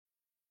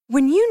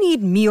When you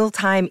need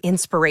mealtime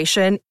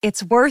inspiration,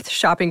 it's worth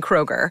shopping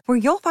Kroger, where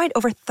you'll find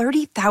over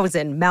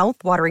 30,000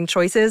 mouth-watering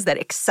choices that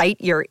excite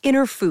your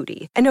inner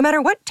foodie. And no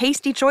matter what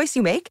tasty choice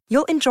you make,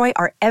 you'll enjoy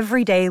our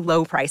everyday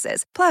low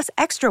prices, plus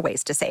extra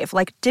ways to save,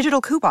 like digital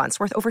coupons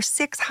worth over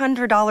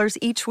 $600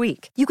 each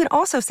week. You can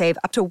also save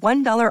up to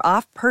 $1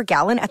 off per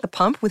gallon at the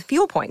pump with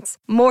fuel points.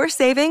 More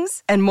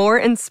savings and more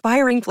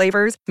inspiring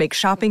flavors make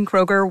shopping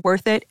Kroger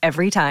worth it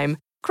every time.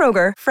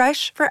 Kroger,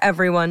 fresh for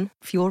everyone.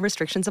 Fuel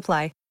restrictions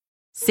apply.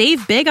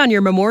 Save big on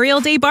your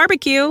Memorial Day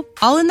barbecue,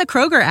 all in the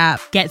Kroger app.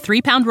 Get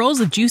 3-pound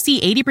rolls of juicy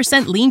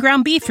 80% lean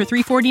ground beef for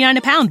 $3.49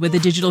 a pound with a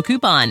digital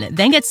coupon.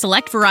 Then get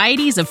select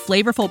varieties of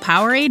flavorful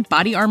Powerade,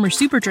 Body Armor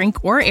Super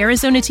Drink, or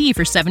Arizona tea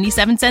for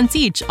 77 cents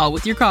each, all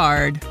with your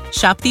card.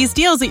 Shop these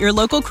deals at your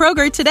local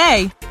Kroger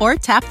today, or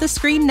tap the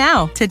screen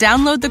now to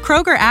download the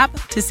Kroger app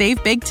to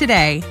save big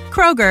today.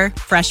 Kroger,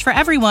 fresh for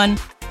everyone.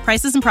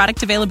 Prices and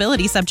product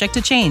availability subject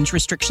to change.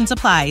 Restrictions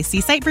apply. See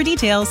site for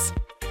details.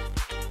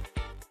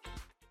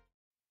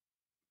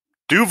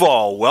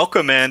 Duval,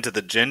 welcome into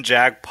the Gen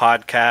Jag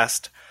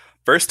podcast,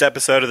 first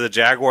episode of the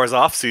Jaguars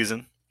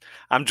offseason.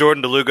 I'm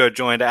Jordan DeLugo,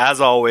 joined as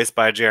always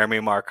by Jeremy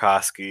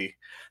Markoski.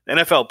 The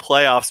NFL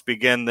playoffs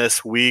begin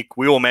this week.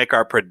 We will make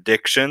our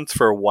predictions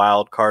for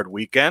Wild Card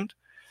Weekend,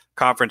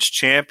 conference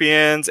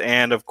champions,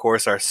 and of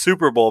course our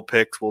Super Bowl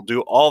picks. We'll do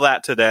all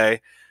that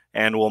today,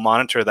 and we'll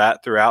monitor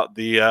that throughout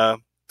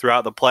the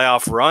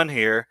playoff run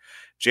here.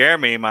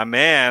 Jeremy, my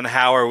man,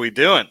 how are we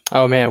doing?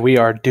 Oh, man, we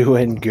are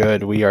doing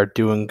good. We are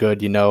doing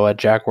good. You know, a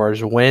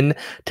Jaguars win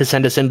to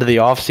send us into the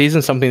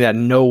offseason, something that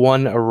no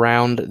one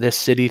around this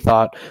city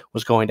thought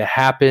was going to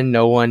happen.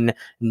 No one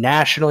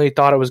nationally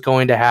thought it was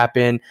going to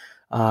happen.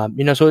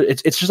 So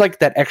it's just like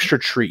that extra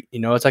treat. You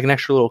know, it's like an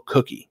extra little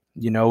cookie.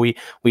 You know,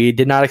 we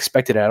did not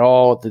expect it at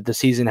all. The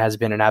season has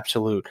been an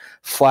absolute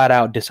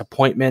flat-out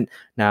disappointment.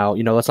 Now,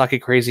 you know, let's not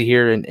get crazy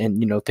here and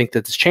think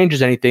that this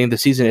changes anything. The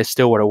season is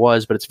still what it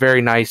was, but it's very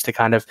nice to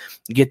kind of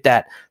get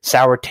that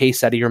sour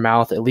taste out of your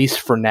mouth, at least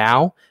for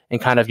now,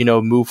 and kind of,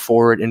 move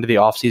forward into the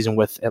offseason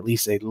with at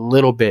least a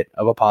little bit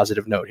of a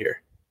positive note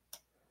here.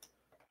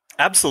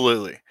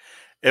 Absolutely.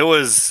 It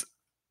was,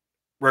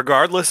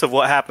 regardless of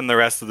what happened the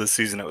rest of the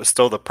season, it was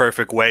still the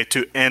perfect way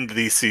to end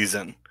the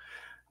season.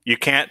 You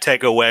can't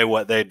take away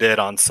what they did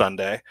on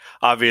Sunday.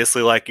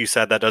 Obviously, like you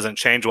said, that doesn't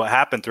change what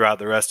happened throughout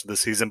the rest of the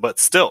season, but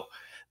still,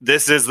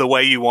 this is the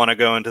way you want to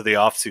go into the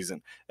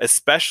offseason,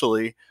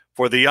 especially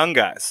for the young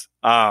guys.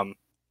 All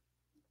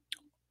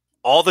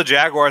the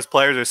Jaguars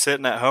players are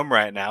sitting at home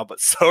right now, but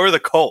so are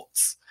the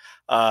Colts.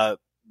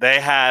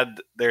 They had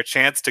their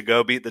chance to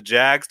go beat the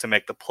Jags to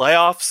make the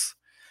playoffs.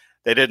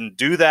 They didn't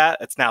do that.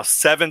 It's now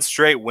 7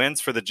 straight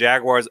wins for the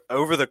Jaguars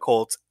over the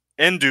Colts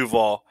in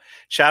Duval.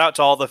 Shout out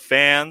to all the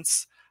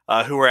fans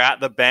who were at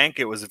the bank.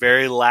 It was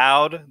very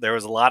loud. There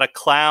was a lot of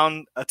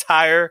clown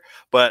attire,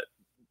 but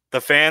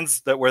the fans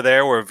that were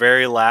there were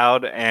very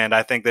loud, and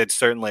I think they'd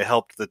certainly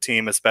helped the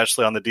team,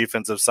 especially on the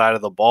defensive side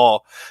of the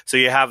ball. So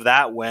you have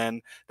that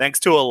win. Thanks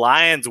to a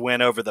Lions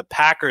win over the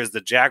Packers,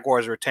 the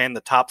Jaguars retain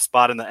the top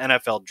spot in the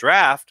NFL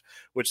draft,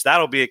 which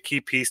that'll be a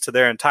key piece to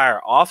their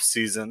entire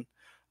offseason.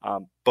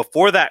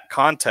 Before that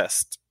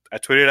contest, I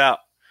tweeted out,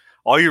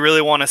 all you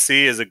really want to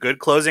see is a good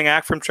closing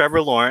act from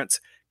Trevor Lawrence,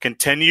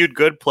 continued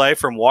good play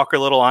from Walker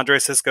Little, Andre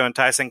Sisco, and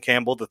Tyson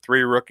Campbell, the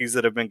 3 rookies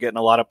that have been getting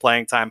a lot of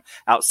playing time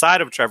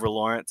outside of Trevor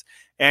Lawrence.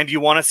 And you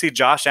want to see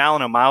Josh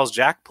Allen and Myles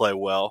Jack play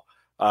well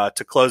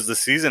to close the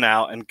season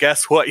out. And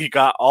guess what? You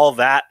got all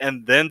that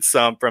and then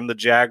some from the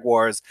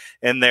Jaguars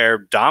in their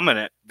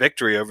dominant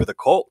victory over the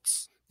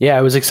Colts. Yeah,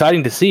 it was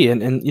exciting to see.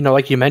 And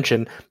like you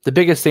mentioned, the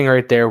biggest thing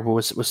right there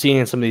was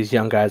seeing some of these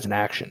young guys in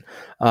action.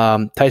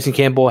 Tyson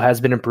Campbell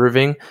has been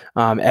improving.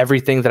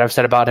 Everything that I've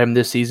said about him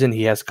this season,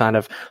 he has kind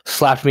of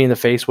slapped me in the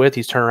face with.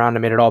 He's turned around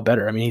and made it all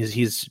better. I mean,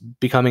 he's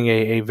becoming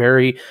a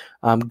very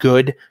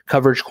good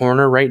coverage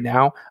corner right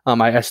now.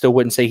 I still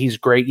wouldn't say he's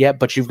great yet,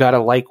 but you've got to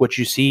like what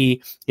you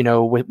see,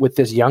 with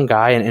this young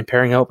guy and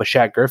pairing up with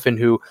Shaq Griffin,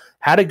 who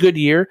had a good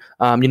year,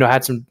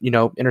 had some,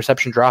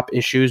 interception drop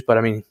issues, but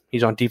I mean,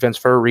 he's on defense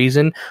for a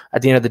reason.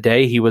 At the end of the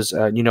day, he was,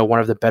 one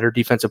of the better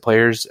defensive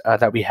players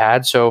that we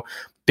had. So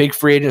big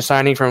free agent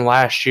signing from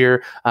last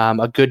year,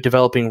 a good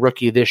developing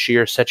rookie this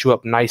year, set you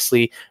up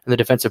nicely in the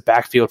defensive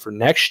backfield for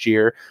next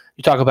year.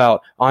 You talk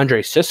about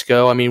Andre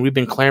Sisco. I mean, we've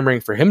been clamoring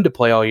for him to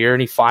play all year,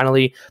 and he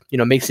finally,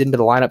 makes it into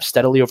the lineup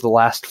steadily over the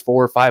last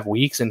 4 or 5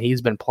 weeks, and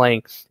he's been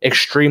playing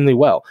extremely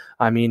well.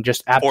 I mean,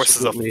 just absolutely.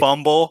 Forces a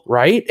fumble.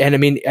 Right? And I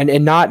mean,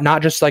 and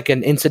not just like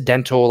an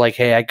incidental, like,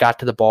 hey, I got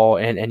to the ball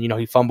and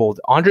he fumbled.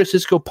 Andre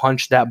Sisco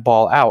punched that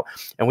ball out,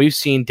 and we've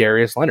seen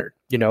Darius Leonard,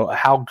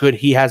 how good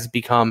he has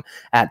become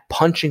at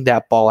punching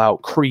that ball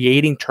out,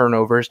 creating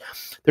turnovers.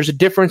 There's a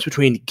difference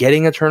between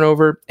getting a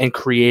turnover and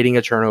creating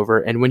a turnover.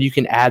 And when you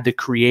can add the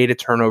creative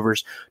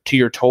turnovers to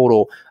your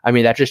total, I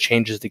mean, that just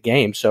changes the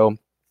game. So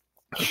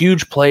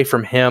huge play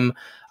from him.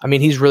 I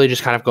mean, he's really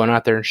just kind of going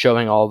out there and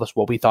showing all of us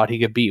what we thought he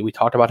could be. We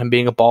talked about him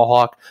being a ball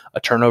hawk, a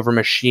turnover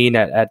machine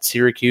at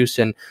Syracuse,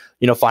 and,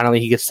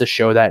 finally he gets to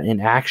show that in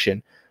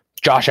action.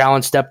 Josh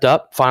Allen stepped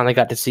up. Finally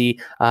got to see,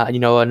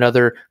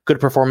 another good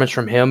performance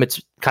from him.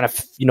 It's kind of,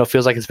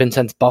 feels like it's been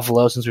since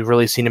Buffalo since we've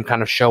really seen him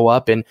kind of show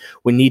up, and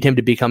we need him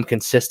to become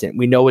consistent.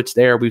 We know it's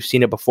there. We've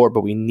seen it before,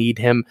 but we need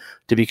him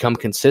to become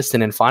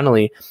consistent. And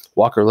finally,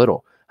 Walker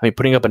Little. I mean,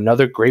 putting up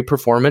another great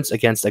performance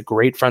against a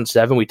great front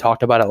seven. We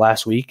talked about it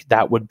last week.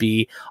 That would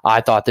be,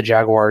 I thought the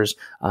Jaguars,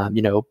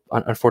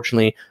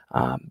 unfortunately,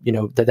 that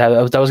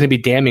was going to be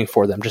damning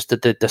for them. Just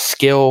the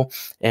skill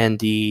and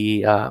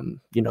the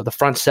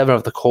front seven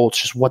of the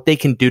Colts, just what they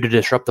can do to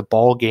disrupt the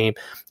ball game,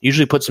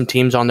 usually put some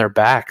teams on their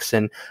backs.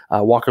 And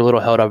Walker Little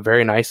held up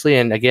very nicely.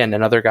 And again,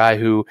 another guy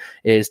who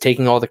is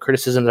taking all the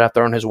criticism that I've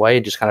thrown his way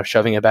and just kind of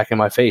shoving it back in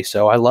my face.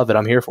 So I love it.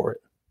 I'm here for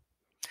it.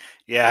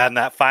 Yeah, and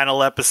that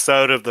final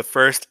episode of the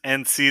first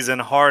end-season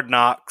Hard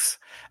Knocks,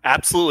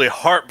 absolutely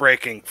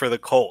heartbreaking for the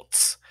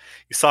Colts.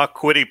 You saw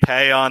Kwity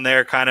Paye on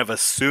there kind of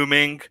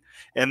assuming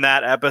in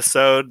that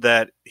episode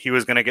that he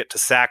was going to get to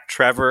sack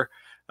Trevor.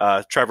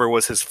 Trevor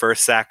was his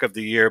first sack of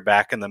the year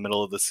back in the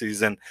middle of the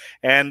season,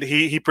 and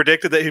he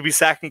predicted that he'd be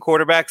sacking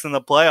quarterbacks in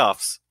the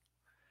playoffs.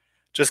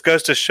 Just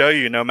goes to show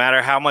you, no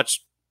matter how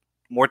much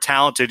more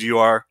talented you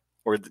are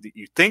or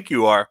you think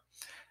you are,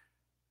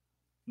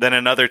 than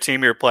another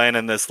team you're playing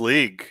in this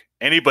league,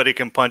 anybody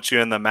can punch you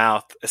in the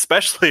mouth,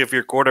 especially if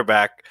your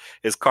quarterback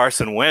is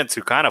Carson Wentz,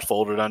 who kind of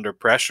folded under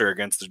pressure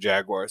against the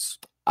Jaguars.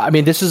 I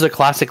mean, this is a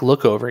classic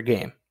lookover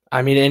game.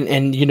 I mean,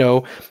 and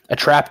a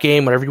trap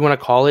game, whatever you want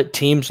to call it,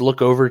 teams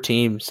look over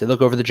teams. They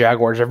look over the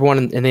Jaguars.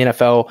 Everyone in the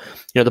NFL,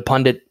 the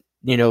pundit,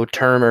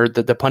 term or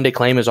the pundit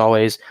claim is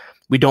always,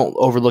 we don't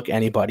overlook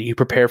anybody. You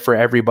prepare for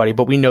everybody,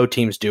 but we know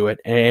teams do it.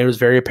 And it was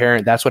very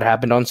apparent that's what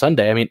happened on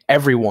Sunday. I mean,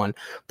 everyone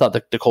thought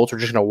the Colts were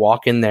just going to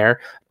walk in there,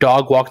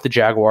 dog walk the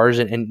Jaguars,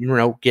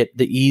 and get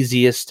the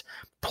easiest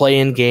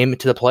play-in game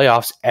to the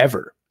playoffs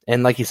ever.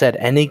 And like you said,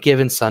 any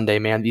given Sunday,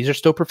 man, these are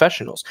still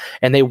professionals.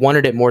 And they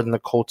wanted it more than the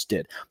Colts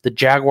did. The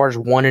Jaguars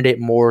wanted it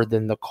more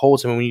than the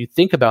Colts. I mean, when you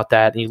think about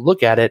that and you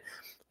look at it,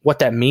 what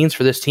that means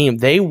for this team,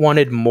 they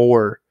wanted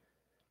more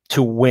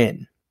to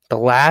win the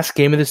last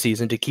game of the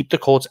season, to keep the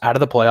Colts out of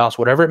the playoffs,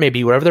 whatever it may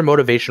be, whatever their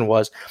motivation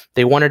was.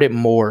 They wanted it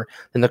more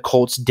than the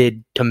Colts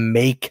did to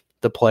make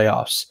the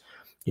playoffs,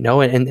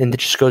 and it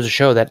just goes to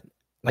show that,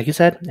 like you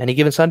said, any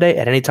given Sunday,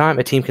 at any time,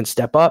 a team can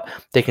step up.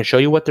 They can show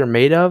you what they're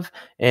made of.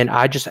 And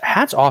I just,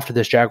 hats off to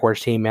this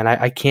Jaguars team, man.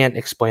 I can't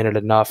explain it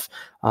enough.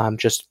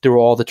 Just through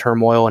all the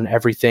turmoil and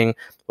everything,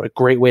 what a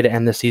great way to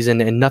end the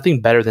season, and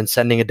nothing better than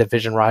sending a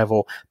division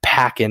rival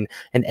packing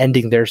and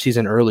ending their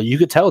season early. You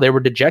could tell they were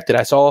dejected.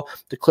 I saw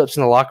the clips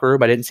in the locker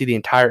room. I didn't see the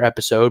entire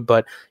episode,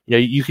 but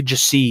you could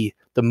just see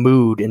the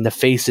mood and the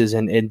faces,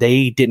 and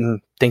they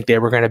didn't think they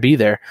were going to be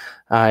there.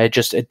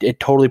 It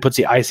totally puts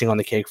the icing on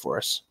the cake for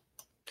us.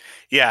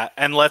 Yeah,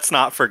 and let's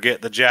not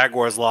forget the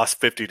Jaguars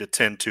lost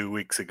 50-10 2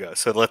 weeks ago.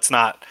 So let's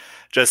not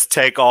just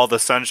take all the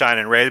sunshine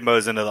and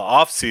rainbows into the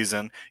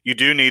offseason. You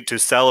do need to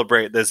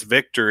celebrate this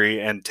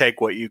victory and take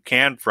what you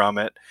can from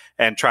it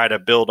and try to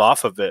build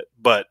off of it.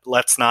 But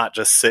let's not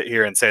just sit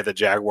here and say the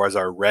Jaguars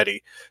are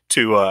ready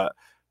to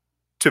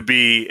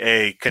be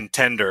a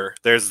contender.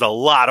 There's a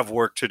lot of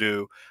work to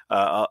do,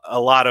 a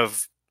lot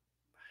of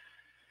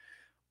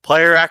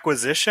player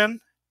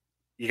acquisition.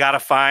 You got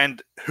to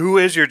find, who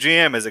is your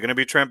GM? Is it going to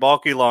be Trent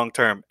Baalke long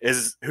term?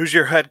 Who's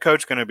your head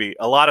coach going to be?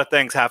 A lot of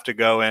things have to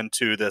go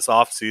into this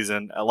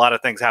offseason. A lot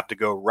of things have to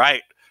go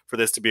right for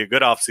this to be a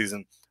good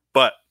offseason.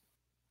 But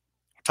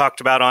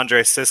talked about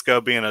Andre Cisco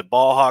being a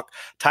ball hawk.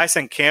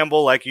 Tyson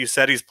Campbell, like you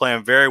said, he's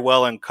playing very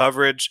well in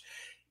coverage.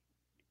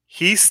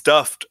 He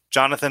stuffed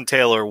Jonathan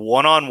Taylor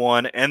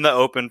one-on-one in the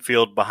open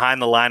field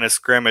behind the line of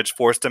scrimmage,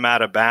 forced him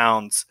out of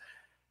bounds.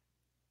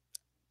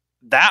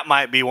 That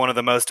might be one of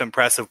the most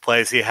impressive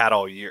plays he had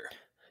all year.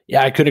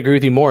 Yeah, I couldn't agree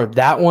with you more.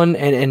 That one,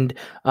 and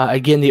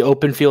again, the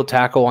open field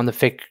tackle on the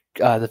fake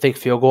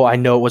field goal. I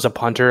know it was a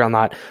punter. I'm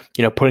not,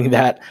 putting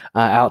that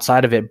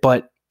outside of it,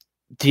 but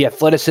the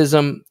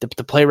athleticism,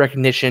 the play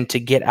recognition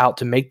to get out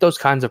to make those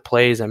kinds of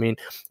plays. I mean,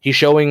 he's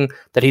showing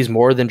that he's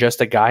more than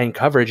just a guy in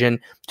coverage. And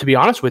to be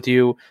honest with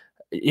you,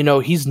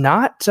 he's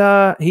not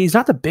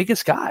the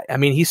biggest guy. I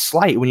mean, he's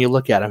slight when you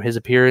look at him, his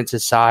appearance,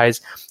 his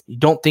size. You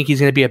don't think he's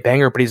going to be a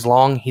banger, but he's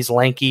long, he's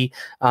lanky.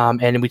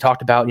 And we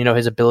talked about,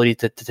 his ability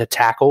to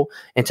tackle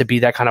and to be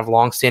that kind of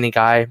long-standing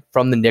guy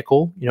from the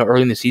nickel,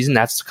 early in the season.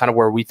 That's kind of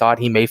where we thought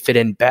he may fit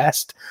in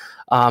best.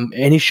 And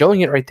he's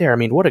showing it right there. I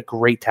mean, what a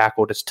great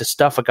tackle to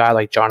stuff a guy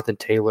like Jonathan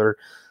Taylor.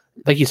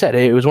 Like you said,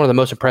 it was one of the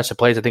most impressive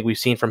plays I think we've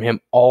seen from him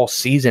all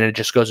season. It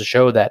just goes to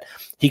show that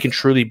he can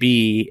truly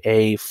be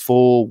a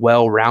full,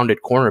 well-rounded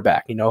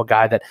cornerback, a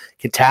guy that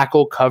can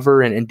tackle,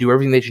 cover, and do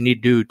everything that you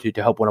need to do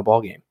to help win a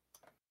ball game.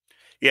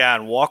 Yeah,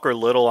 and Walker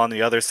Little on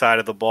the other side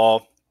of the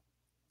ball,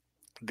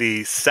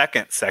 the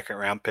second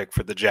round pick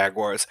for the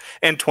Jaguars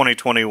in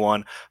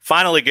 2021,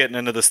 finally getting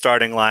into the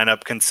starting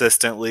lineup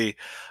consistently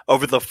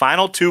over the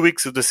final 2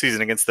 weeks of the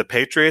season against the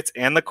Patriots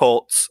and the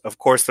Colts. Of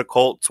course, the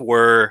Colts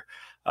were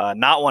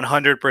not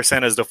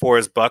 100% as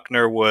DeForest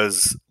Buckner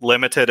was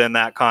limited in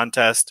that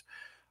contest,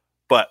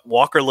 but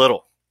Walker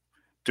Little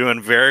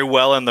doing very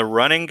well in the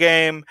running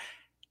game.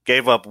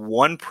 gave up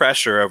one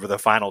pressure over the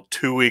final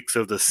 2 weeks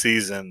of the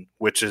season,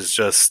 which is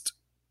just,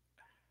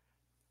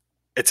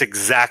 it's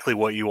exactly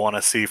what you want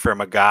to see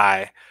from a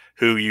guy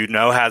who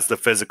has the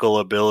physical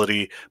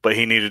ability, but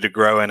he needed to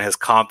grow in his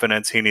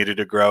confidence. He needed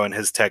to grow in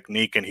his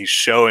technique, and he's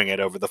showing it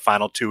over the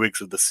final 2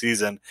 weeks of the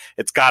season.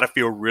 It's got to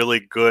feel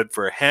really good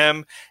for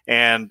him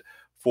and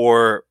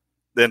for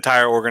the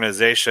entire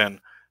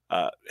organization,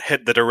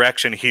 hit the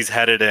direction he's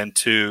headed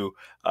into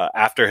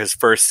after his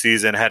first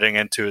season, heading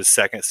into his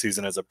second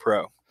season as a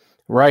pro.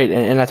 Right,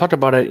 and I talked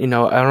about it, I don't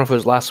know if it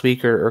was last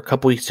week or a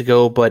couple weeks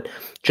ago, but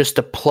just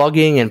the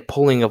plugging and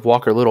pulling of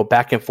Walker Little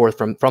back and forth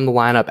from the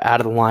lineup,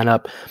 out of the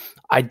lineup,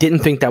 I didn't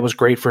think that was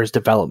great for his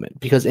development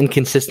because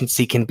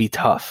inconsistency can be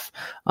tough.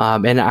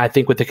 And I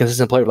think with the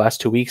consistent play over the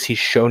last 2 weeks, he's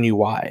shown you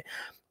why.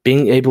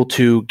 Being able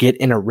to get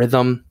in a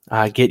rhythm,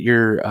 get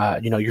your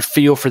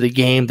feel for the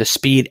game, the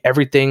speed,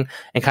 everything,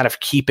 and kind of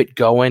keep it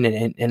going.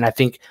 And I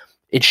think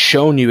it's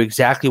shown you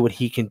exactly what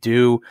he can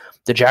do.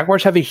 The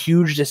Jaguars have a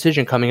huge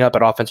decision coming up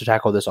at offensive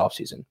tackle this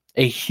offseason.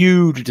 A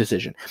huge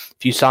decision.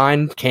 If you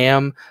sign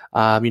Cam,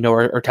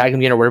 or tag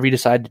him again or whatever you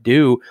decide to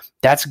do,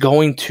 that's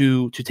going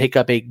to take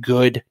up a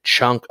good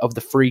chunk of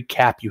the free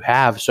cap you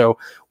have. So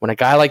when a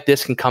guy like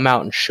this can come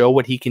out and show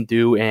what he can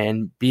do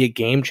and be a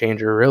game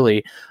changer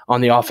really on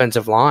the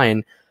offensive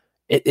line,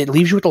 it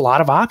leaves you with a lot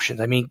of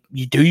options. I mean,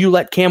 do you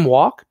let Cam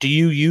walk? Do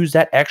you use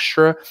that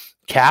extra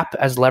cap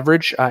as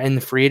leverage in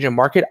the free agent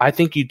market? I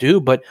think you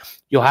do, but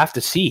you'll have to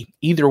see.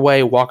 Either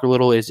way, Walker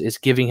Little is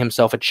giving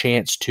himself a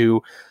chance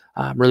to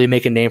really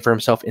make a name for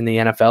himself in the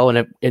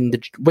NFL.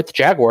 And with the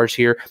Jaguars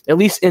here, at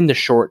least in the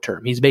short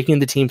term, he's making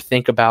the team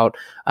think about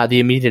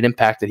the immediate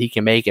impact that he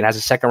can make. And as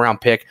a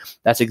second-round pick,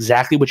 that's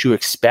exactly what you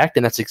expect,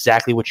 and that's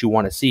exactly what you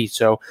want to see.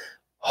 So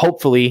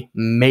hopefully,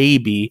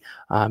 maybe,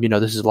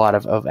 this is a lot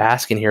of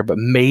asking here, but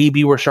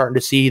maybe we're starting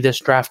to see this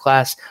draft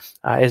class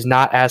is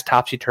not as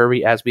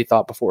topsy-turvy as we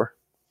thought before.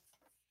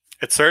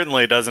 It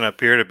certainly doesn't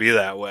appear to be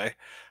that way.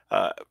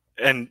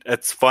 And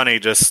it's funny,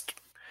 just,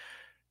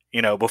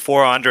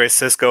 before Andre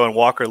Sisco and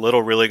Walker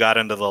Little really got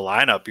into the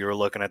lineup, you were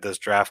looking at this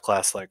draft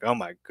class like, oh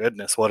my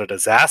goodness, what a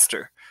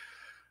disaster.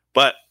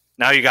 But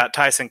now you got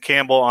Tyson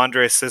Campbell,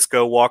 Andre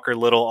Sisco, Walker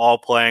Little all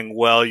playing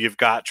well. You've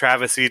got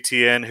Travis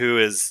Etienne, who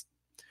is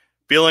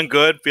feeling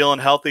good, feeling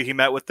healthy. He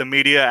met with the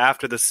media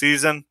after the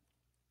season.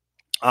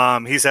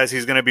 He says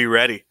he's going to be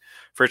ready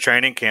for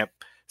training camp.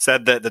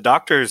 Said that the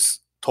doctors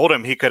told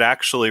him he could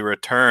actually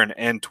return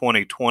in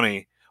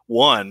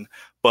 2021,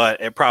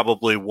 but it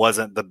probably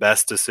wasn't the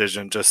best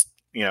decision. Just,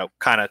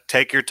 kind of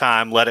take your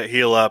time, let it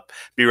heal up,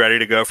 be ready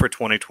to go for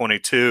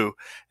 2022.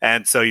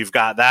 And so you've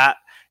got that.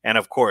 And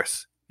of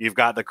course, you've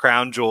got the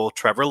crown jewel,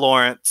 Trevor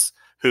Lawrence,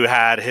 who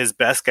had his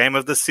best game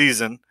of the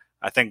season,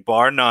 I think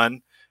bar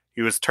none.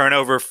 He was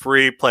turnover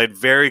free, played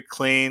very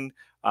clean,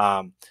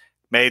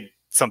 made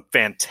some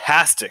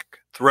fantastic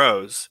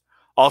throws.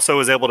 Also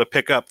was able to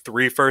pick up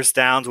 3 first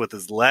downs with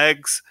his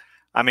legs.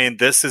 I mean,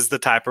 this is the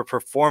type of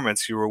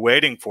performance you were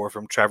waiting for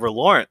from Trevor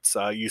Lawrence.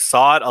 You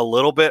saw it a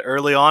little bit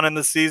early on in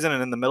the season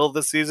and in the middle of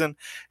the season,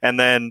 and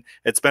then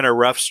it's been a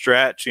rough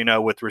stretch,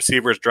 with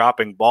receivers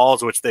dropping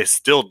balls, which they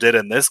still did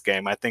in this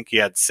game. I think he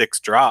had 6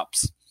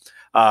 drops.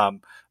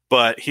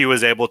 But he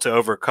was able to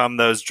overcome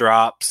those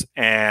drops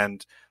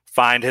and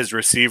find his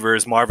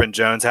receivers. Marvin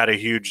Jones had a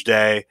huge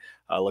day.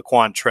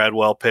 Laquan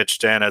Treadwell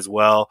pitched in as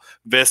well.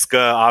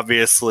 Visca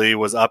obviously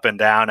was up and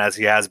down as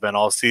he has been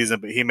all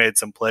season, but he made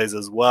some plays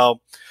as well.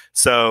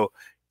 So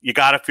you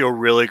got to feel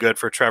really good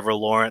for Trevor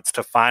Lawrence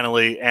to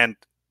finally, and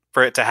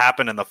for it to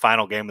happen in the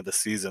final game of the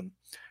season,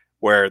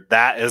 where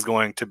that is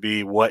going to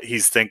be what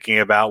he's thinking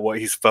about, what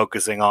he's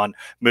focusing on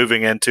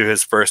moving into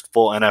his first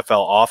full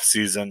NFL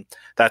offseason.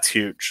 That's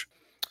huge.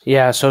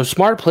 Yeah, so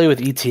smart play with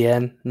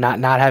ETN, not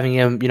having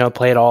him,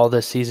 play at all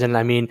this season.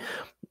 I mean,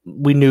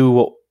 we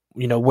knew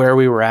where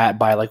we were at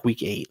by like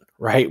week 8,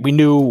 right? We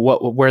knew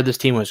where this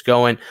team was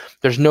going.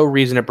 There's no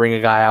reason to bring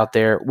a guy out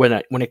there when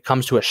it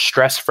comes to a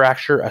stress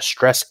fracture, a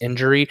stress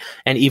injury,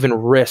 and even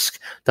risk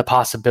the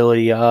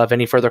possibility of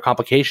any further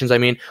complications. I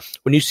mean,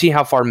 when you see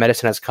how far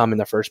medicine has come in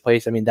the first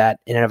place, I mean, that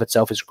in and of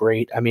itself is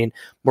great. I mean,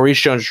 Maurice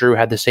Jones-Drew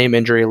had the same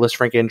injury, a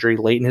Lisfranc injury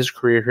late in his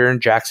career here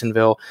in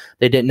Jacksonville.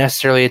 They didn't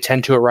necessarily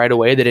attend to it right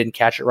away. They didn't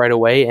catch it right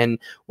away. And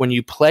when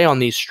you play on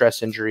these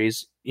stress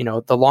injuries,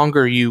 the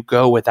longer you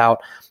go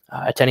without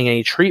attending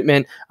any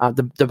treatment,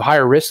 the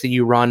higher risk that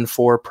you run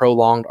for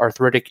prolonged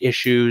arthritic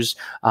issues,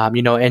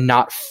 and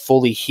not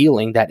fully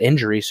healing that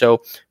injury.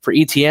 So for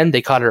ETN,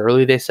 they caught it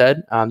early, they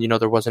said.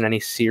 There wasn't any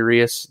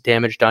serious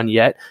damage done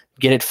yet.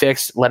 Get it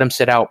fixed, let him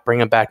sit out, bring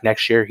him back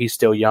next year. He's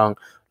still young.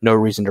 No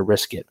reason to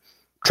risk it.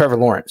 Trevor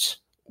Lawrence,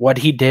 what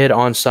he did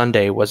on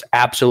Sunday was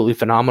absolutely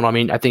phenomenal. I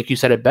mean, I think you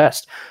said it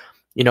best.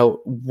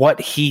 what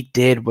he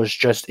did was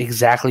just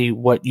exactly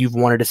what you've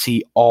wanted to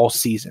see all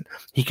season.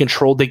 He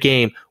controlled the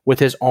game with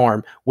his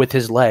arm, with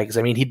his legs.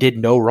 I mean, he did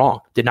no wrong,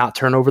 did not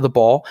turn over the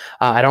ball.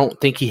 I don't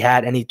think he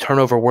had any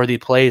turnover-worthy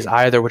plays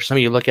either, which some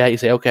of you look at, you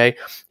say, okay,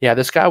 yeah,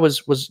 this guy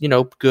was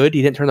good.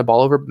 He didn't turn the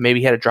ball over. Maybe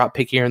he had a drop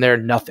pick here and there.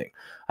 Nothing.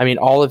 I mean,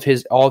 all of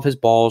his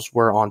balls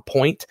were on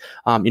point.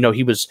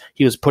 He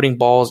was putting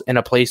balls in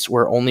a place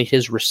where only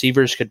his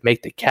receivers could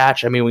make the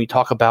catch. I mean, when you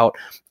talk about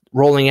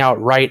rolling out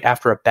right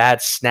after a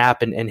bad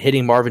snap and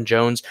hitting Marvin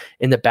Jones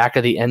in the back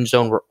of the end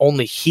zone where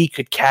only he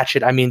could catch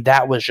it. I mean,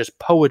 that was just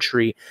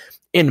poetry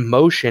in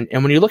motion.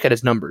 And when you look at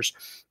his numbers,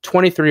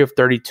 23 of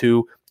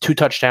 32, 2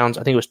 touchdowns.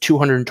 I think it was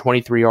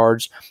 223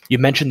 yards. You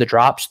mentioned the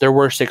drops. There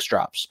were 6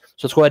 drops.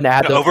 So let's go ahead and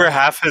add those. Over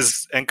half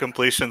his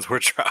incompletions were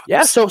drops.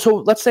 Yeah, so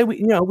let's say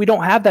we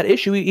don't have that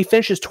issue. He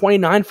finishes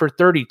 29 for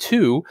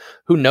 32.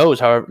 Who knows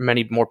how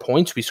many more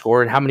points we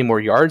scored and how many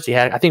more yards he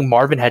had. I think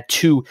Marvin had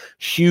 2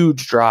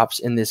 huge drops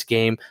in this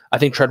game. I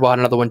think Treadwell had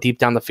another one deep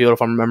down the field,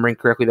 if I'm remembering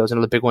correctly. That was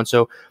another big one.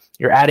 So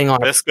you're adding on.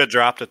 Visca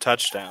dropped a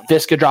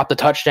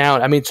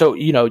touchdown. I mean, so,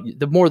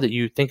 the more that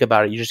you think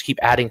about it, you just keep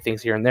adding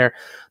things here and there.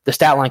 The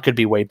stat line could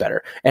be way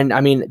better. And I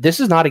mean, this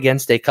is not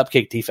against a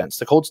cupcake defense.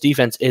 The Colts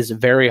defense is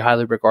very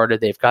highly regarded.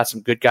 They've got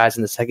some good guys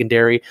in the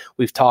secondary.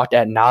 We've talked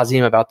ad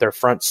nauseum about their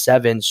front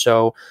 7.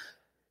 So,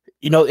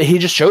 he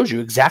just shows you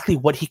exactly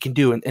what he can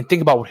do, and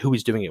think about who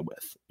he's doing it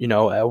with.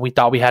 We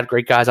thought we had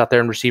great guys out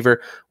there in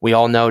receiver. We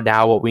all know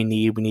now what we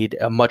need. We need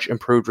a much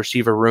improved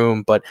receiver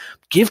room, but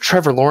give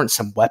Trevor Lawrence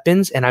some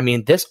weapons. And I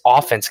mean, this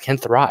offense can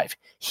thrive.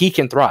 He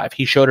can thrive.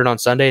 He showed it on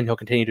Sunday, and he'll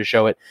continue to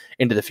show it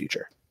into the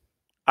future.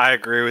 I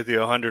agree with you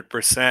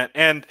 100%.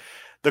 And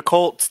the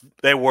Colts,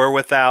 they were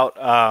without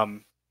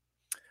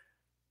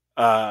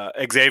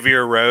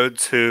Xavier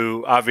Rhodes,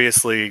 who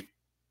obviously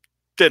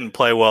didn't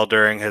play well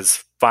during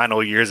his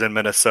final years in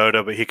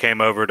Minnesota, but he came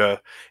over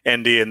to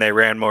Indy and they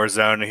ran more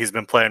zone, and he's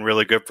been playing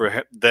really good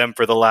for them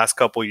for the last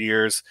couple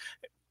years.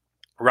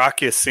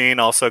 Rocky Yassin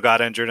also got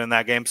injured in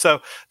that game.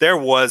 So there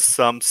was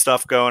some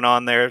stuff going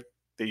on there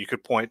that you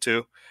could point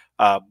to,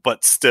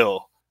 but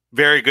still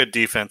very good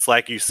defense,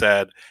 like you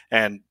said,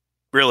 and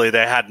really,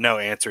 they had no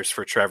answers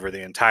for Trevor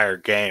the entire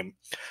game.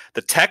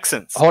 The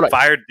Texans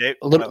fired Dave.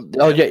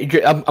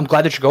 I'm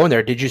glad that you're going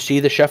there. Did you see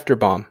the Schefter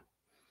bomb?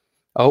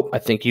 Oh, I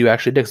think you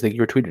actually did. I think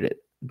you retweeted it.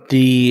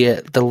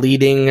 The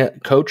leading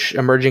coach,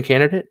 emerging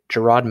candidate,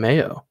 Gerard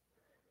Mayo.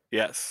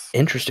 Yes.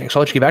 Interesting. So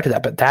I'll let you get back to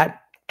that, but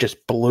that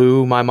just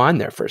blew my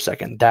mind there for a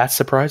second. That's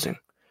surprising.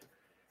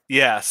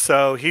 Yeah,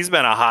 so he's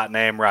been a hot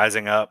name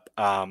rising up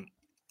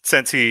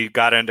since he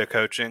got into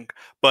coaching.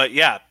 But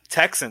yeah,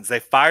 Texans, they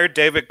fired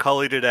David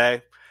Culley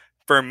today.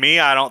 For me,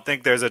 I don't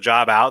think there's a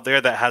job out there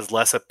that has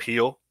less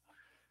appeal.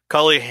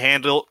 Culley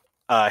handled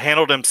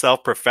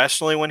himself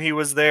professionally when he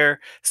was there,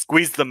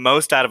 squeezed the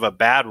most out of a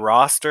bad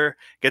roster,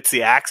 gets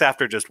the axe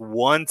after just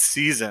one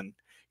season.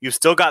 You've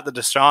still got the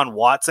Deshaun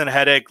Watson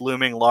headache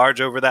looming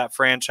large over that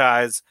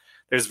franchise.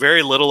 There's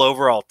very little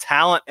overall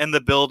talent in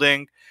the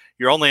building.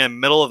 You're only in the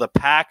middle of the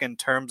pack in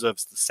terms of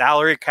the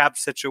salary cap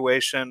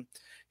situation.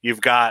 You've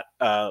got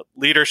a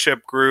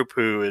leadership group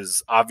who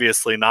is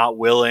obviously not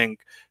willing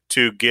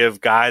to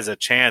give guys a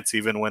chance,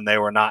 even when they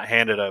were not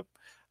handed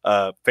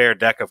a fair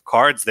deck of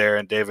cards there.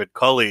 And David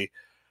Culley,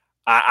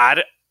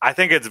 I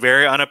think it's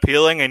very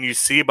unappealing. And you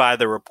see by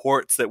the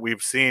reports that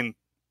we've seen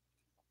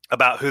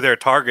about who they're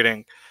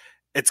targeting,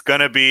 it's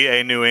going to be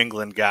a New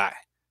England guy.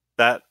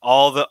 That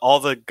all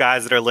the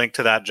guys that are linked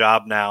to that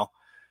job now,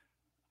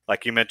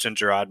 like you mentioned,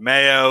 Gerard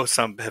Mayo,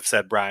 some have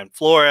said Brian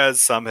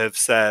Flores, some have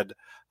said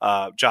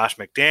Josh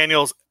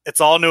McDaniels. It's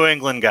all New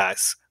England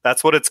guys.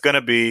 That's what it's going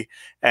to be.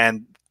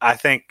 And I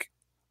think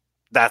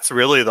that's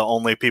really the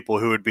only people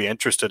who would be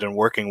interested in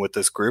working with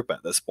this group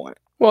at this point.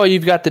 Well,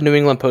 you've got the New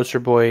England poster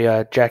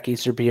boy, Jack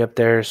Easterby up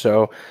there,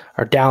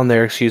 down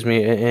there,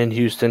 in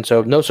Houston.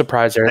 So no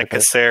surprise there. And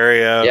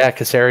Caserio. Yeah,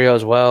 Caserio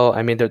as well.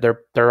 I mean,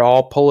 they're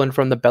all pulling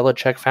from the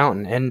Belichick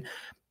fountain. And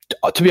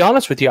to be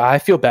honest with you, I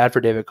feel bad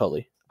for David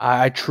Culley.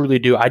 I truly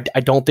do. I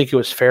don't think it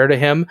was fair to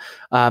him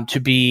to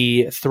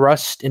be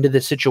thrust into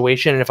this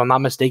situation. And if I'm not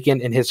mistaken,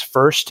 in his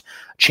first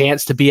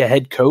chance to be a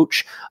head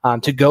coach,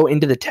 to go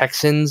into the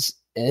Texans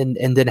and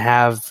then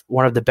have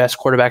one of the best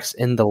quarterbacks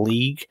in the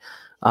league,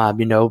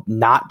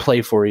 not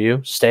play for you,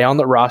 stay on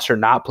the roster,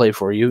 not play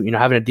for you,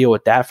 having to deal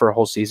with that for a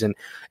whole season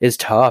is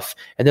tough.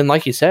 And then,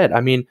 like you said, I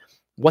mean,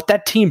 what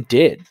that team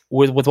did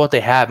with what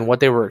they have and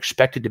what they were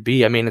expected to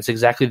be, I mean, it's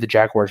exactly the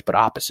Jaguars, but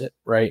opposite,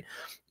 right?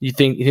 You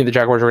think the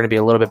Jaguars were going to be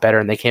a little bit better,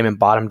 and they came and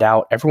bottomed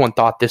out. Everyone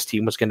thought this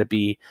team was going to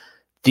be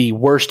the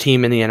worst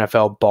team in the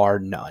NFL, bar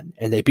none.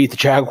 And they beat the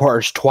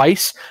Jaguars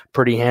twice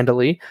pretty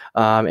handily.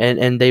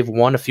 And they've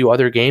won a few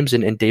other games.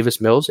 And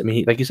Davis Mills, I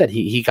mean, like you said,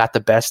 he got the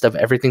best of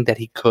everything that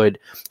he could,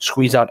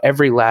 squeeze out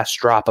every last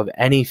drop of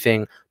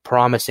anything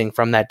promising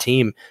from that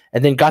team,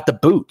 and then got the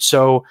boot.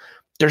 So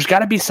there's got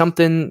to be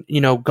something,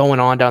 going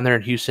on down there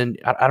in Houston.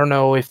 I don't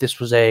know if this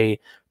was a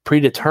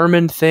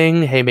predetermined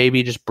thing, hey,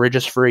 maybe just bridge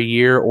us for a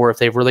year, or if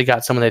they've really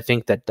got someone they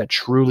think that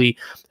truly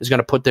is going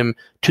to put them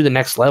to the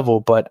next level.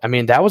 But I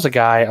mean, that was a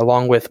guy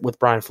along with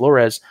Brian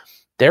Flores.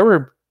 They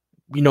were,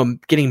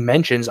 getting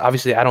mentions.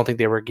 Obviously, I don't think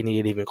they were going to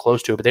get even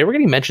close to it, but they were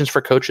getting mentions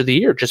for coach of the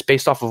year just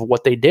based off of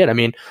what they did. I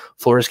mean,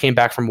 Flores came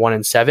back from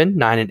 1-7,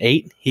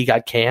 9-8. He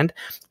got canned.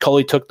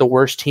 Culley took the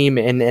worst team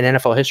in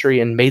NFL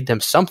history and made them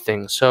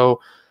something.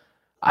 So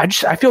I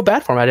feel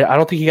bad for him. I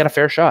don't think he got a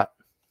fair shot.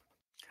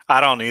 I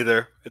don't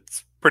either.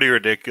 It's pretty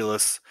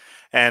ridiculous.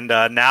 And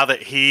now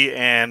that he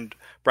and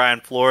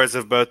Brian Flores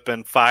have both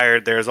been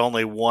fired, there's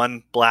only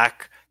one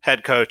black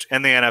head coach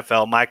in the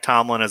NFL. Mike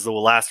Tomlin is the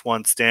last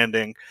one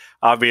standing.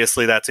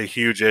 Obviously, that's a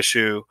huge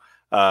issue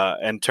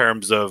in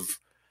terms of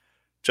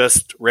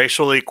just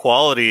racial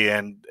equality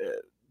and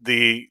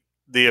the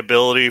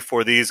ability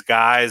for these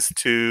guys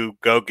to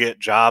go get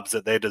jobs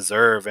that they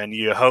deserve. And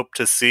you hope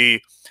to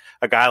see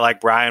a guy like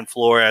Brian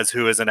Flores,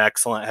 who is an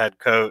excellent head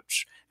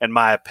coach, in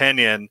my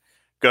opinion,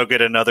 go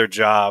get another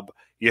job.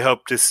 You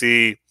hope to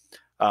see,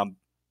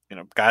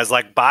 guys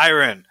like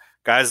Byron,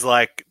 guys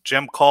like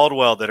Jim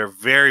Caldwell that are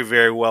very,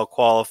 very well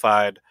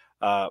qualified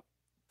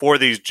for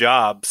these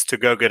jobs to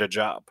go get a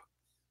job.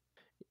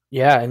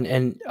 Yeah,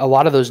 and a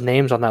lot of those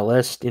names on that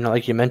list,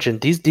 like you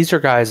mentioned, these are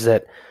guys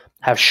that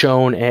have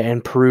shown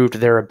and proved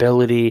their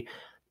ability.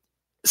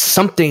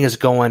 Something is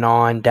going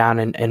on down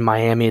in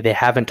Miami. They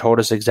haven't told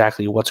us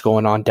exactly what's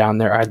going on down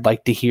there. I'd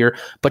like to hear,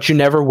 but you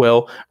never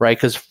will, right?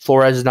 Because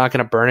Flores is not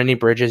going to burn any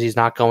bridges. He's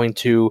not going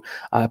to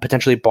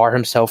potentially bar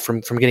himself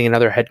from getting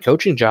another head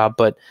coaching job.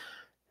 But,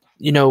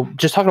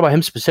 just talking about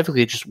him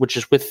specifically, which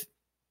is with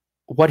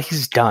what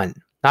he's done,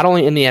 not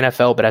only in the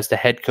NFL, but as the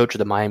head coach of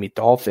the Miami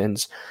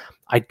Dolphins,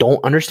 I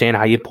don't understand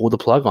how you pull the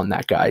plug on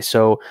that guy.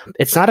 So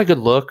it's not a good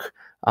look.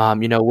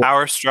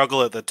 Our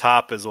struggle at the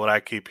top is what I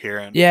keep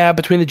hearing. Yeah,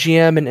 between the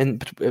GM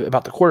and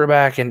about the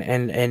quarterback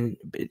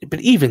but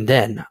even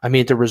then, I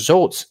mean, the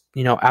results,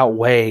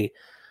 outweigh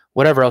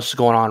whatever else is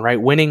going on,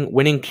 right?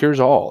 Winning cures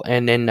all,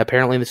 and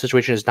apparently the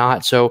situation is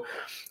not. So,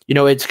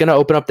 it's going to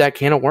open up that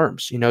can of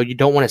worms. You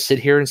don't want to sit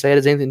here and say it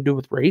has anything to do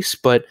with race,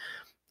 but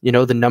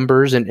the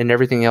numbers and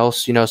everything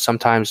else,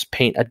 sometimes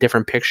paint a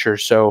different picture.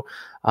 So,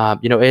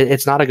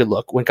 it's not a good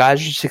look when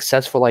guys are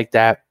successful like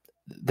that.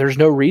 There's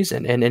no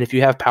reason. And if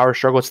you have power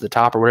struggles to the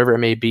top or whatever it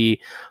may be,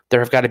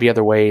 there have got to be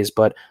other ways.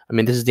 But I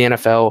mean, this is the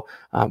NFL.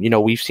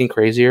 We've seen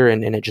crazier,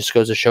 and it just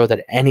goes to show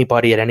that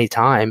anybody at any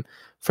time,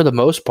 for the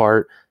most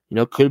part,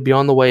 could be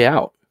on the way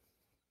out.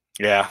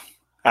 Yeah,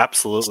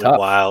 absolutely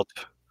wild.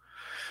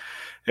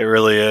 It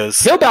really is.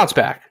 He'll bounce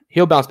back.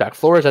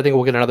 Flores, I think,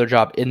 will get another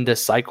job in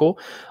this cycle.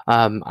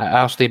 I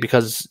also think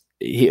because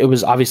it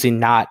was obviously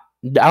not,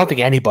 I don't think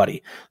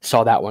anybody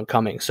saw that one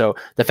coming. So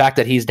the fact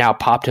that he's now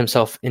popped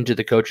himself into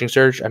the coaching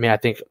search, I mean, I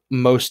think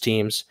most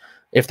teams,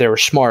 if they were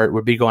smart,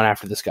 would be going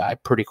after this guy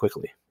pretty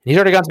quickly. He's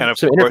already got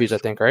some interviews, I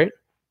think, right?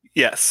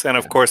 Yes, and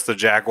of course the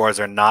Jaguars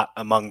are not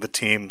among the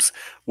teams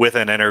with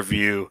an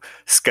interview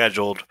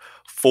scheduled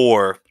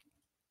for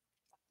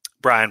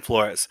Brian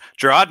Flores.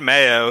 Gerard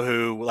Mayo,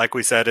 who, like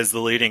we said, is the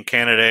leading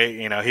candidate,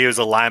 he was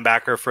a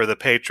linebacker for the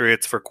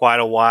Patriots for quite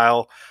a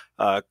while.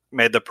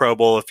 Made the Pro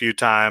Bowl a few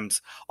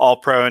times,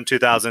 All-Pro in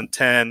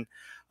 2010.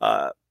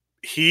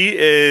 He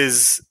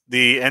is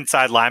the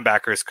inside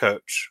linebackers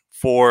coach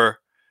for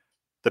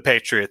the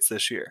Patriots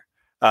this year.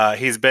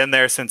 He's been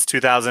there since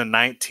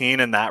 2019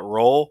 in that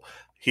role.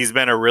 He's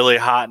been a really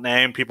hot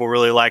name. People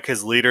really like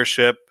his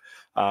leadership.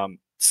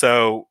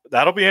 So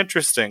that'll be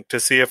interesting to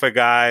see if a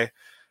guy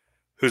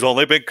who's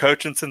only been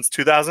coaching since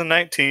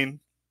 2019,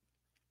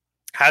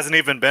 hasn't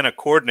even been a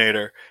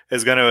coordinator,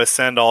 is going to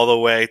ascend all the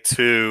way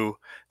to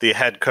the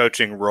head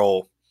coaching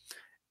role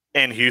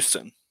in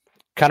Houston.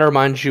 Kind of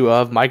reminds you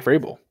of Mike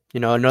Vrabel,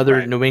 another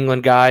right. New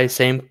England guy,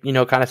 same,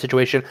 kind of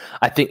situation.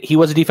 I think he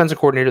was a defensive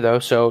coordinator though.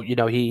 So,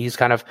 he's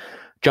kind of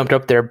jumped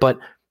up there, but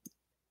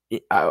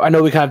I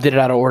know we kind of did it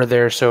out of order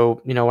there.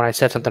 So, when I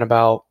said something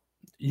about,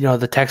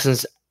 the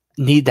Texans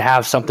need to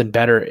have something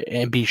better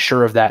and be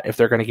sure of that if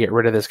they're going to get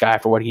rid of this guy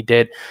for what he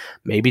did,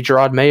 maybe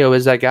Gerard Mayo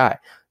is that guy.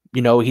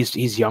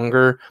 He's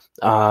younger.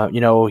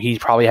 He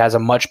probably has a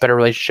much better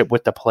relationship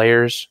with the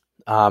players.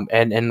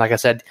 And like I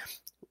said,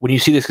 when you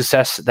see the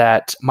success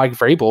that Mike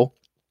Vrabel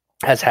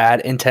has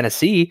had in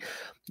Tennessee,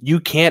 you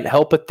can't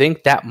help but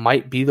think that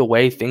might be the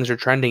way things are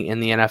trending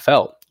in the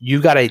NFL.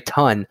 You got a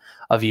ton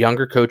of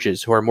younger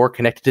coaches who are more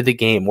connected to the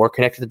game, more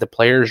connected to the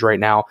players right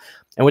now.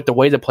 And with the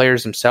way the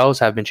players themselves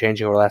have been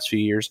changing over the last few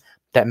years,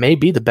 that may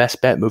be the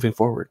best bet moving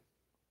forward.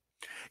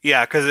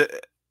 Yeah, because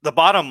the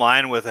bottom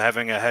line with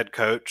having a head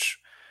coach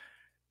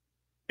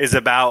is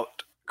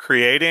about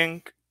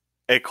creating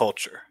a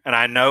culture. And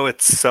I know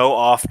it's so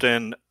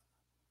often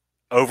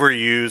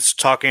overused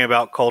talking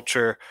about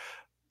culture,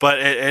 but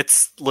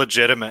it's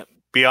legitimate.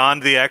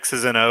 Beyond the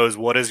X's and O's,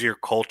 what is your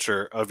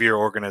culture of your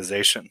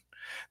organization?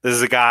 This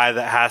is a guy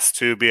that has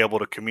to be able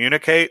to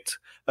communicate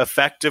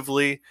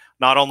effectively,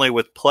 not only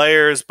with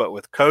players, but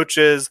with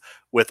coaches,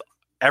 with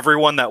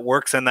everyone that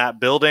works in that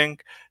building,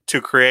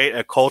 to create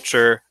a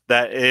culture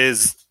that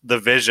is the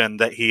vision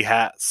that he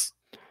has.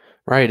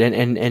 Right.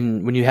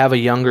 And when you have a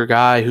younger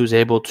guy who's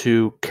able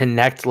to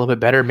connect a little bit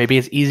better, maybe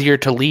it's easier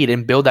to lead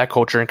and build that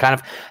culture and kind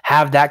of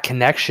have that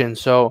connection.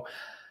 So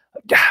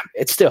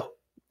it's still,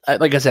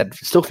 like I said,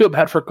 still feel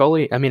bad for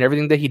Culley. I mean,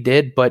 everything that he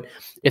did, but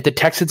if the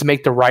Texans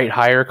make the right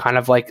hire, kind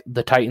of like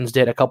the Titans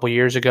did a couple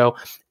years ago,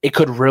 it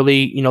could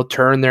really,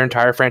 turn their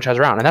entire franchise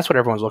around. And that's what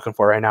everyone's looking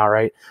for right now,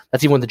 right?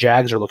 That's even what the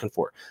Jags are looking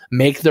for.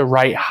 Make the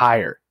right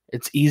hire.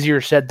 It's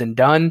easier said than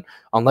done,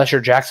 unless you're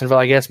Jacksonville,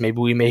 I guess. Maybe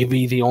we may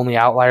be the only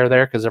outlier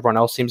there because everyone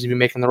else seems to be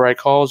making the right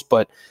calls.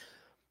 But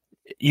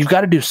you've got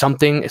to do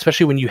something,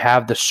 especially when you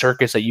have the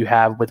circus that you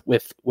have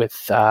with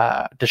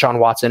Deshaun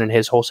Watson and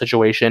his whole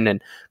situation,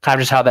 and kind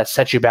of just how that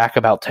sets you back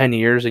about 10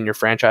 years in your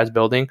franchise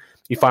building.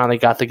 You finally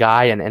got the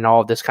guy, and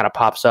all of this kind of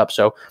pops up.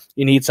 So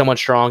you need someone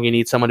strong. You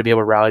need someone to be able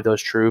to rally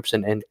those troops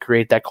and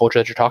create that culture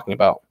that you're talking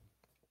about.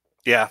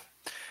 Yeah,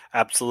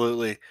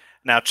 absolutely.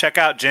 Now, check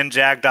out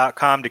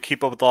genjag.com to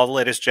keep up with all the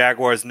latest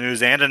Jaguars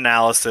news and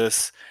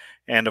analysis.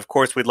 And, of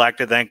course, we'd like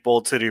to thank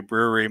Bold City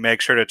Brewery.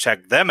 Make sure to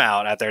check them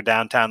out at their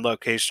downtown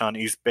location on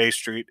East Bay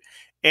Street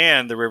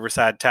and the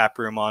Riverside Tap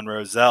Room on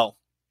Roselle.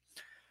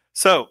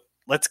 So,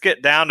 let's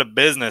get down to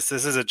business.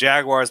 This is a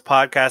Jaguars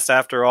podcast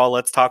after all.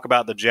 Let's talk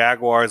about the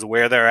Jaguars,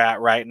 where they're at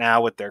right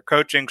now with their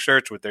coaching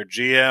search, with their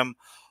GM,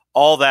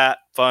 all that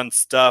fun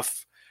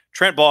stuff.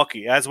 Trent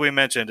Baalke, as we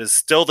mentioned, is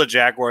still the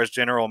Jaguars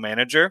general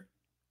manager.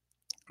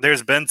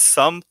 There's been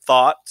some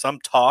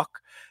talk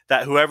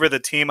that whoever the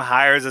team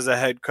hires as a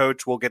head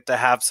coach will get to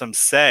have some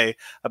say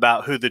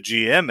about who the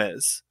GM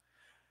is.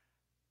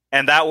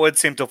 And that would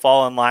seem to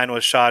fall in line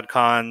with Shad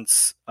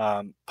Khan's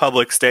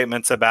public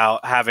statements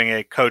about having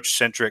a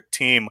coach-centric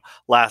team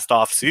last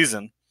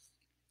offseason.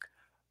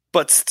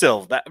 But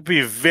still, that would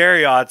be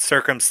very odd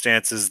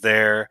circumstances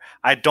there.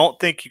 I don't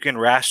think you can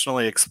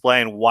rationally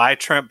explain why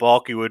Trent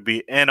Baalke would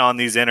be in on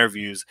these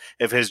interviews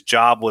if his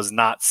job was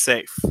not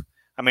safe.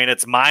 I mean,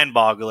 it's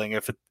mind-boggling.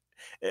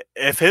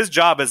 If his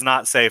job is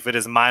not safe, it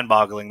is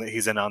mind-boggling that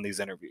he's in on these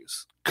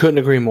interviews. Couldn't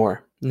agree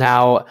more.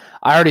 Now,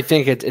 I already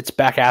think it's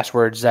back-ass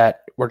words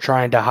that we're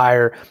trying to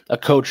hire a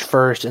coach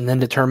first and then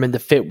determine the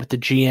fit with the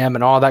GM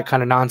and all that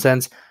kind of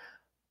nonsense.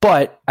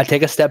 But I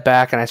take a step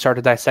back and I start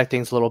to dissect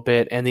things a little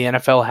bit, and the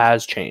NFL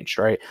has changed,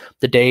 right?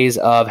 The days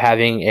of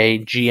having a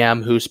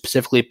GM who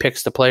specifically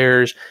picks the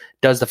players,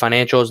 does the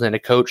financials, and then a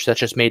coach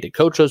that's just made to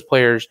coach those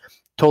players,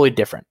 totally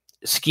different.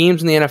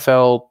 Schemes in the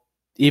NFL,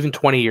 even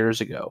 20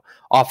 years ago,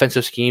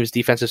 offensive schemes,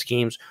 defensive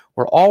schemes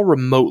were all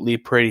remotely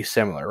pretty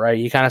similar, right?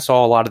 You kind of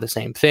saw a lot of the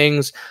same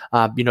things.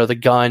 The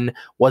gun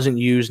wasn't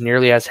used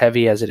nearly as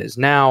heavy as it is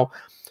now.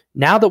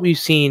 Now that we've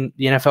seen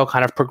the NFL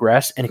kind of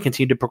progress and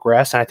continue to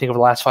progress, and I think over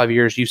the last 5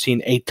 years, you've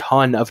seen a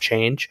ton of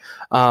change.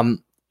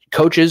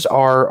 Coaches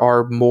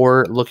are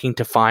more looking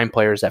to find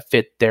players that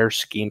fit their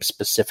scheme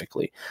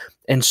specifically.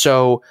 And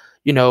so,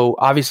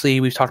 obviously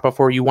we've talked about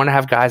before, you want to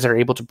have guys that are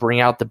able to bring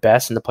out the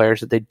best in the players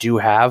that they do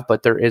have,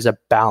 but there is a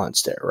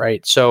balance there,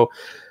 right? So,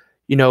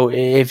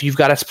 if you've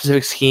got a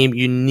specific scheme,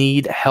 you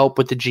need help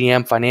with the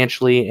GM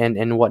financially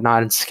and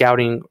whatnot and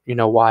scouting,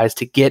 wise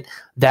to get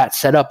that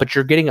set up, but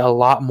you're getting a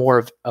lot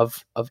more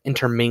of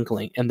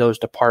intermingling in those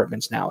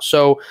departments now.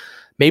 So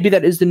maybe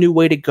that is the new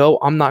way to go.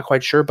 I'm not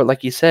quite sure, but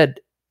like you said,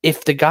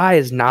 if the guy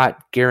is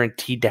not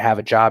guaranteed to have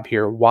a job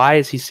here, why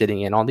is he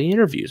sitting in on the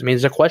interviews? I mean,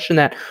 it's a question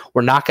that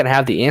we're not going to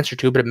have the answer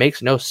to, but it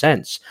makes no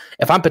sense.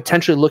 If I'm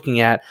potentially looking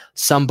at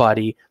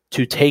somebody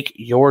to take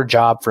your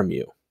job from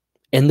you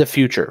in the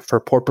future for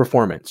poor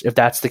performance, if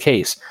that's the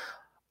case,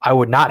 I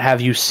would not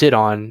have you sit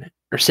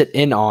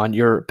in on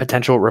your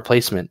potential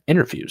replacement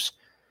interviews.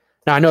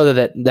 Now, I know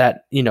that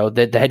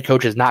the head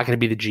coach is not going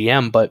to be the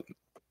GM, but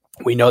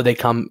we know they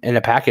come in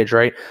a package,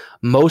 right?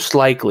 Most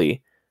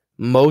likely,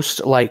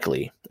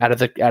 out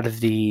of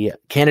the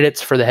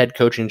candidates for the head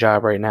coaching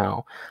job right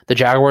now, the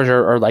Jaguars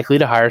are likely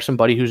to hire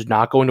somebody who's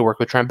not going to work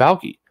with Trent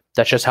Baalke.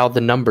 That's just how the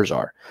numbers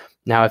are.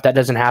 Now, if that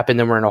doesn't happen,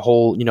 then we're in a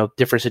whole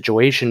different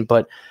situation,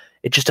 but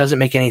it just doesn't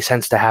make any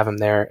sense to have him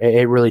there.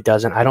 It really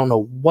doesn't. I don't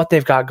know what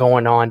they've got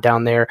going on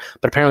down there,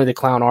 but apparently the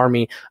Clown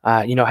Army,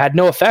 had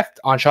no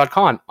effect on Shad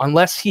Khan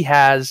unless he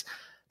has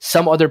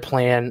some other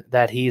plan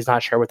that he's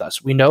not shared with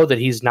us. We know that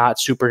he's not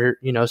super,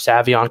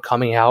 savvy on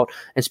coming out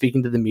and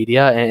speaking to the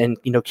media and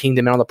keying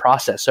them in on the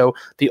process. So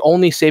the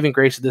only saving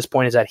grace at this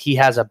point is that he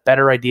has a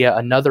better idea,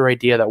 another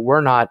idea that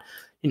we're not,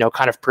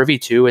 kind of privy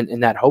to,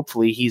 and that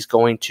hopefully he's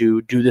going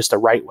to do this the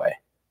right way.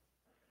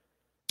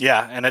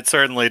 Yeah, and it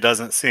certainly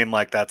doesn't seem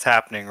like that's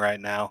happening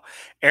right now.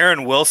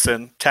 Aaron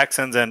Wilson,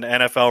 Texans and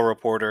NFL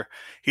reporter,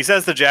 he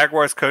says the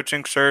Jaguars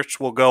coaching search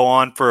will go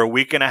on for a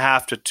week and a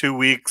half to 2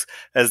 weeks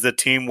as the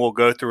team will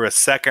go through a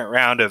second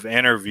round of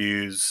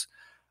interviews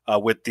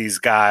with these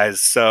guys.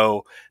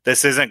 So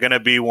this isn't going to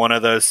be one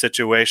of those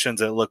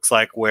situations, it looks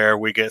like, where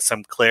we get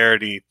some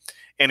clarity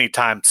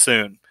anytime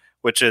soon,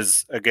 which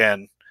is,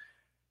 again,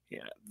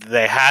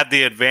 they had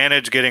the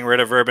advantage getting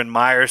rid of Urban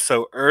Meyer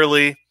so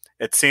early.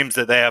 It seems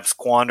that they have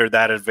squandered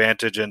that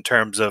advantage in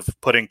terms of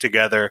putting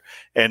together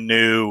a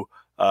new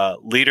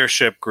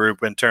leadership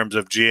group in terms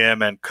of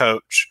GM and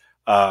coach.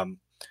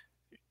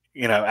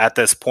 at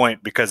this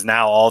point, because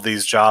now all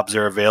these jobs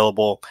are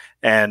available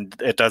and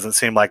it doesn't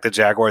seem like the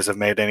Jaguars have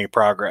made any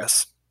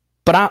progress.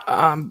 But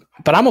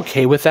I'm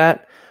okay with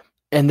that,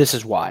 and this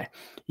is why.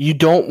 You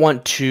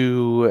want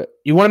to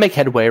make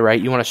headway,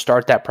 right? You want to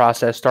start that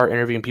process, start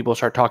interviewing people,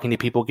 start talking to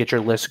people, get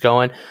your list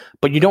going,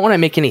 but you don't want to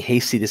make any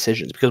hasty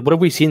decisions, because what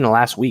have we seen in the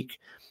last week?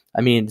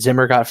 I mean,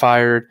 Zimmer got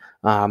fired,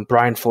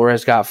 Brian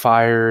Flores got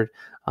fired,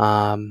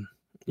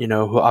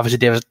 who obviously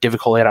David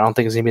Coley, I don't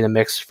think is going to be in the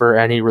mix for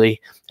any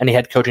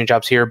head coaching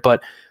jobs here,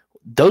 but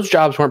those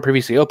jobs weren't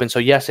previously open. So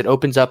yes, it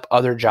opens up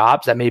other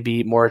jobs that may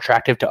be more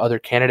attractive to other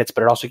candidates,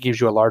 but it also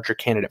gives you a larger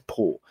candidate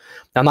pool.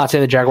 Now, I'm not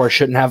saying the Jaguars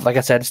shouldn't have, like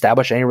I said,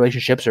 established any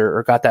relationships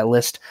or got that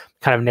list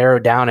kind of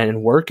narrowed down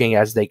and working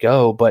as they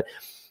go. But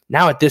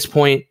now at this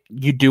point,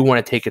 you do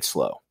want to take it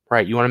slow,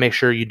 right? You want to make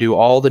sure you do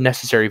all the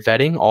necessary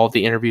vetting, all of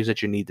the interviews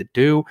that you need to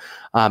do.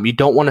 You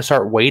don't want to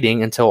start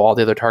waiting until all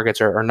the other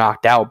targets are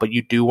knocked out, but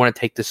you do want to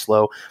take this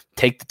slow,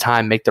 take the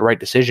time, make the right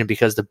decision,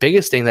 because the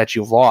biggest thing that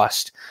you've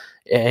lost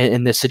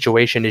in this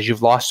situation is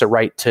you've lost the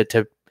right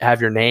to have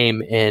your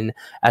name in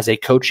as a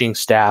coaching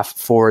staff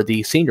for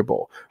the Senior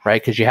Bowl, right?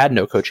 Because you had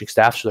no coaching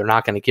staff, so they're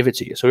not going to give it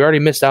to you. So we already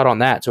missed out on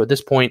that. So at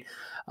this point,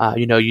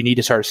 you need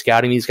to start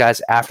scouting these guys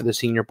after the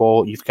Senior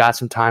Bowl. You've got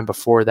some time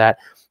before that.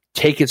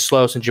 Take it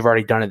slow, since you've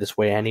already done it this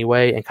way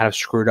anyway and kind of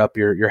screwed up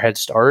your head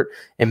start,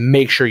 and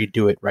make sure you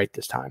do it right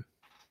this time.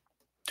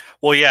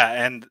 Well, yeah,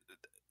 and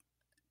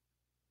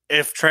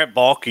if Trent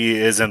Baalke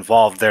is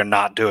involved, they're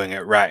not doing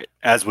it right,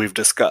 as we've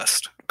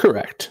discussed.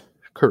 Correct.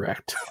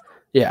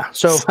 Yeah.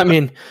 So, I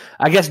mean,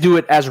 I guess do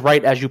it as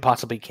right as you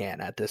possibly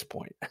can at this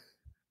point.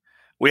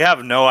 We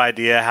have no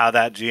idea how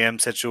that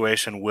GM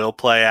situation will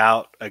play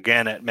out.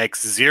 Again, it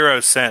makes zero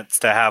sense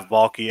to have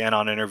Baalke in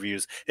on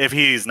interviews if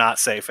he's not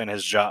safe in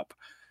his job.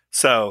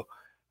 So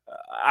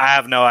I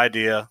have no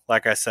idea,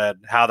 like I said,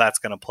 how that's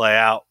going to play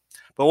out.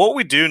 But what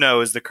we do know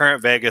is the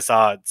current Vegas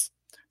odds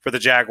for the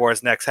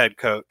Jaguars' next head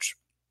coach.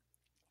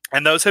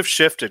 And those have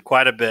shifted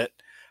quite a bit.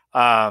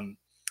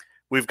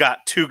 We've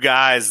got two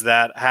guys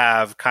that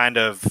have kind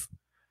of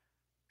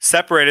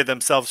separated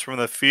themselves from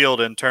the field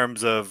in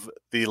terms of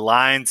the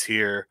lines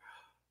here.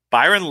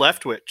 Byron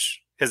Leftwich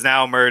has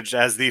now emerged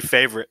as the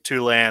favorite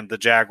to land the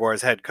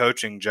Jaguars head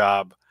coaching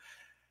job.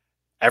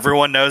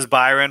 Everyone knows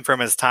Byron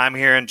from his time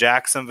here in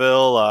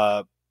Jacksonville.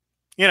 I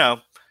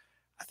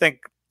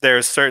think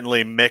there's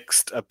certainly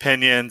mixed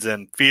opinions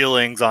and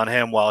feelings on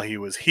him while he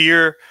was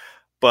here,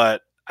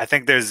 but I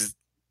think there's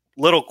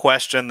little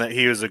question that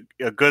he was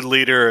a good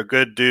leader, a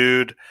good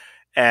dude,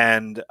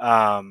 and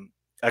a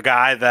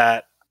guy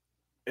that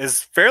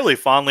is fairly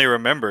fondly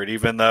remembered,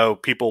 even though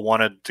people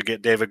wanted to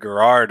get David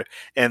Garrard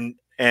and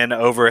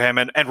over him,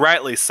 and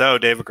rightly so.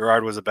 David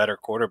Garrard was a better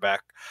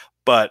quarterback,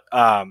 but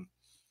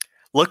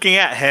looking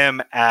at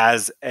him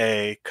as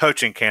a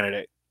coaching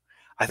candidate,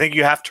 I think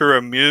you have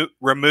to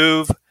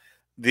remove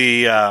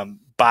the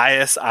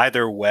bias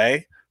either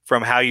way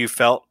from how you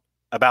felt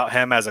about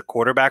him as a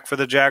quarterback for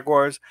the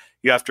Jaguars.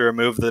 You have to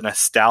remove the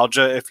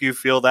nostalgia if you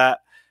feel that.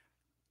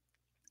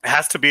 It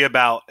has to be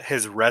about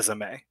his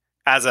resume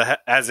as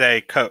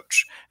a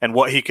coach and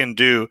what he can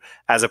do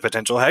as a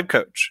potential head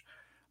coach.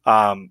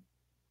 I've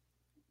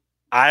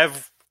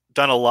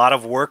done a lot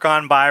of work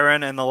on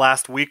Byron in the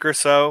last week or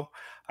so.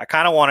 I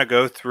kind of want to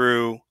go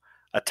through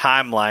a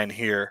timeline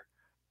here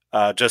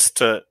just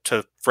to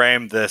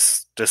frame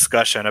this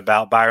discussion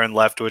about Byron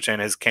Leftwich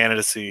and his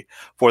candidacy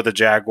for the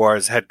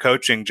Jaguars head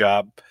coaching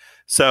job.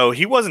 So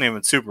he wasn't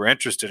even super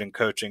interested in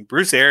coaching.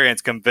 Bruce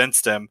Arians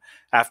convinced him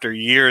after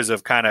years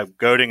of kind of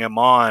goading him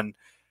on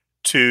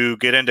to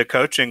get into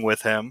coaching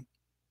with him.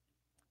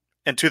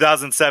 In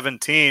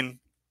 2017,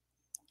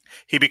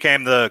 he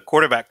became the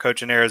quarterback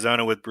coach in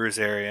Arizona with Bruce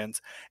Arians.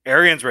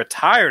 Arians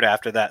retired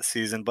after that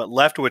season, but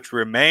Leftwich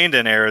remained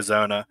in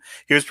Arizona.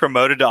 He was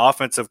promoted to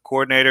offensive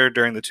coordinator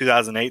during the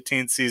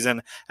 2018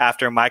 season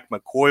after Mike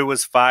McCoy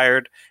was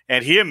fired,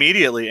 and he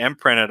immediately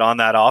imprinted on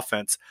that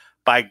offense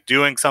by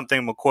doing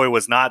something McCoy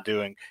was not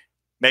doing,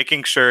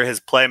 making sure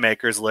his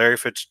playmakers, Larry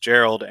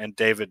Fitzgerald and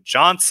David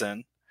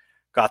Johnson,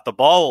 got the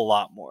ball a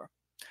lot more.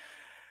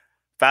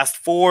 Fast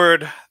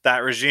forward,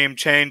 that regime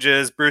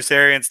changes. Bruce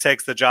Arians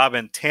takes the job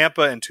in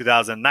Tampa in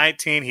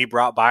 2019. He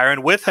brought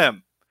Byron with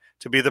him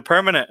to be the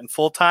permanent and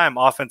full-time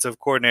offensive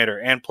coordinator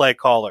and play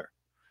caller.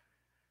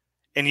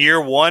 In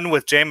year one,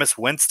 with Jameis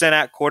Winston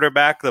at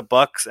quarterback, the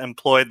Bucs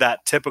employed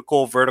that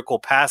typical vertical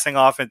passing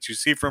offense you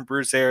see from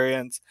Bruce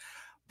Arians.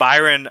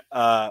 Byron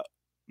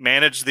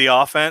managed the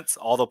offense.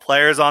 All the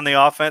players on the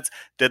offense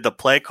did the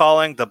play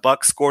calling. The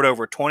Bucs scored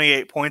over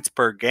 28 points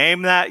per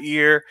game that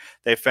year.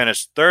 They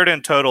finished third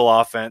in total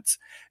offense.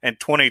 In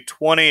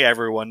 2020,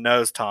 everyone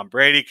knows Tom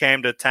Brady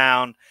came to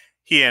town.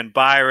 He and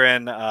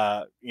Byron,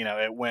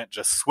 it went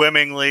just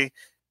swimmingly.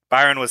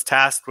 Byron was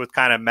tasked with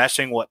kind of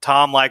meshing what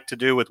Tom liked to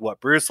do with what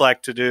Bruce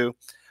liked to do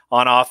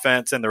on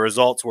offense, and the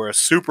results were a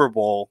Super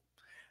Bowl.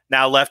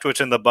 Now Leftwich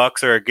and the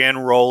Bucs are again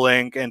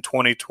rolling in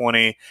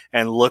 2020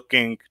 and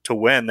looking to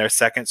win their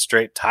second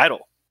straight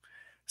title.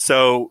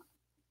 So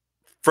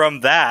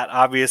from that,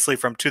 obviously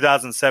from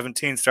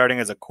 2017 starting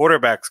as a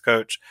quarterbacks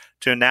coach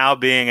to now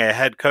being a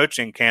head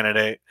coaching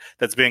candidate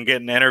that's been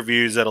getting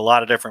interviews at a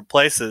lot of different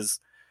places,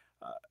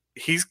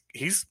 he's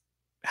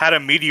had a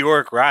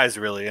meteoric rise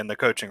really in the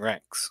coaching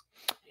ranks.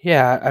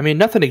 Yeah, I mean,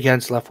 nothing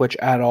against Leftwich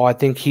at all. I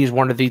think he's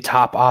one of the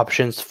top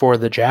options for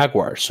the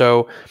Jaguars.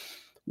 So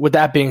with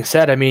that being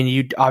said, I mean,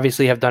 you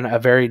obviously have done a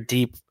very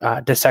deep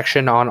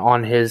dissection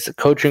on his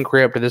coaching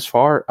career up to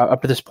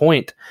this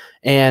point.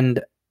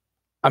 And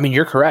I mean,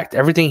 you're correct.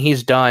 Everything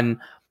he's done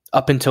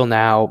up until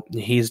now,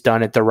 he's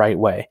done it the right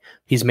way.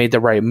 He's made the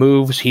right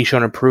moves. He's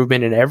shown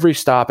improvement in every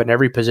stop and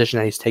every position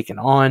that he's taken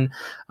on.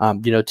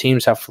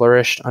 Teams have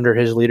flourished under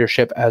his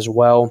leadership as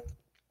well.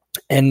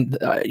 And,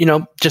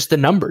 just the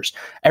numbers,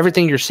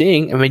 everything you're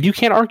seeing, I mean, you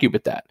can't argue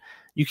with that.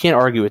 You can't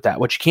argue with that.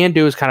 What you can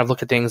do is kind of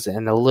look at things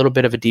in a little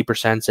bit of a deeper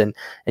sense, and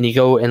you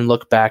go and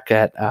look back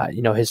at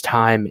his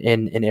time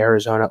in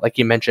Arizona. Like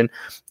you mentioned,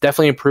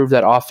 definitely improved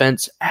that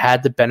offense,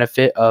 had the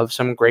benefit of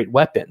some great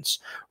weapons,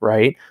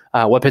 right?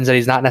 Weapons that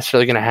he's not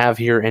necessarily going to have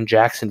here in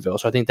Jacksonville.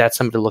 So I think that's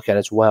something to look at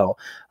as well.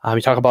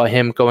 You talk about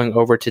him going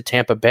over to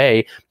Tampa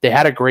Bay. They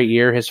had a great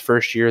year his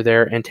first year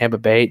there in Tampa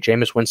Bay.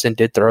 Jameis Winston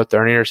did throw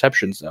 30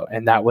 interceptions, though,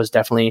 and that was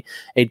definitely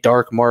a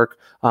dark mark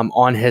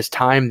on his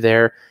time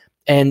there.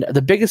 And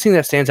the biggest thing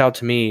that stands out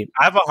to me,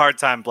 I have a hard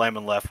time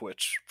blaming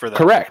Leftwich for that.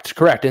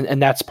 Correct. And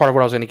that's part of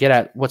what I was going to get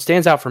at. What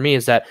stands out for me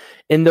is that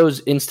in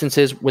those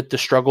instances with the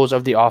struggles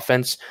of the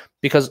offense,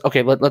 because,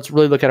 okay, let's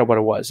really look at what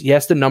it was.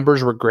 Yes, the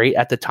numbers were great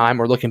at the time.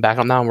 We're looking back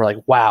on that and we're like,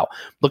 wow,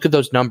 look at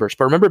those numbers.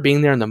 But remember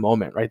being there in the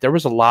moment, right? There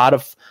was a lot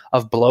of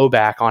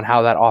blowback on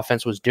how that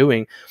offense was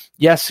doing.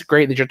 Yes,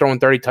 great that you're throwing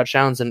 30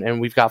 touchdowns and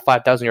we've got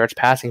 5,000 yards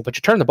passing, but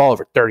you turn the ball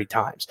over 30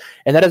 times.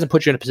 And that doesn't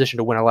put you in a position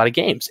to win a lot of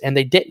games. And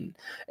they didn't.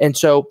 And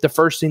so the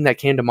first thing that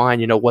came to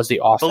mind, was the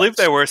offense. I believe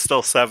they were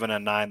still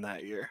 7-9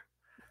 that year.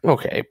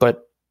 Okay,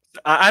 but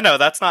I know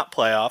that's not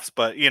playoffs,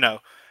 but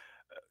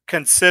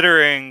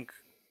considering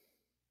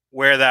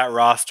where that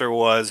roster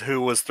was,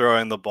 who was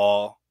throwing the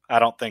ball, I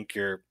don't think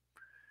you're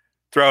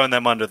throwing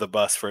them under the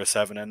bus for a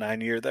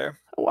 7-9 year there.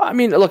 Well, I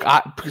mean, look,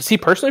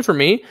 personally for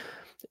me,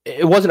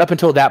 it wasn't up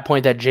until that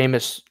point that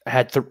Jameis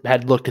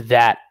had looked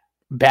that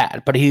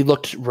bad, but he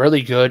looked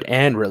really good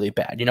and really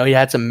bad. He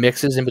had some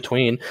mixes in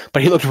between,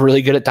 but he looked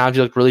really good at times.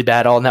 He looked really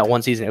bad all in that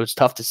one season. It was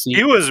tough to see.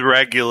 He was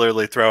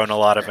regularly throwing a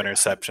lot of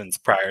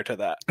interceptions prior to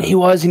that. He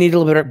needed a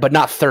little bit, but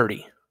not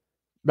 30.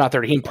 Not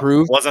 30. He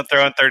improved. Wasn't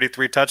throwing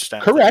 33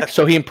 touchdowns. Correct.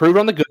 So he improved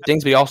on the good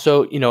things, but he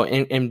also,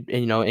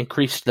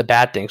 increased the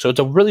bad things. So it's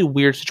a really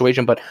weird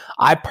situation, but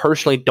I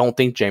personally don't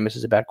think Jameis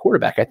is a bad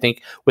quarterback. I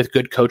think with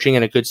good coaching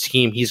and a good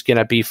scheme, he's going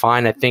to be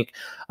fine. I think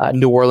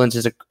New Orleans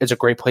is a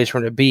great place for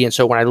him to be. And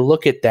so when I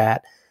look at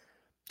that,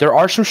 there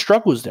are some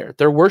struggles there.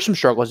 There were some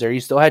struggles there.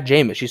 You still had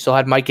Jameis. You still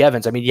had Mike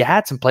Evans. I mean, you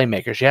had some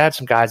playmakers. You had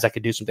some guys that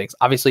could do some things.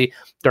 Obviously,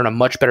 they're in a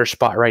much better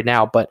spot right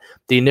now, but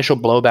the initial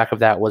blowback of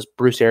that was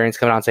Bruce Arians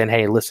coming out and saying,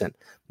 hey, listen,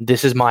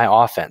 this is my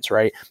offense,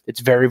 right? It's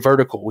very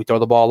vertical. We throw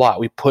the ball a lot.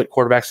 We put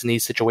quarterbacks in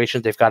these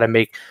situations. They've got to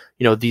make,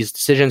 these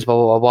decisions, blah,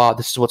 blah, blah, blah.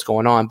 This is what's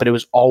going on. But it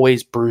was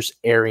always Bruce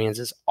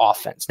Arians'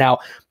 offense. Now,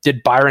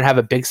 did Byron have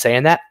a big say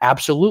in that?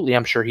 Absolutely.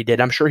 I'm sure he did.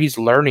 I'm sure he's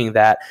learning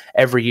that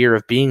every year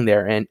of being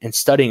there and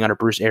studying under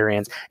Bruce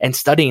Arians and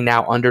studying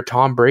now under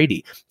Tom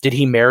Brady. Did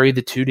he marry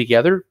the two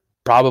together?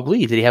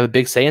 Probably. Did he have a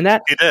big say in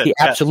that? He did. He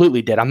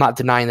absolutely did. I'm not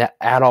denying that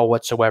at all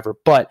whatsoever.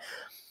 But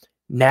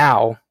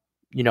now,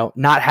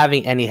 not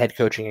having any head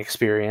coaching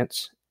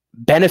experience,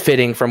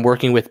 benefiting from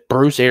working with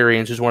Bruce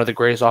Arians, who's one of the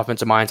greatest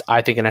offensive minds,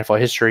 I think, in NFL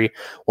history,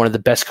 one of the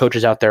best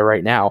coaches out there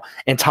right now,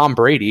 and Tom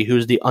Brady,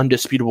 who's the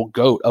undisputable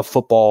GOAT of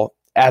football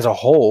as a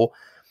whole,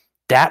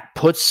 that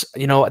puts,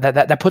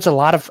 that puts a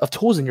lot of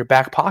tools in your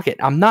back pocket.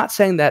 I'm not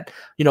saying that,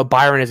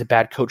 Byron is a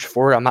bad coach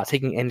for it. I'm not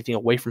taking anything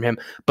away from him,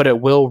 but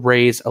it will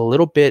raise a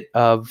little bit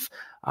of,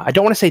 I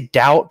don't want to say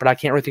doubt, but I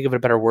can't really think of a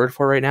better word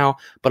for it right now,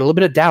 but a little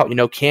bit of doubt.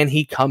 Can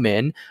he come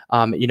in,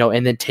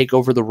 and then take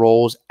over the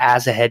roles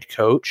as a head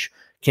coach?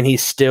 Can he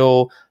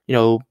still,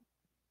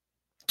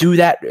 do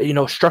that,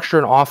 structure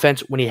an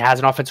offense when he has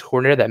an offensive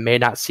coordinator that may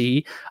not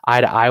see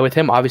eye to eye with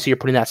him? Obviously, you're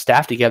putting that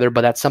staff together,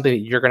 but that's something that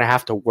you're going to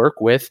have to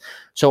work with.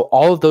 So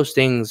all of those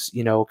things,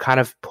 kind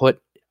of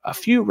put a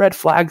few red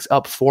flags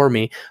up for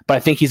me, but I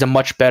think he's a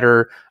much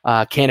better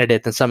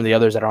candidate than some of the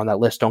others that are on that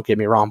list. Don't get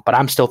me wrong, but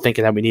I'm still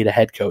thinking that we need a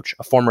head coach,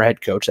 a former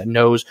head coach that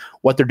knows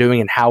what they're doing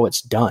and how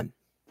it's done.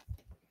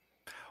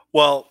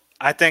 Well,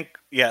 I think,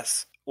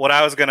 yes. What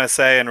I was going to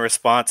say in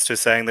response to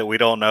saying that we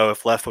don't know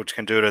if Leftwich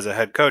can do it as a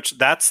head coach,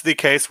 that's the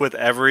case with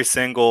every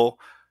single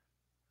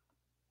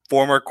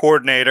former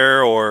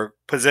coordinator or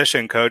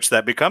position coach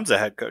that becomes a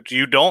head coach.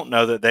 You don't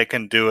know that they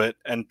can do it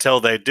until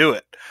they do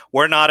it.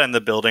 We're not in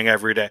the building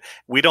every day.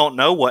 We don't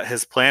know what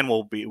his plan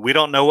will be. We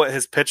don't know what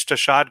his pitch to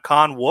Shad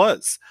Khan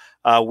was.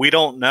 We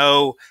don't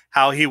know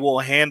how he will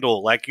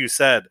handle, like you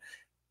said,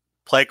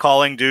 play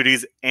calling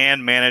duties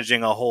and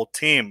managing a whole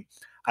team.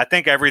 I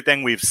think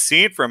everything we've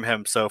seen from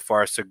him so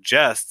far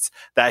suggests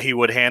that he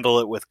would handle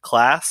it with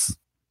class.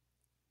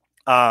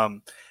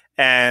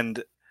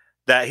 And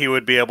that he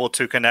would be able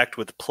to connect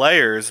with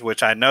players,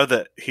 which I know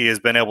that he has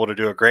been able to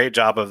do a great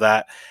job of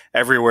that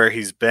everywhere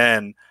he's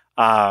been.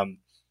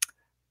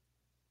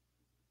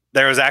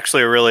 There was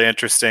actually a really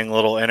interesting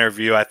little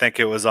interview. I think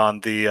it was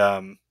on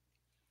the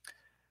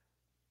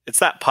it's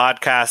that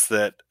podcast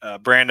that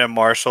Brandon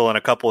Marshall and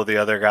a couple of the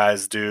other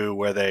guys do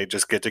where they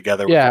just get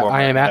together with former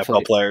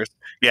NFL players.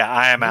 Yeah,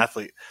 I Am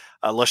Athlete.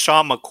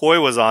 LaShawn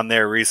McCoy was on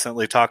there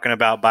recently talking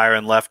about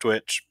Byron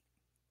Leftwich.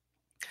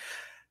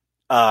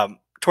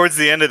 Towards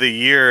the end of the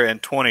year in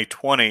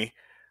 2020,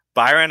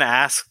 Byron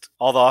asked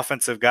all the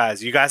offensive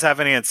guys, "You guys have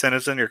any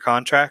incentives in your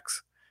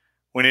contracts?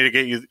 We need to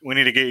get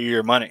you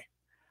your money."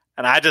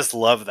 And I just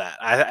love that.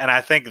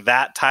 I think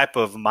that type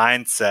of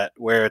mindset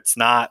where it's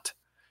not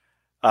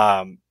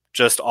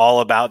just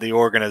all about the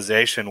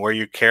organization, where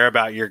you care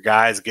about your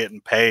guys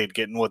getting paid,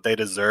 getting what they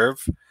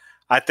deserve.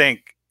 I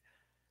think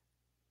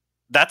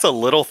that's a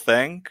little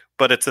thing,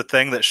 but it's a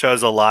thing that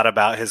shows a lot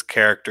about his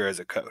character as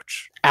a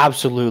coach.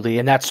 Absolutely,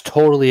 and that's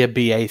totally a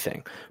BA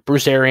thing.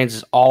 Bruce Arians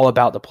is all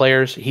about the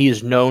players. He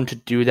is known to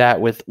do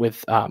that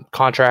with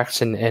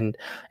contracts and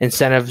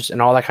incentives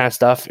and all that kind of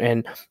stuff.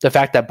 And the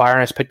fact that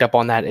Byron has picked up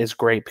on that is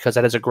great, because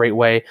that is a great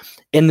way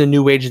in the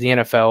new age of the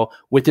NFL,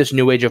 with this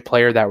new age of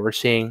player that we're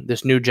seeing,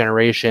 this new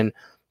generation,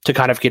 to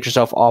kind of get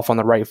yourself off on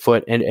the right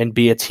foot and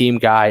be a team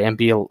guy and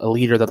be a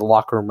leader that the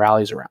locker room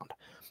rallies around.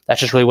 That's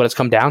just really what it's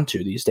come down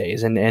to these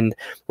days. And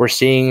we're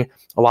seeing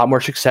a lot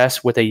more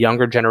success with a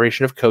younger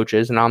generation of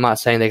coaches. And I'm not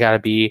saying they got to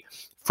be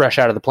fresh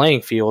out of the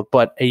playing field,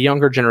 but a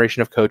younger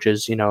generation of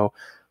coaches,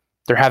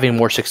 they're having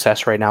more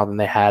success right now than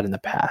they had in the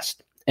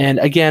past. And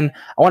again,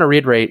 I want to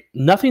reiterate,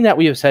 nothing that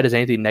we have said is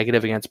anything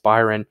negative against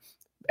Byron,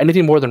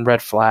 anything more than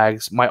red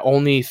flags. My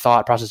only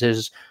thought process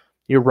is,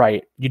 you're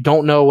right. You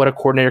don't know what a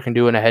coordinator can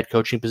do in a head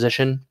coaching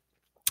position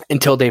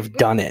until they've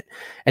done it.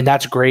 And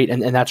that's great.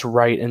 And that's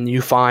right. And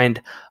you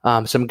find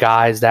some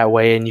guys that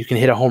way, and you can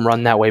hit a home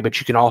run that way, but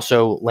you can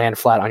also land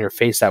flat on your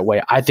face that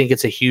way. I think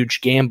it's a huge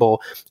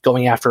gamble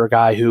going after a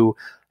guy who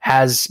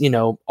has,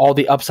 all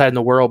the upside in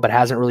the world, but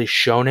hasn't really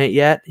shown it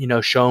yet,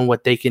 shown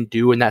what they can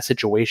do in that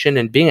situation.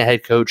 And being a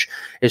head coach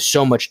is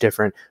so much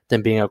different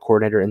than being a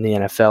coordinator in the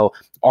NFL.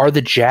 Are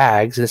the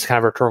Jags, and it's kind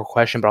of a rhetorical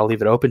question, but I'll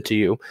leave it open to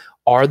you,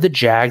 are the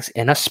Jags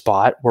in a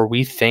spot where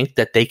we think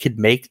that they could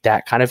make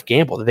that kind of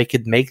gamble, that they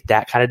could make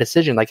that kind of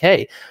decision? Like,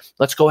 hey,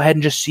 let's go ahead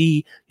and just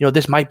see,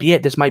 this might be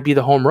it. This might be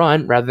the home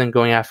run, rather than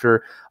going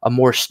after a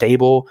more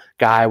stable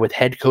guy with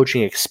head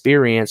coaching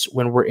experience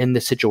when we're in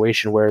this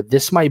situation where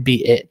this might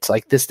be it.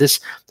 Like this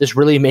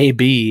really may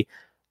be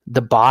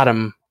the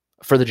bottom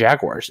for the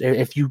Jaguars.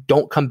 If you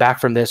don't come back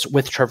from this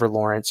with Trevor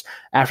Lawrence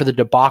after the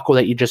debacle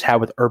that you just had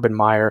with Urban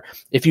Meyer,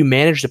 if you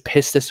manage to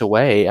piss this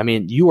away, I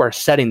mean, you are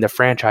setting the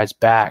franchise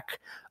back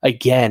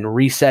again,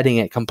 resetting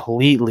it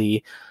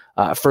completely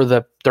for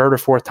the third or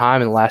fourth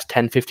time in the last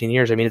 10, 15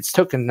 years. I mean, it's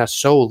taken us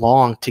so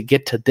long to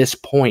get to this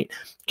point.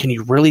 Can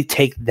you really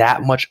take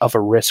that much of a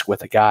risk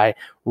with a guy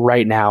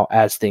right now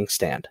as things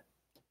stand?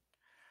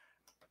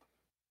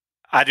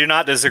 I do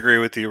not disagree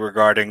with you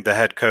regarding the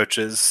head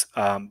coaches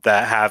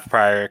that have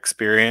prior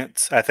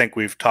experience. I think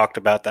we've talked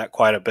about that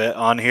quite a bit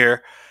on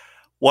here.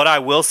 What I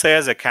will say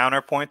as a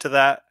counterpoint to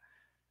that,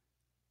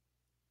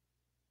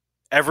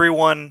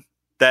 everyone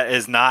that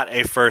is not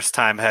a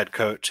first-time head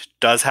coach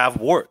does have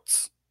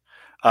warts.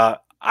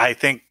 I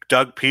think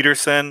Doug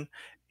Peterson,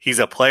 he's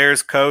a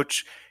player's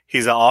coach.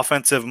 He's an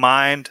offensive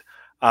mind.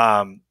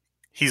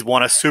 He's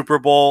won a Super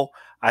Bowl.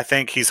 I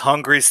think he's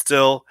hungry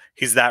still.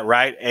 He's that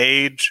right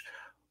age.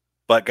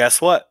 But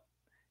guess what?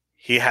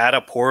 He had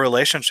a poor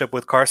relationship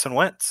with Carson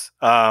Wentz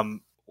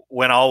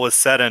when all was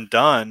said and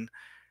done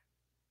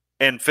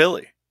in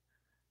Philly.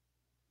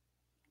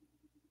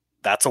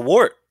 That's a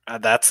wart.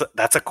 That's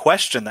a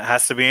question that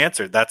has to be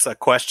answered. That's a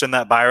question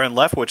that Byron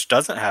Leftwich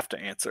doesn't have to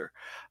answer.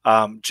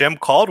 Jim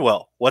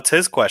Caldwell, what's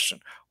his question?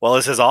 Well,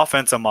 is his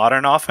offense a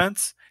modern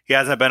offense? He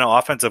hasn't been an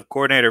offensive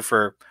coordinator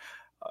for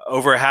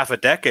over half a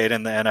decade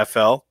in the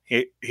NFL.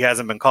 He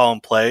hasn't been calling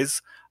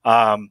plays.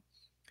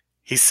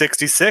 He's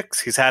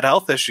 66. He's had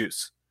health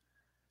issues.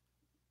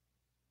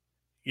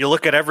 You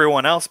look at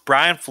everyone else.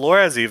 Brian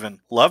Flores even.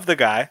 Love the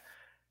guy.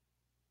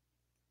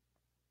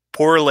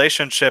 Poor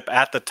relationship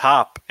at the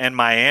top in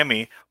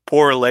Miami.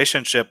 Poor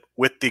relationship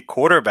with the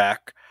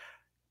quarterback.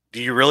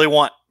 Do you really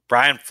want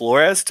Brian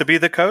Flores to be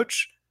the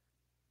coach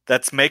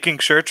that's making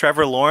sure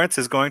Trevor Lawrence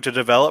is going to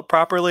develop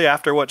properly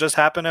after what just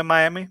happened in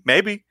Miami?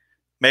 Maybe.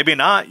 Maybe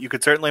not. You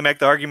could certainly make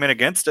the argument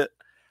against it.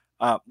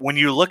 When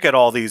you look at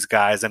all these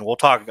guys, and we'll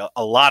talk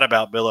a lot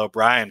about Bill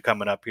O'Brien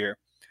coming up here,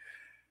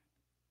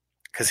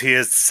 because he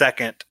is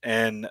second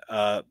in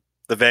the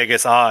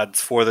Vegas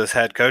odds for this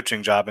head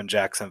coaching job in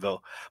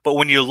Jacksonville. But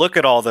when you look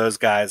at all those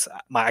guys,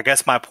 I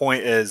guess my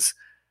point is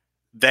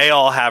they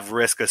all have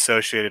risk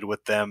associated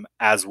with them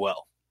as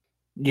well.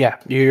 Yeah,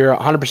 you're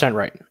 100%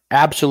 right.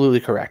 Absolutely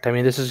correct. I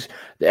mean, this is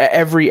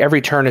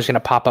every turn is going to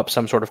pop up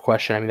some sort of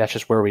question. I mean, that's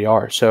just where we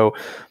are. So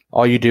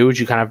all you do is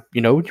you kind of,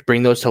 you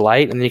bring those to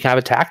light and then you kind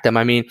of attack them.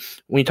 I mean,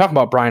 when you talk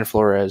about Brian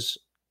Flores,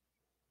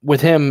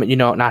 with him,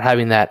 not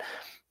having that,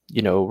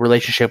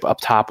 relationship up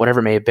top, whatever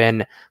it may have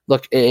been.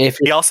 Look, if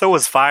he also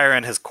was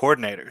firing his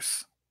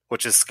coordinators,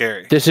 which is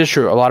scary. This is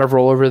true. A lot of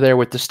rollover there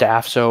with the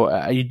staff. So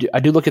I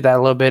do look at that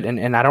a little bit,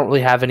 and I don't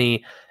really have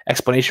any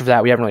explanation for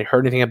that. We haven't really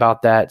heard anything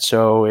about that.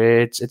 So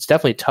it's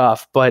definitely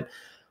tough. But,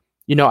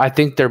 I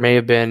think there may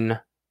have been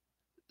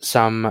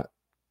some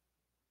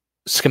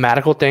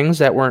schematical things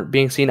that weren't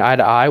being seen eye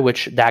to eye,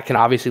 which that can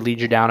obviously lead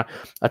you down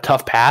a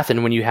tough path.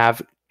 And when you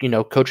have,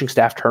 coaching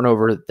staff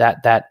turnover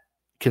that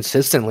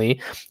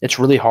consistently, it's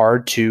really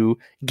hard to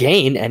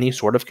gain any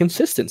sort of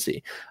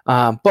consistency.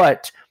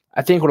 But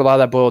I think what a lot of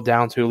that boiled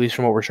down to, at least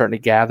from what we're starting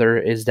to gather,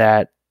 is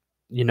that,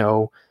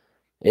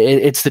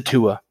 it's the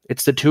Tua.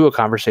 It's the Tua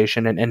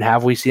conversation. And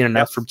have we seen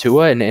enough from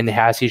Tua? And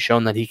has he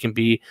shown that he can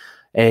be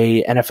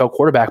a NFL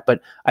quarterback?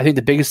 But I think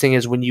the biggest thing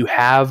is when you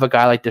have a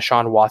guy like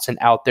Deshaun Watson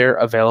out there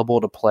available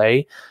to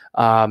play,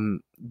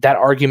 that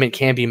argument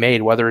can be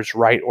made, whether it's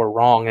right or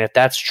wrong. And if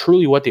that's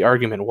truly what the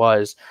argument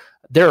was,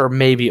 there are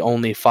maybe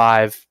only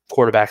 5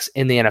 quarterbacks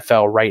in the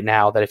NFL right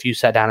now that if you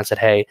sat down and said,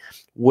 hey,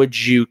 would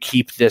you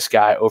keep this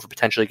guy over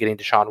potentially getting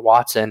Deshaun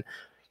Watson?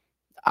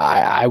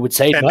 I would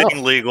say pending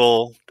no.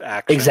 legal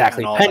action.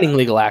 Exactly, pending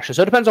legal action.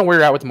 So it depends on where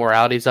you're at with the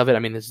moralities of it. I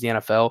mean, this is the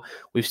NFL.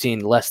 We've seen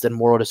less than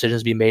moral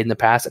decisions be made in the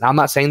past, and I'm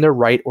not saying they're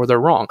right or they're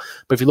wrong.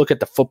 But if you look at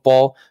the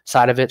football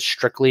side of it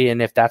strictly,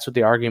 and if that's what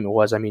the argument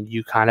was, I mean,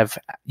 you've got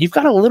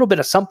a little bit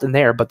of something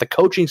there. But the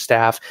coaching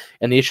staff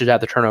and the issues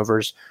at the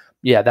turnovers,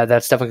 yeah,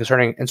 that's definitely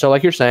concerning. And so,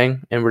 like you're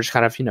saying, and we're just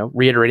kind of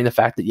reiterating the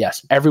fact that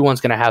yes,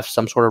 everyone's going to have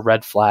some sort of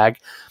red flag.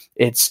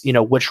 It's,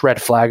 which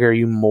red flag are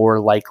you more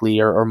likely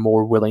or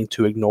more willing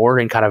to ignore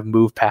and kind of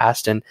move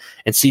past and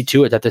see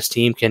to it that this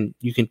team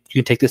you can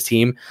take this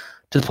team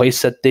to the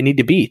place that they need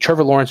to be.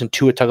 Trevor Lawrence and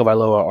Tua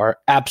Tagovailoa are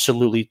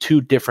absolutely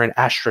 2 different,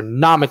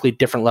 astronomically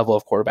different level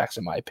of quarterbacks,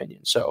 in my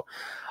opinion. So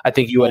I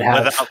think you would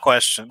have, without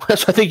question.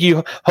 So I think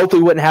you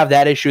hopefully wouldn't have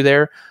that issue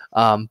there.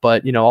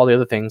 But all the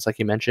other things, like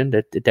you mentioned,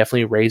 it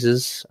definitely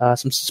raises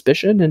some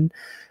suspicion. And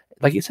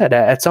like you said,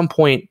 at some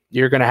point,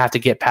 you're going to have to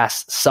get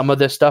past some of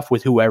this stuff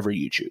with whoever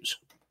you choose.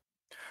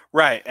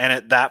 Right.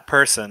 And that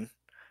person,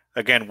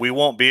 again, we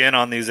won't be in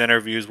on these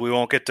interviews. We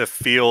won't get to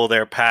feel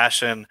their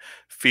passion,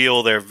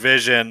 feel their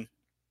vision.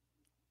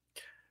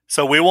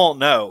 So we won't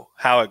know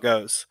how it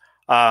goes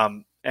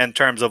in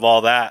terms of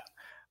all that.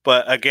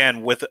 But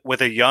again,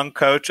 with a young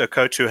coach, a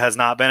coach who has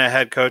not been a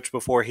head coach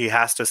before, he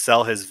has to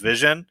sell his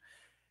vision.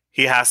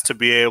 He has to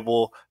be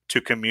able to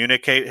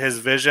communicate his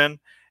vision,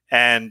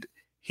 and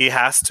he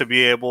has to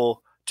be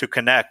able to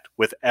connect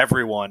with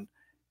everyone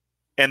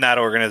in that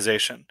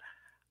organization.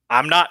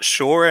 I'm not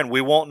sure, and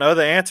we won't know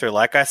the answer.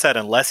 Like I said,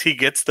 unless he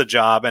gets the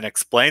job and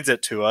explains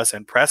it to us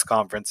in press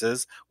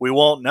conferences, we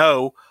won't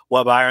know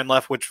what Byron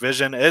Leftwich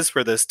vision is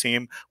for this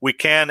team. We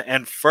can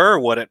infer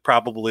what it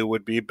probably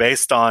would be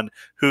based on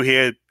who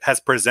he has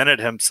presented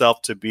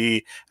himself to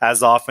be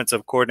as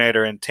offensive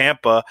coordinator in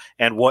Tampa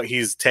and what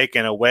he's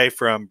taken away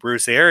from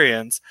Bruce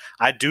Arians.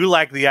 I do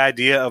like the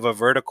idea of a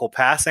vertical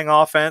passing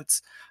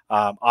offense.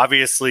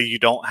 Obviously, you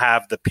don't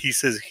have the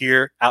pieces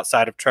here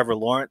outside of Trevor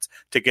Lawrence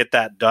to get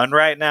that done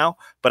right now,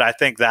 but I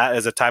think that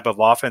is a type of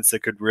offense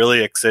that could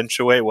really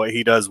accentuate what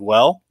he does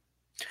well.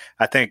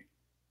 I think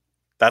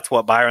that's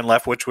what Byron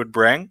Leftwich would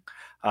bring.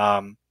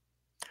 I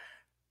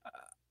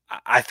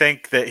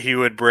think that he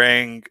would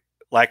bring,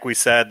 like we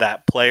said,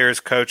 that players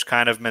coach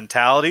kind of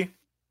mentality.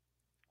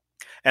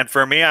 And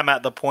for me, I'm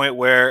at the point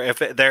where if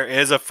there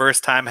is a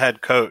first-time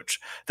head coach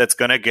that's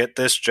going to get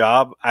this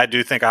job, I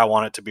do think I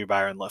want it to be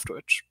Byron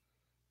Leftwich.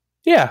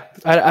 Yeah,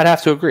 I'd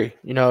have to agree.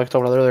 Like I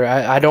told earlier,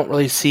 I don't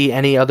really see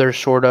any other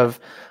sort of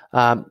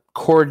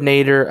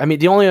coordinator. I mean,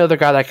 the only other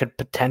guy that I could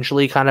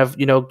potentially kind of,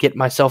 get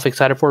myself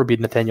excited for would be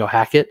Nathaniel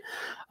Hackett,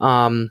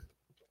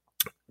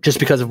 just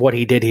because of what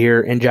he did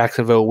here in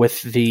Jacksonville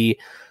with the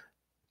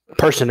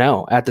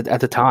personnel at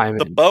the time.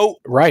 The boat.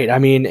 Right. I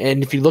mean,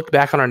 and if you look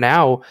back on it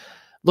now,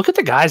 look at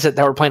the guys that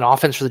were playing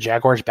offense for the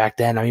Jaguars back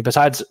then. I mean,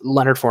 besides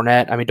Leonard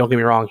Fournette, I mean, don't get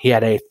me wrong, he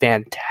had a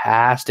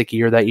fantastic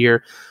year that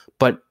year,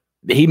 but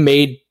he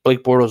made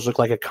Blake Bortles look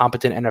like a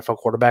competent NFL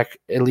quarterback,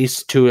 at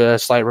least to a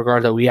slight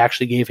regard that we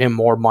actually gave him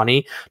more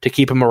money to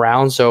keep him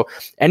around. So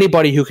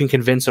anybody who can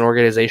convince an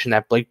organization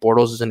that Blake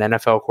Bortles is an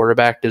NFL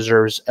quarterback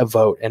deserves a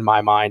vote in my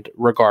mind,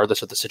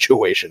 regardless of the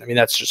situation. I mean,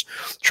 that's just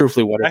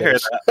truthfully what it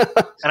is.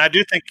 That. And I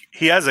do think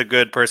he has a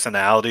good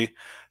personality.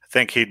 I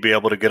think he'd be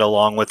able to get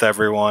along with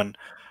everyone.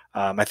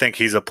 I think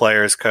he's a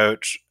player's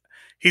coach.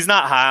 He's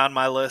not high on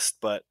my list,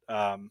 but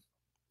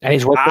and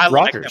he's worked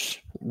with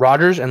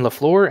Rodgers and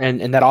LaFleur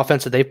and that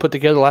offense that they've put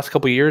together the last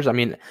couple of years. I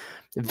mean,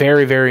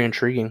 very, very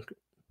intriguing.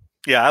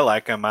 Yeah, I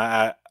like him.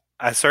 I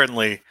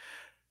certainly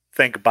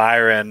think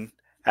Byron,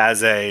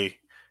 as a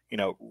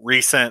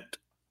recent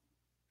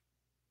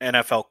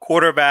NFL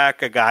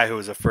quarterback, a guy who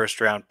was a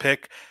first-round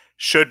pick,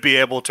 should be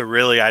able to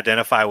really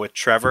identify with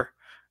Trevor,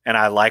 and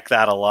I like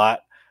that a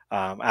lot.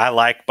 I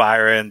like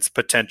Byron's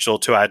potential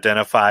to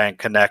identify and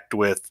connect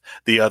with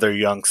the other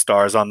young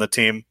stars on the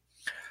team.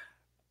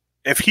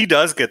 If he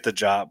does get the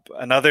job,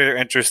 another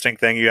interesting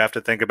thing you have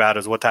to think about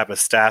is what type of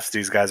staffs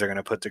these guys are going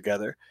to put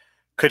together.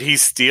 Could he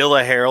steal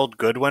a Harold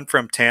Goodwin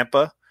from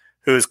Tampa,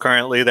 who is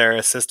currently their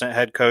assistant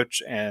head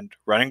coach and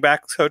running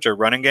backs coach or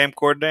running game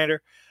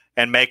coordinator,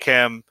 and make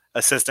him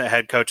assistant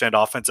head coach and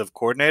offensive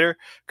coordinator?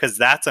 Because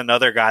that's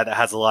another guy that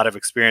has a lot of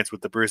experience with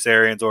the Bruce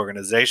Arians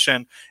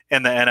organization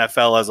and the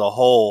NFL as a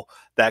whole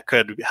that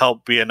could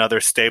help be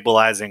another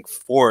stabilizing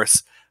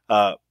force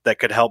that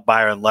could help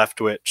Byron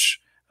Leftwich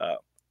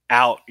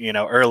out,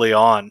 early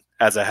on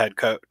as a head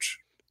coach.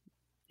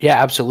 Yeah,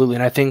 absolutely.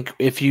 And I think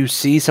if you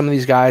see some of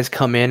these guys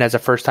come in as a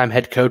first-time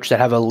head coach that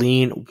have a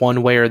lean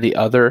one way or the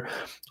other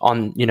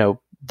on,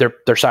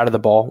 their side of the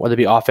ball, whether it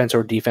be offense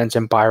or defense,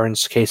 in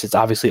Byron's case, it's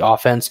obviously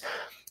offense,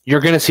 you're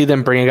going to see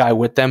them bring a guy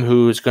with them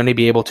who's going to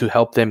be able to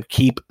help them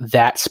keep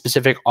that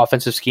specific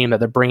offensive scheme that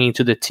they're bringing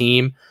to the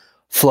team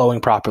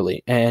flowing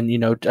properly and,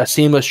 a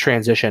seamless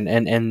transition.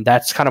 And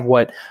that's kind of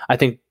what I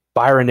think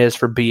Byron is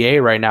for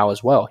BA right now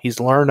as well. He's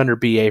learned under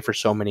BA for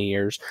so many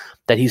years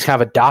that he's kind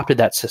of adopted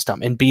that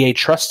system, and BA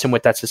trusts him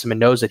with that system and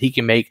knows that he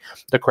can make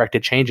the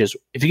corrected changes.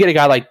 If you get a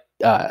guy like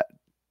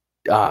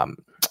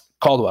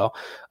Caldwell,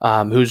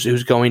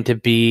 who's going to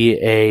be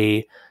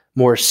a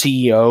more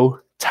CEO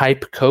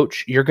type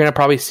coach, you're going to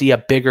probably see a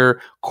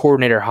bigger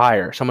coordinator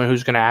hire, someone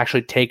who's going to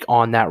actually take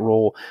on that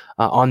role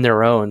on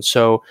their own.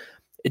 So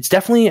it's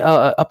definitely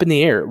up in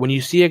the air. When you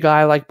see a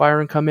guy like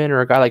Byron come in or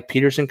a guy like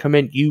Peterson come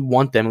in, you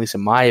want them, at least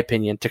in my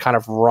opinion, to kind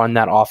of run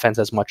that offense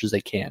as much as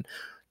they can.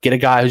 Get a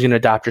guy who's going to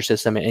adopt your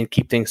system and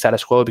keep things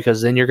status quo,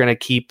 because then you're going to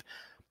keep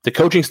the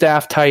coaching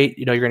staff tight.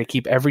 You're going to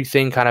keep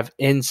everything kind of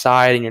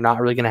inside, and you're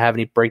not really going to have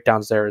any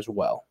breakdowns there as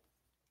well.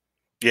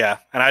 Yeah,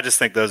 and I just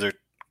think those are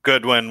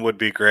Goodwin would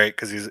be great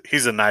because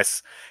he's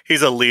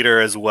a leader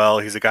as well.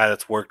 He's a guy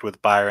that's worked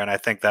with Byron. I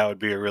think that would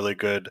be a really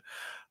good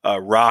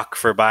rock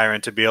for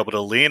Byron to be able to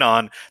lean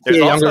on. There's a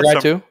younger guy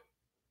too.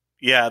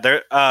 Yeah,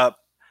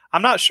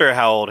 I'm not sure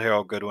how old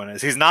Harold Goodwin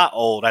is. He's not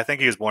old. I think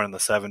he was born in the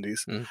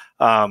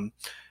 70s.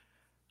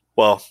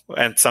 Well,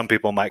 and some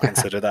people might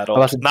consider that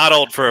old. Not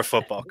old for a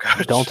football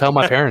coach. Don't tell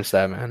my parents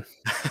that, man.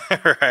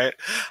 Right.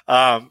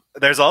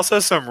 There's also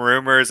some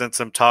rumors and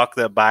some talk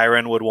that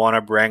Byron would want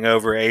to bring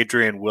over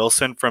Adrian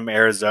Wilson from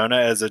Arizona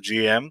as a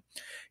GM.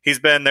 He's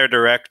been their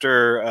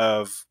director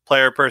of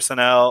player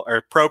personnel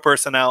or pro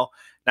personnel.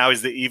 Now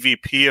he's the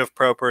EVP of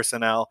pro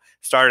personnel.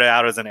 Started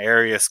out as an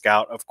area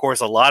scout. Of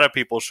course, a lot of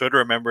people should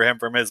remember him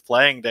from his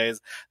playing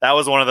days. That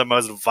was one of the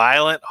most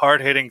violent,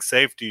 hard-hitting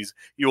safeties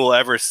you will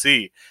ever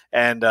see.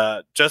 And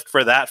just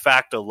for that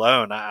fact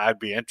alone, I'd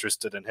be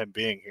interested in him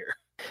being here.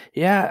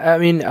 Yeah, I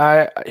mean,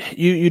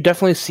 you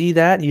definitely see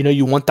that.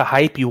 You want the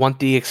hype, you want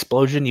the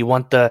explosion, you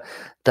want the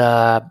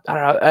I don't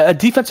know, a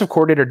defensive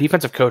coordinator,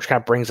 defensive coach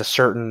kind of brings a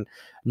certain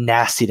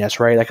nastiness,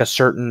 right? Like a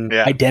certain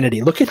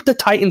identity. Look at the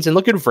Titans and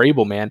look at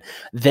Vrabel, man.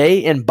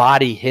 They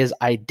embody his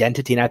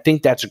identity, and I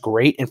think that's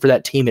great. And for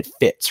that team, it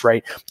fits,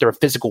 right? They're a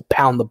physical,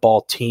 pound the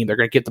ball team. They're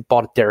going to get the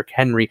ball to Derrick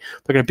Henry.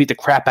 They're going to beat the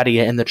crap out of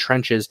you in the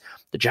trenches.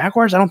 The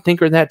Jaguars, I don't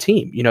think, are that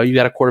team. You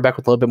got a quarterback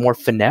with a little bit more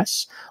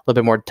finesse, a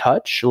little bit more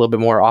touch, a little bit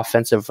more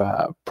offensive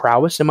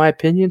prowess, in my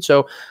opinion.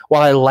 So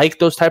while I like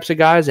those types of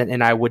guys,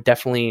 and I would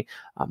definitely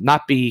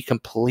not be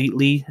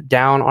completely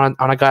down on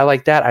a guy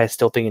like that, I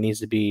still think it needs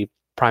to be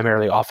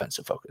primarily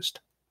offensive focused.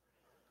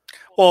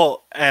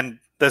 Well, and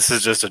this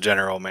is just a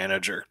general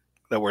manager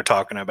that we're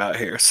talking about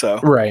here. So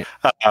right.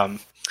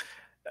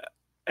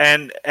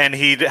 And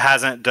he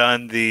hasn't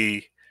done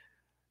the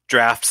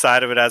draft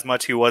side of it as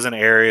much. He was an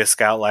area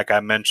scout, like I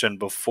mentioned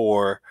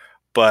before,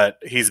 but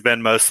he's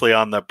been mostly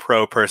on the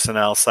pro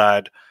personnel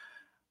side.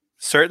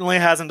 Certainly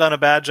hasn't done a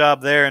bad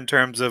job there in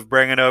terms of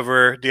bringing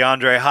over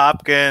DeAndre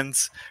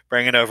Hopkins,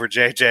 bringing over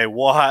J.J.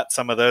 Watt,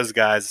 some of those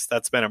guys.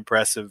 That's been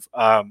impressive.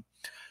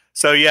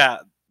 So, yeah,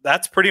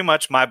 that's pretty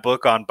much my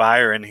book on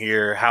Byron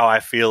here, how I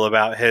feel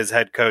about his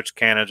head coach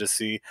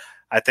candidacy.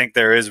 I think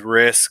there is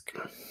risk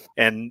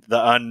in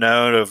the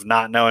unknown of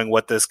not knowing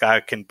what this guy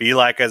can be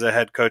like as a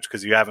head coach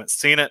because you haven't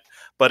seen it.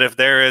 But if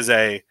there is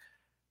a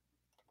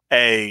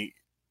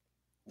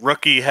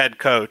rookie head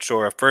coach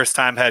or a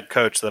first-time head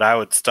coach that I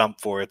would stump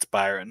for, it's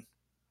Byron.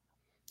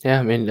 Yeah,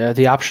 I mean,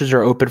 the options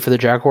are open for the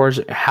Jaguars.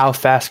 How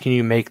fast can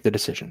you make the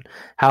decision?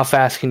 How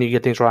fast can you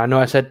get things right? I know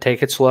I said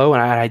take it slow,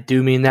 and I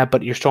do mean that,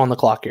 but you're still on the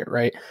clock here,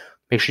 right?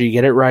 Make sure you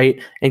get it right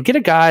and get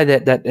a guy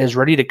that is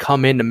ready to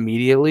come in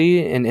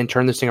immediately and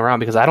turn this thing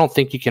around, because I don't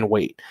think you can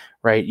wait,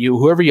 right?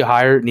 Whoever you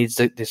hire needs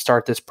to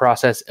start this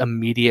process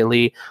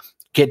immediately.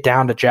 Get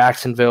down to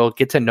Jacksonville,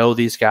 get to know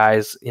these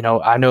guys.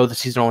 I know the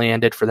season only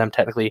ended for them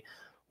technically,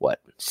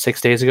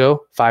 6 days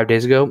ago, 5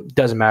 days ago?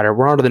 Doesn't matter.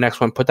 We're on to the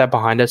next one. Put that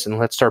behind us, and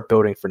let's start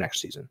building for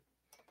next season.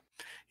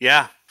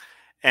 Yeah.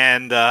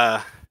 And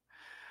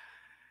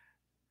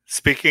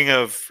speaking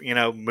of,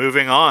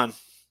 moving on,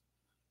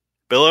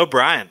 Bill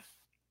O'Brien,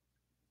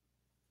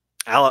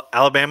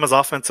 Alabama's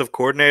offensive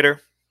coordinator,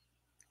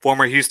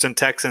 former Houston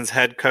Texans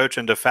head coach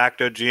and de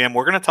facto GM.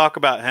 We're going to talk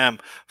about him.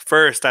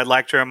 First, I'd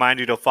like to remind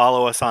you to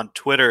follow us on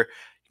Twitter.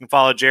 You can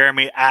follow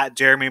Jeremy at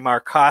Jeremy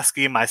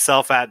Markowski,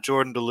 myself at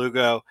Jordan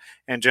DeLugo,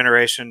 and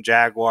Generation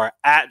Jaguar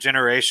at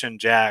Generation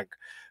Jag.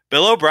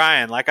 Bill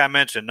O'Brien, like I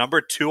mentioned,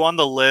 number 2 on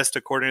the list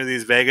according to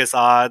these Vegas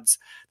odds.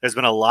 There's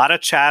been a lot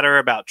of chatter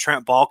about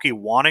Trent Baalke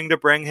wanting to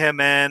bring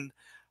him in.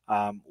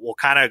 We'll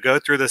kind of go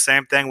through the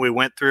same thing we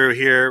went through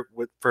here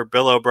for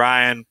Bill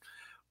O'Brien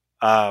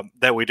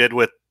that we did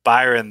with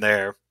Byron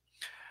there.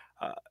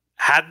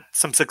 Had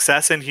some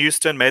success in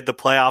Houston, made the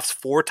playoffs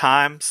 4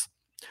 times.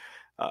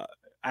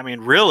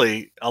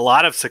 Really a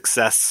lot of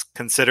success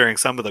considering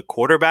some of the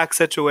quarterback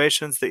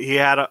situations that he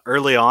had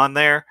early on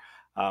there.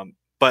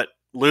 But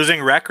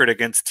losing record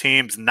against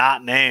teams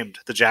not named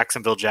the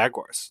Jacksonville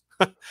Jaguars.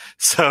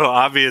 So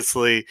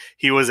obviously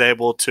he was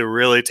able to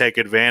really take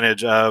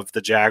advantage of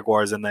the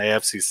Jaguars in the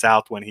AFC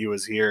South when he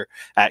was here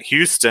at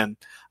Houston.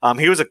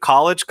 He was a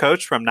college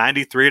coach from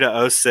 93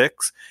 to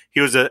 06.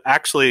 He was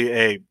actually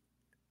a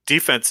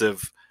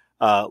defensive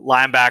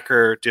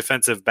linebacker,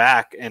 defensive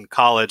back in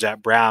college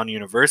at Brown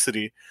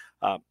University.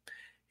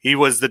 He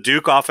was the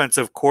Duke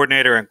offensive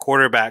coordinator and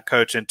quarterback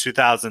coach in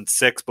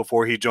 2006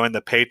 before he joined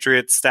the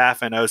Patriots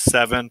staff in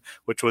 07,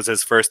 which was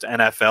his first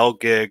NFL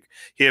gig.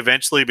 He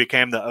eventually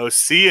became the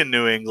OC in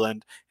New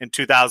England in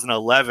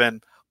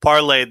 2011,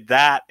 parlayed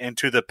that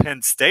into the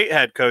Penn State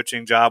head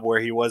coaching job where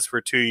he was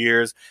for 2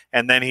 years,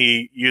 and then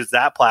he used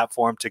that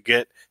platform to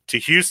get to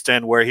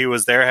Houston where he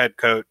was their head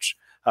coach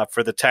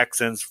for the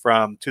Texans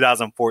from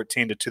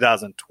 2014 to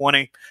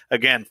 2020.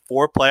 Again,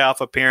 4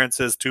 playoff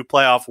appearances, 2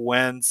 playoff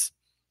wins.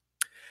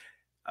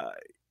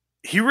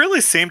 He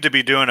really seemed to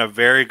be doing a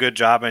very good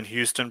job in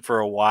Houston for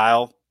a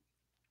while.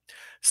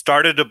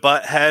 Started to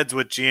butt heads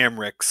with GM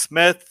Rick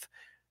Smith.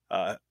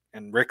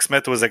 And Rick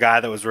Smith was a guy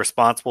that was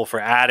responsible for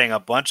adding a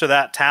bunch of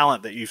that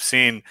talent that you've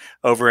seen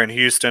over in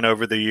Houston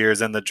over the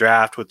years in the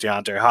draft with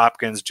DeAndre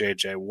Hopkins,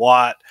 J.J.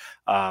 Watt.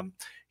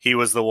 He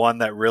was the one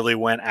that really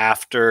went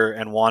after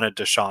and wanted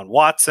Deshaun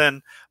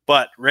Watson.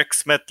 But Rick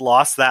Smith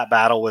lost that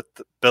battle with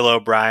Bill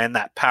O'Brien,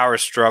 that power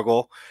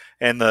struggle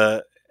in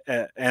the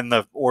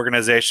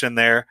organization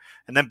there.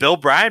 And then Bill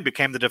O'Brien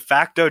became the de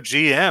facto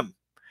GM.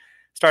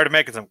 Started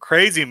making some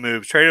crazy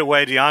moves, traded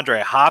away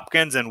DeAndre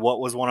Hopkins in what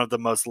was one of the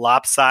most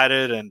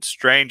lopsided and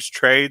strange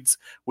trades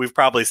we've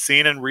probably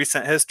seen in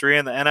recent history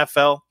in the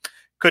NFL.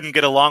 Couldn't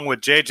get along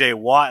with J.J.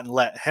 Watt and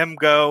let him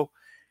go.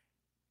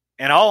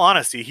 In all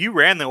honesty, he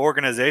ran the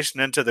organization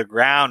into the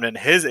ground, and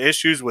his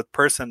issues with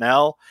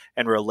personnel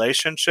and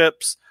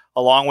relationships,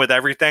 along with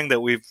everything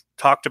that we've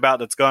talked about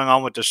that's going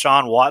on with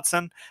Deshaun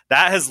Watson,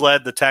 that has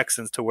led the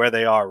Texans to where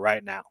they are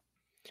right now.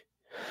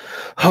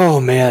 Oh,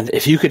 man,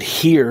 if you could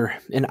hear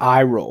an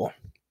eye roll,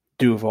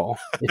 Duval,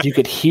 if you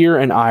could hear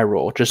an eye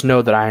roll, just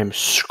know that I am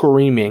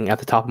screaming at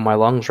the top of my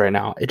lungs right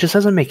now. It just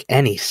doesn't make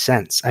any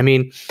sense. I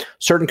mean,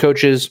 certain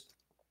coaches,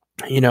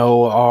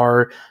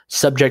 are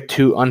subject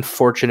to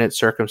unfortunate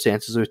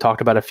circumstances. We've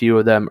talked about a few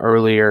of them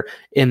earlier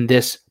in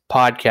this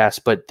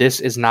podcast, but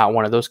this is not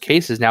one of those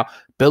cases. Now,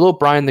 Bill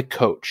O'Brien, the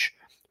coach,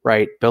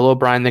 right? Bill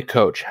O'Brien, the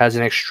coach, has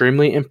an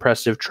extremely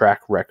impressive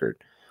track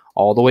record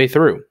all the way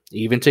through,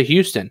 even to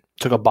Houston.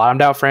 Took a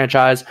bottomed out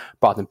franchise,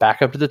 brought them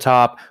back up to the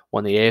top,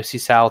 won the AFC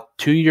South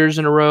 2 years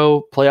in a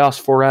row, playoffs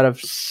 4 out of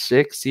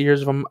 6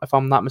 years, if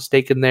I'm not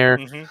mistaken there.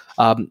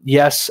 Mm-hmm.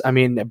 Yes, I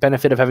mean,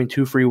 benefit of having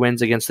 2 free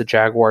wins against the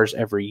Jaguars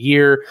every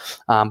year,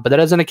 but that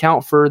doesn't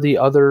account for the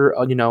other,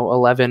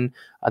 11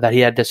 that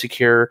he had to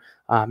secure,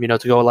 to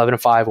go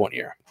 11-5 one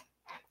year.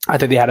 I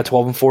think they had a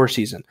 12-4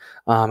 season.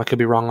 I could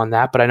be wrong on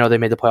that, but I know they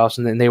made the playoffs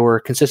and then they were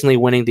consistently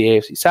winning the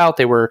AFC South.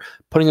 They were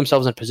putting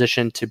themselves in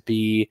position to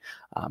be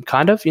a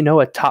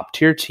top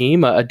tier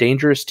team, a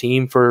dangerous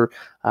team for,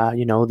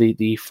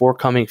 the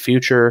forthcoming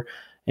future.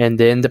 And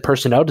then the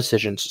personnel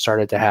decisions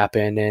started to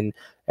happen and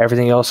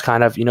everything else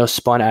kind of,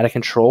 spun out of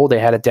control. They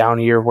had a down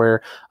year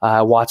where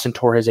Watson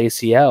tore his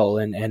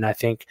ACL. And I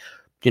think,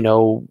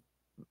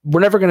 we're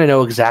never going to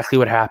know exactly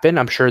what happened.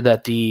 I'm sure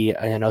that the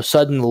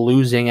sudden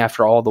losing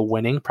after all the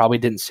winning probably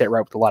didn't sit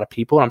right with a lot of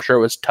people. And I'm sure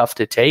it was tough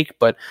to take.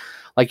 But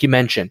like you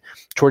mentioned,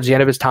 towards the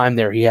end of his time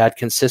there, he had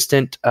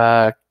consistent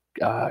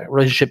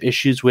relationship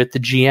issues with the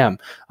GM,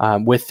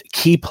 with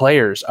key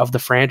players of the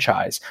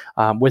franchise,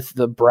 with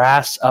the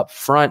brass up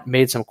front,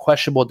 made some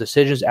questionable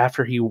decisions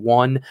after he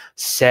won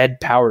said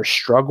power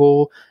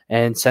struggle.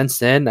 And since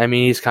then, I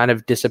mean, he's kind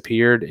of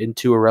disappeared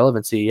into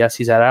irrelevancy. Yes,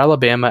 he's at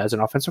Alabama as an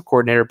offensive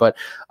coordinator, but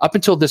up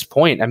until this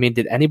point, I mean,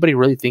 did anybody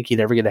really think he'd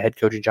ever get a head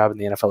coaching job in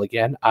the NFL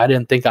again? I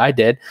didn't think I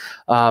did.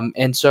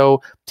 And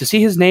so to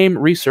see his name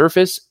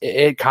resurface,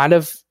 it kind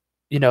of,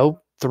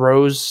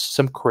 throws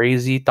some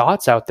crazy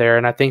thoughts out there.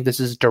 And I think this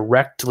is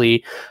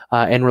directly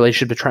in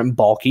relation to Trent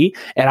Baalke.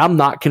 And I'm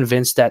not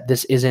convinced that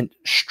this isn't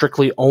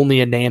strictly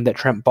only a name that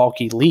Trent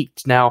Baalke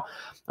leaked. Now,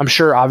 I'm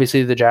sure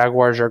obviously the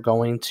Jaguars are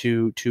going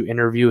to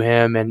interview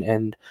him.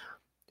 And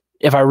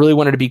if I really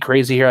wanted to be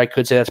crazy here, I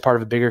could say that's part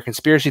of a bigger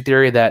conspiracy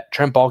theory that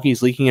Trent Baalke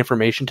is leaking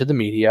information to the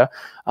media.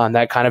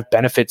 That kind of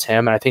benefits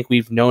him. And I think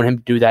we've known him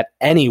to do that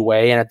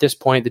anyway. And at this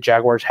point, the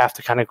Jaguars have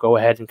to kind of go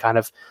ahead and kind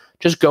of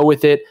just go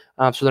with it.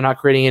 So they're not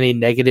creating any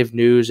negative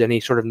news, any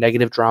sort of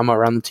negative drama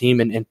around the team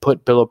and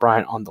put Bill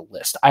O'Brien on the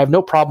list. I have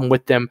no problem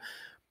with them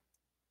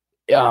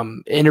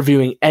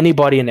interviewing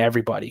anybody and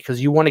everybody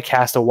because you want to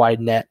cast a wide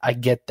net. I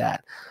get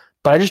that.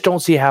 But I just don't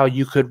see how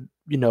you could,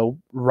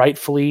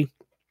 rightfully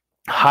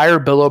hire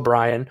Bill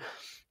O'Brien,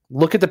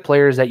 look at the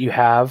players that you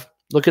have,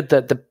 look at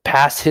the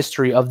past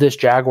history of this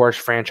Jaguars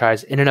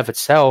franchise in and of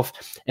itself,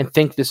 and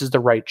think this is the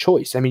right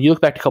choice. I mean, you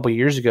look back a couple of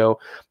years ago,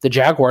 the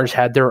Jaguars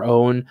had their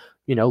own,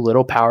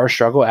 little power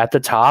struggle at the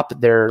top,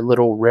 their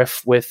little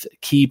riff with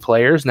key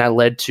players, and that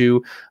led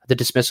to the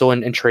dismissal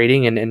and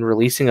trading and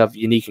releasing of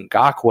Yannick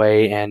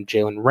Ngakoue and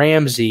Jalen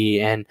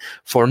Ramsey, and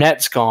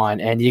Fournette's gone,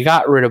 and you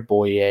got rid of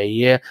Boye.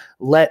 You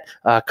let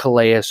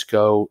Calais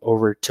go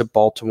over to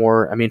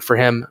Baltimore. I mean, for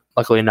him,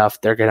 luckily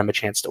enough, they're going to have a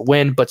chance to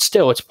win, but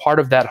still, it's part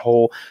of that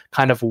whole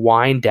kind of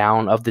wind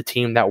down of the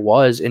team that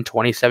was in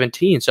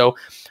 2017. So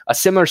a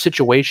similar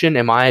situation,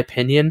 in my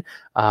opinion,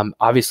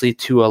 obviously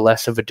to a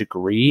less of a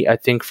degree, I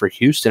think for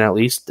Houston at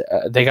least,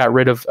 they got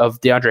rid of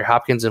DeAndre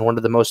Hopkins in one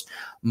of the most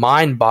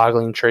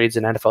mind-boggling trades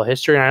in NFL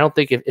history. And I don't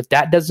think if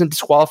that doesn't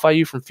disqualify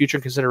you from future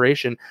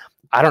consideration,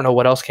 I don't know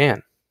what else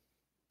can.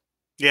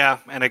 Yeah,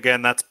 and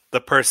again, that's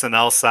the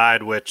personnel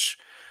side, which,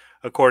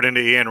 according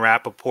to Ian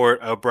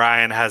Rappaport,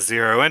 O'Brien has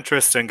zero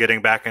interest in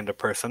getting back into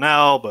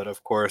personnel, but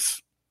of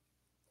course...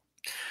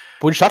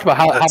 We just talked about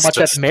how much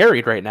that's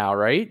married right now,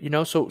 right?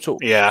 So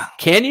yeah.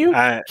 Can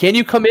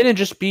you come in and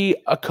just be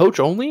a coach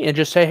only and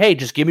just say, hey,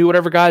 just give me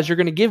whatever guys you're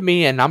going to give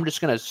me, and I'm just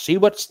going to see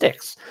what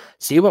sticks,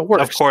 see what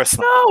works? Of course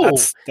no.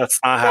 not. That's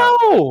not how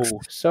it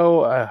works.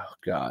 So, oh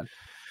God.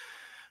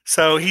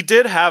 So he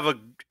did have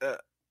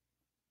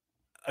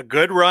a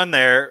good run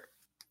there,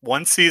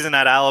 one season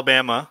at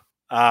Alabama,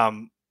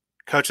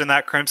 coaching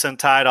that Crimson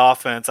Tide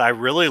offense. I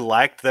really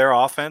liked their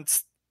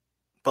offense,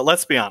 but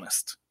let's be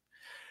honest.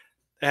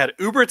 They had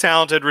uber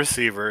talented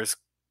receivers,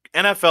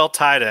 NFL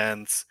tight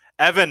ends,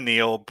 Evan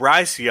Neal,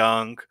 Bryce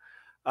Young.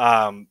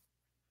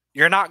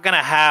 You're not going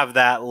to have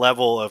that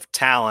level of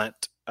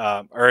talent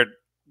or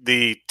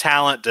the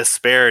talent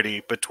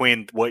disparity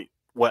between what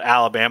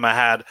Alabama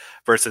had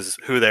versus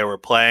who they were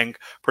playing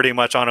pretty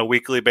much on a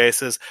weekly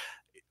basis.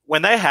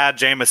 When they had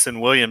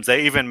Jamison Williams,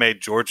 they even made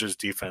Georgia's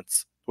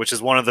defense, which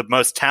is one of the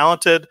most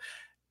talented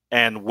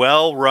and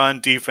well-run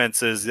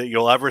defenses that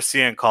you'll ever see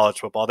in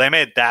college football. They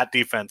made that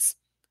defense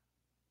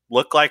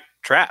look like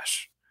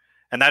trash.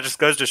 And that just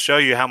goes to show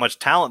you how much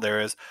talent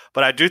there is.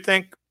 But I do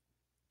think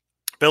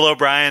Bill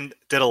O'Brien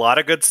did a lot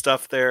of good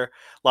stuff there.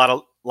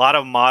 A lot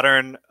of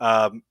modern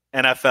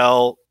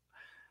NFL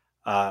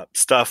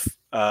stuff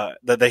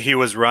that he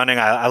was running.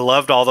 I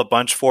loved all the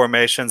bunch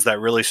formations that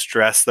really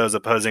stressed those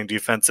opposing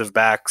defensive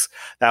backs.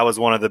 That was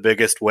one of the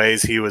biggest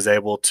ways he was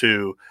able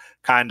to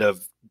kind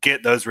of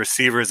get those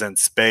receivers in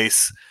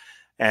space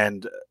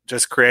and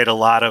just create a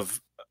lot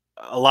of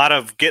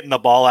getting the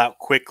ball out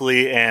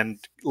quickly and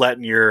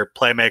letting your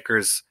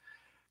playmakers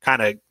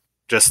kind of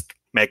just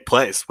make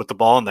plays with the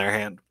ball in their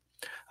hand.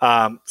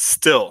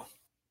 Still,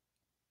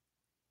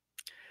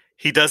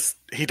 he does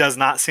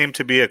not seem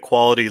to be a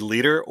quality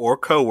leader or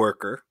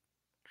coworker.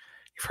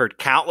 You've heard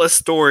countless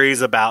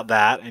stories about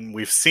that, and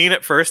we've seen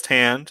it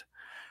firsthand.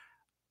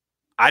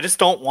 I just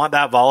don't want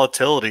that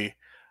volatility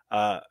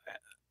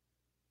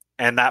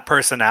and that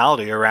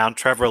personality around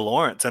Trevor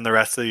Lawrence and the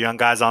rest of the young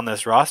guys on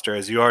this roster,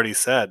 as you already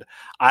said.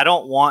 I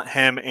don't want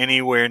him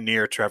anywhere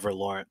near Trevor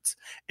Lawrence.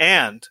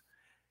 And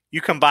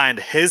you combined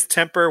his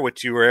temper,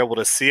 which you were able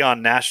to see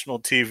on national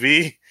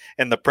TV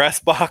in the press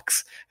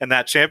box in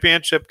that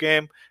championship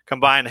game,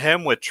 combine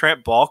him with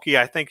Trent Baalke,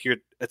 I think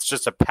it's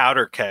just a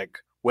powder keg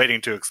waiting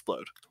to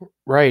explode.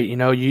 Right.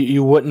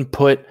 You wouldn't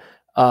put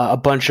a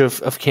bunch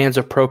of cans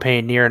of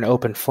propane near an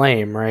open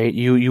flame, right?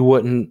 You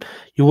wouldn't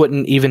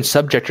even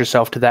subject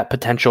yourself to that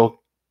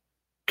potential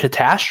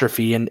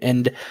catastrophe.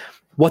 And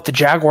what the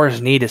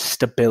Jaguars need is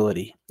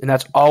stability, and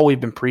that's all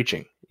we've been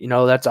preaching.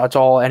 That's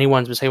all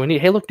anyone's been saying. We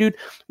need, hey, look, dude,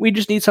 we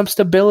just need some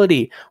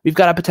stability. We've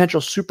got a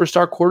potential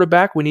superstar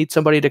quarterback. We need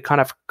somebody to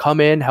kind of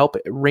come in, help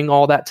ring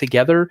all that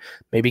together,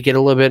 maybe get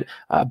a little bit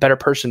better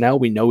personnel.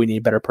 We know we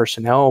need better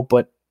personnel,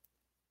 but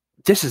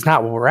this is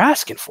not what we're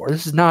asking for.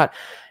 This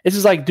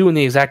is like doing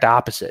the exact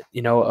opposite,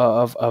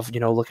 of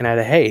looking at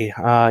it. Hey,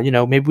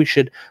 maybe we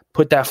should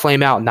put that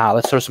flame out. Nah,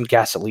 let's throw some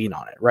gasoline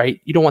on it,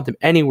 right? You don't want them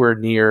anywhere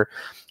near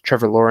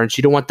Trevor Lawrence.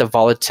 You don't want the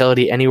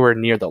volatility anywhere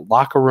near the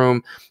locker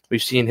room.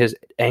 We've seen his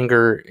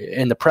anger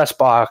in the press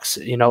box,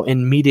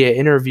 in media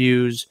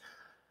interviews.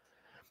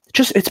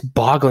 It's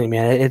boggling,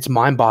 man. It's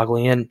mind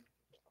boggling. And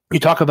you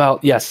talk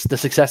about, yes, the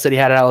success that he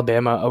had at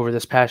Alabama over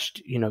this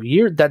past,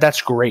 year,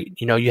 that's great.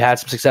 You had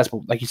some success,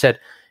 but like you said,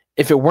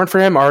 if it weren't for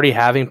him already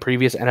having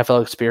previous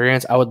NFL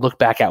experience, I would look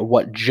back at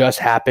what just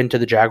happened to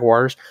the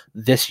Jaguars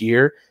this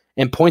year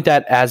and point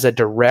that as a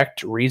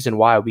direct reason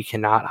why we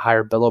cannot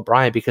hire Bill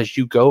O'Brien, because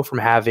you go from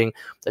having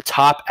the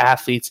top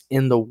athletes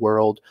in the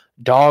world,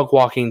 dog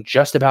walking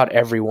just about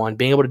everyone,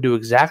 being able to do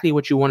exactly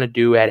what you want to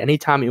do at any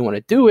time you want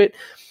to do it.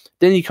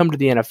 Then you come to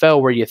the NFL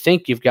where you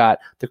think you've got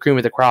the cream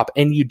of the crop,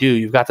 and you do.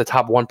 You've got the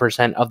top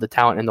 1% of the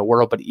talent in the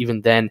world, but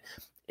even then,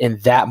 in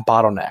that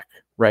bottleneck,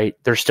 right,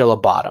 there's still a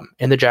bottom.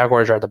 And the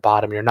Jaguars are at the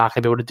bottom. You're not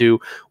going to be able to do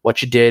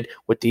what you did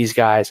with these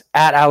guys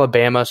at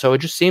Alabama. So it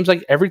just seems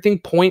like everything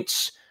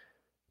points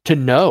to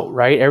know,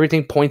 right?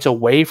 Everything points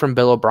away from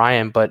Bill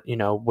O'Brien, but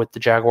with the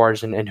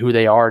Jaguars and who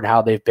they are and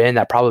how they've been,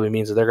 that probably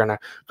means that they're going to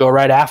go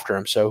right after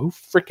him. So who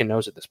freaking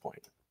knows at this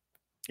point?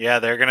 Yeah,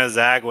 they're going to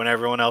zag when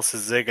everyone else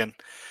is zigging.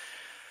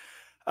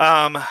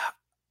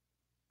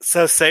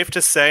 So safe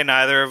to say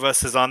neither of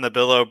us is on the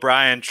Bill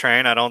O'Brien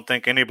train. I don't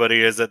think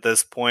anybody is at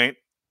this point.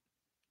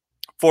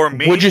 For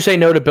me, would you say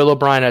no to Bill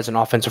O'Brien as an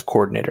offensive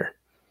coordinator?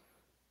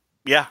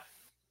 Yeah,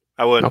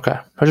 I would. Okay.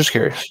 I was just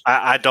curious.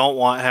 I don't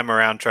want him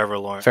around Trevor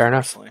Lawrence. Fair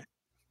enough. Personally.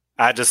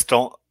 I just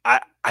don't.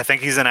 I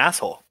think he's an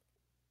asshole.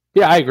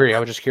 Yeah, I agree. I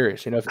was just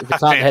curious. If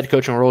it's not head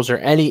coaching roles,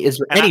 is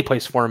there any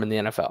place for him in the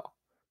NFL?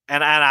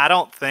 And I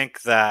don't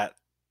think that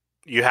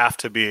you have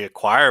to be a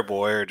choir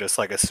boy or just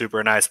like a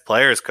super nice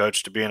players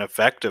coach to be an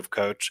effective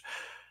coach.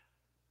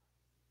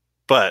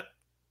 But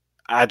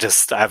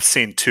I've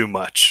seen too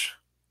much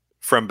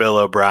from Bill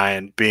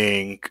O'Brien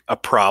being a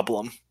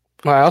problem.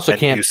 Well, I also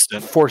can't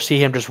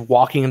foresee him just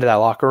walking into that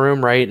locker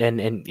room, right,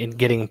 and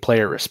getting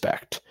player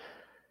respect.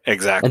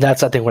 Exactly. And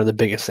that's, I think, one of the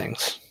biggest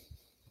things.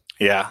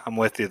 Yeah, I'm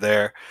with you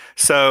there.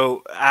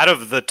 So out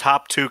of the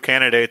top two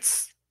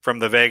candidates from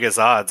the Vegas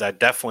odds, I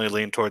definitely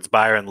lean towards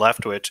Byron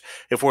Leftwich.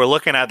 If we're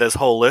looking at this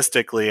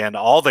holistically and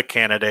all the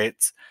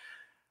candidates,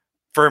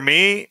 for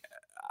me,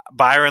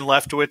 Byron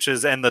Leftwich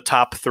is in the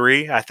top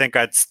three. I think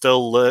I'd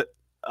still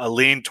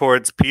lean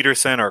towards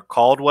Peterson or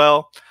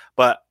Caldwell.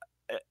 But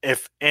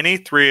if any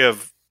three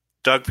of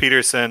Doug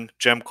Peterson,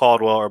 Jim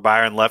Caldwell, or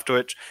Byron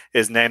Leftwich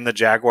is named the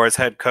Jaguars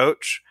head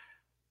coach,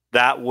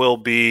 that will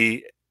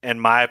be, in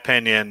my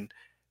opinion,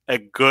 a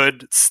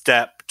good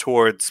step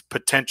towards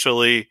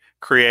potentially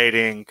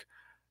creating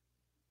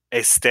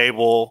a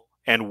stable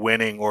and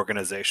winning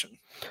organization.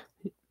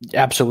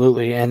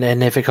 Absolutely. And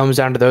if it comes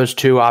down to those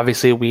two,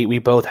 obviously we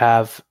both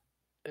have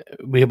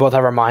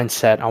our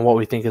mindset on what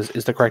we think is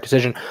the correct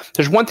decision.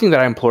 There's one thing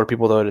that I implore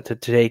people though to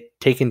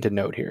take into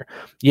note here.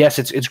 Yes,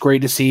 it's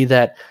great to see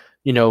that,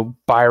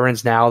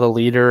 Byron's now the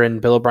leader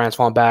and Bill O'Brien's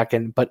fallen back,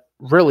 but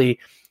really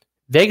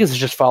Vegas is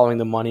just following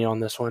the money on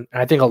this one.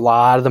 And I think a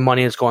lot of the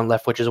money is going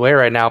Leftwich's way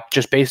right now,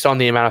 just based on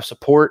the amount of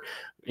support,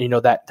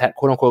 that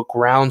quote unquote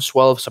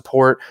groundswell of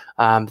support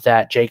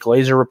that Jay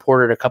Glazer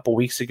reported a couple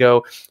weeks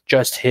ago,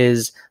 just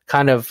his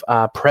kind of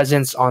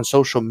presence on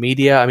social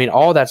media. I mean,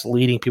 all that's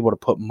leading people to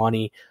put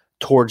money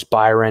towards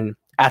Byron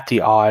at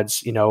the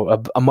odds,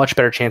 a much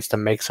better chance to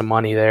make some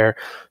money there.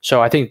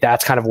 So I think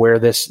that's kind of where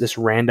this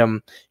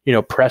random,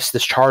 press,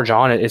 this charge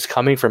on it is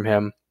coming from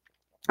him.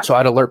 So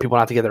I'd alert people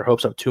not to get their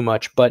hopes up too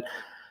much. But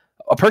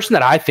a person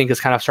that I think is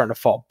kind of starting to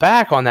fall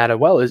back on that as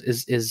well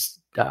is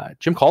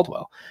Jim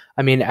Caldwell.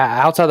 I mean,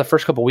 outside the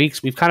first couple of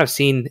weeks, we've kind of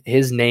seen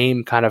his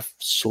name kind of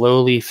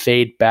slowly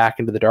fade back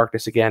into the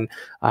darkness again,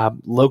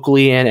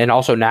 locally and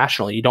also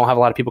nationally. You don't have a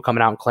lot of people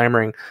coming out and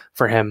clamoring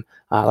for him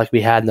like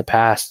we had in the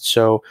past.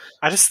 So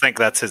I just think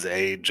that's his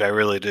age. I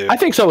really do. I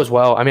think so as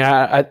well. I mean,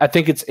 I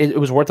think it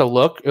was worth a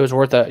look. It was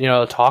worth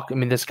a talk. I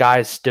mean, this guy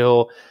is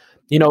still.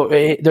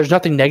 There's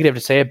nothing negative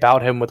to say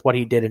about him with what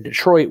he did in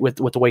Detroit, with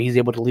the way he's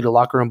able to lead a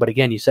locker room. But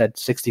again, you said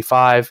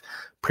 65,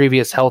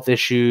 previous health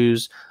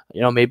issues.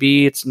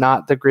 Maybe it's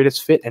not the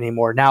greatest fit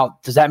anymore. Now,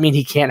 does that mean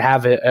he can't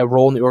have a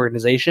role in the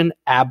organization?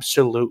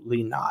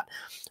 Absolutely not.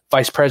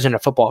 Vice president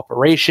of football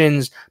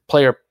operations,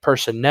 player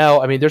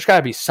personnel. I mean, there's got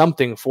to be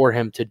something for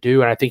him to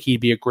do, and I think he'd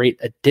be a great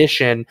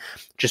addition.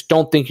 Just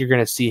don't think you're going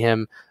to see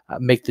him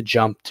make the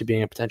jump to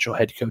being a potential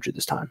head coach at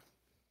this time.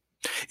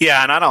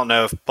 Yeah, and I don't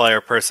know if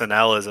player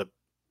personnel is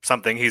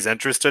something he's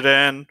interested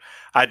in.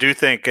 I do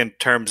think in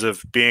terms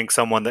of being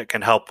someone that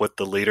can help with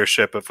the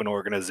leadership of an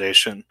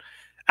organization,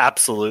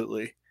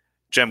 absolutely.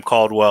 Jim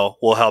Caldwell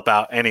will help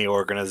out any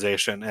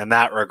organization in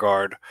that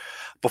regard.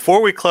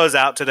 Before we close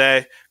out today,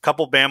 a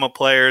couple Bama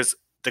players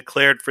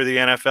declared for the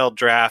NFL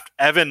draft.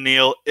 Evan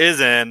Neal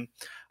is in.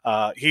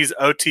 He's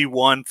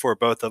OT1 for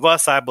both of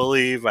us, I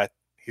believe.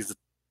 He's the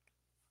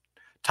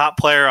top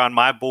player on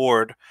my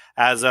board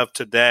as of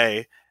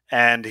today,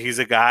 and he's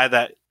a guy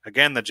that,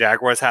 again, the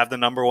Jaguars have the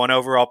number one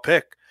overall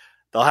pick.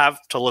 They'll have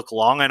to look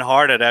long and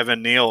hard at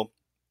Evan Neal,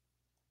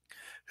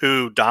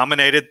 who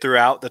dominated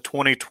throughout the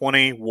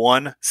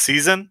 2021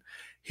 season.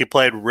 He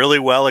played really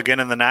well again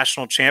in the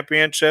national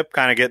championship,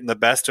 kind of getting the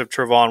best of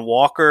Travon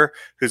Walker,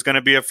 who's going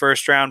to be a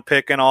first-round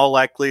pick in all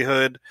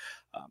likelihood.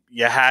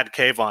 You had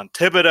Kayvon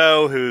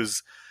Thibodeau,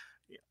 who's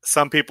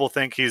some people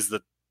think he's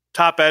the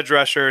top edge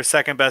rusher,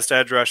 second best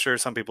edge rusher.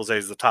 Some people say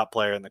he's the top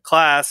player in the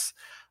class.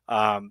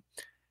 Kayvon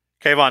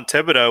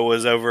Thibodeau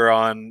was over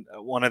on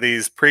one of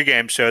these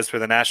pregame shows for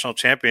the national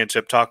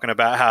championship talking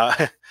about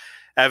how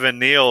Evan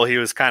Neal, he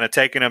was kind of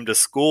taking him to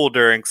school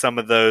during some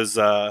of those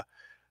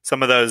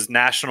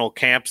national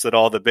camps that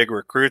all the big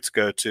recruits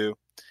go to.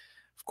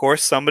 Of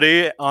course,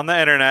 somebody on the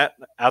internet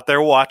out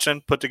there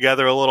watching put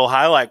together a little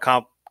highlight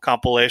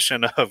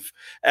compilation of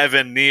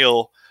Evan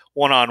Neal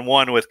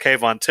one-on-one with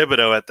Kayvon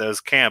Thibodeau at those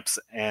camps.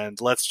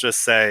 And let's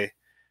just say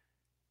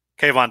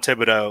Kayvon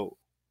Thibodeau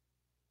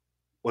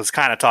was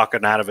kind of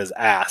talking out of his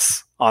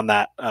ass on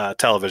that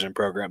television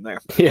program there.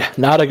 Yeah,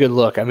 not a good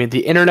look. I mean,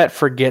 the internet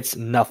forgets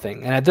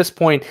nothing. And at this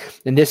point,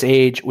 in this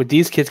age, with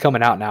these kids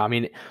coming out now, I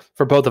mean,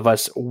 for both of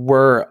us,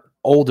 we're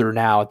older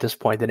now at this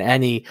point than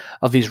any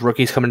of these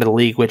rookies coming into the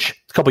league, which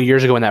a couple of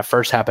years ago when that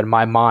first happened,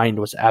 my mind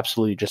was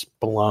absolutely just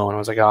blown. I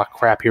was like, oh,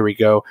 crap, here we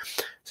go.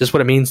 Is this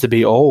what it means to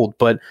be old?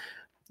 But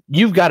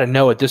you've got to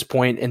know at this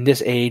point in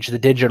this age, the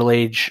digital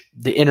age,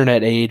 the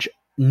internet age,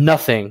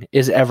 nothing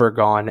is ever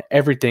gone.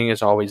 Everything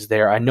is always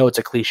there. I know it's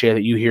a cliche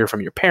that you hear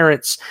from your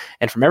parents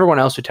and from everyone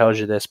else who tells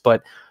you this,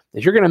 but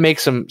if you're going to make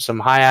some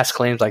high-ass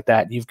claims like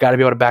that, you've got to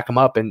be able to back them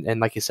up. And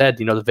like you said,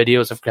 the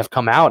videos have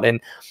come out,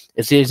 and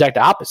it's the exact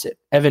opposite.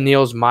 Evan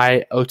Neal's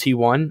my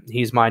OT1.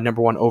 He's my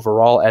number one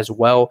overall as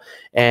well.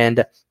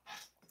 And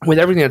with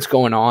everything that's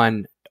going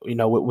on,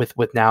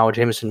 with now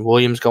Jameson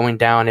Williams going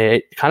down,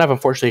 it kind of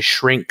unfortunately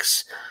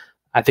shrinks,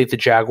 I think, the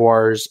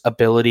Jaguars'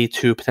 ability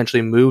to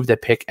potentially move the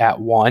pick at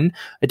 1.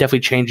 It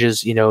definitely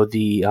changes,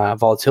 the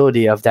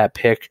volatility of that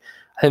pick.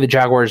 I think the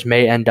Jaguars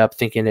may end up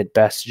thinking it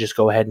best to just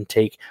go ahead and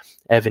take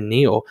Evan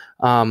Neal.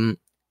 And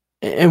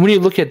when you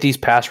look at these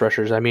pass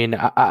rushers, I mean,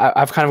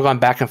 I've kind of gone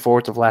back and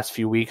forth the last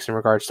few weeks in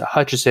regards to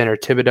Hutchinson or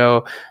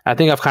Thibodeau. I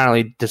think I've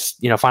kind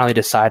of finally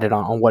decided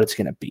on what it's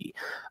going to be.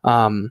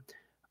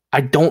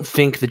 I don't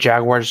think the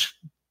Jaguars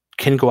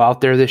can go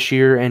out there this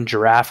year and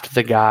draft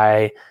the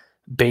guy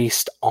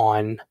based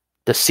on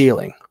the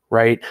ceiling,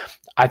 right?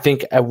 I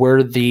think at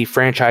where the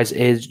franchise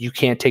is, you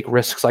can't take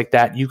risks like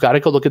that. You got to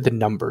go look at the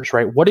numbers,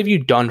 right? What have you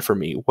done for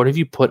me? What have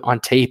you put on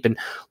tape? And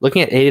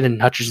looking at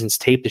Aiden Hutchinson's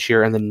tape this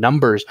year and the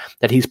numbers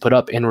that he's put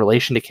up in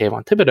relation to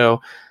Kayvon Thibodeau,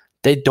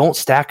 they don't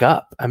stack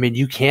up. I mean,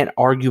 you can't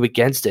argue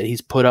against it.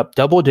 He's put up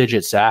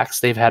double-digit sacks.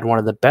 They've had one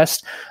of the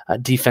best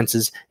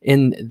defenses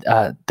in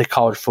the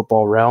college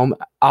football realm.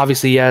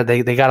 Obviously, yeah,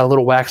 they got a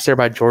little waxed there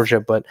by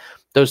Georgia, but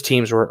those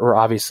teams were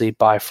obviously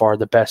by far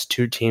the best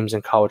 2 teams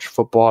in college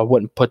football. I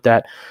wouldn't put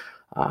that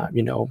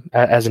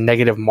as a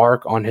negative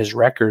mark on his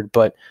record,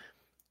 but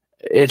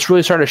it's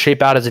really starting to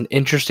shape out as an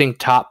interesting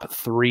top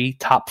 3,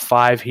 top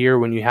 5 here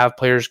when you have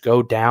players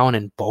go down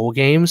in bowl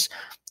games,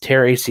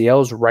 tear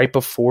ACLs right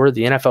before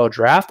the NFL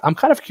draft. I'm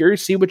kind of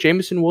curious to see what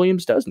Jameson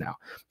Williams does now.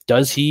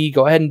 Does he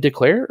go ahead and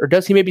declare, or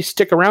does he maybe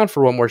stick around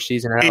for one more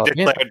season? He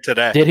declared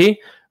today. Did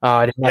he?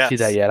 I did not see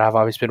that yet. I've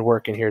obviously been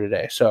working here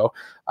today, so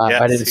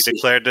I didn't see. He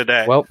declared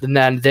today. Well,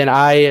 then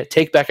I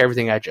take back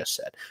everything I just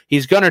said.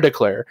 He's going to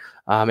declare,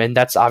 and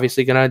that's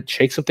obviously going to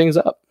shake some things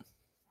up.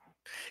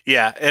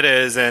 Yeah, it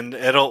is, and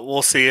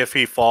we'll see if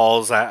he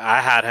falls.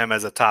 I had him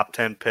as a top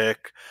 10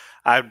 pick.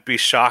 I'd be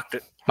shocked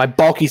my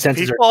Baalke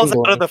senses are falls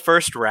tingling. out of the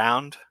first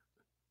round.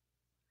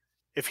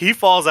 If he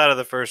falls out of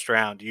the first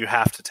round, you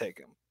have to take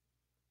him.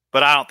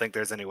 But I don't think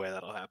there's any way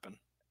that'll happen.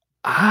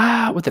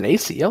 With an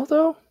ACL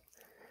though?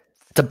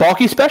 It's a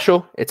Baalke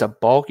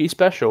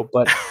special.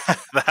 But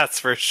that's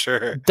for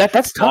sure.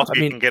 That's tough.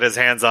 Baalke can get his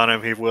hands on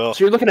him, he will.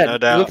 So you're looking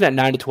at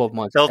 9 to 12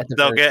 months.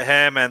 They'll get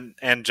him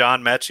and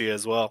John Mechie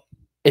as well.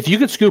 If you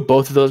could scoop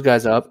both of those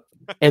guys up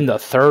in the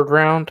 3rd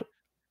round,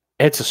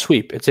 it's a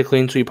sweep. It's a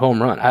clean sweep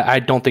home run. I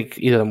don't think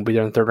either of them will be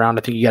there in the 3rd round.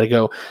 I think you got to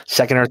go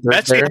 2nd or 3rd.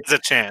 Mechie has a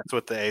chance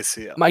with the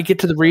ACL. Might get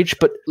to the reach,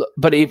 but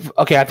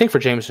I think for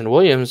Jameson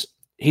Williams,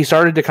 he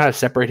started to kind of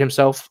separate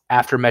himself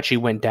after Mechie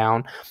went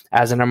down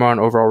as a number 1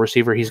 overall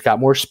receiver. He's got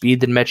more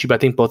speed than Mechie, but I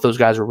think both those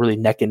guys were really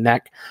neck and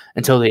neck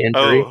until the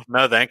injury. Oh,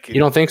 no, thank you.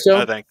 You don't think so?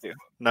 No, thank you.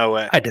 No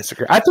way. I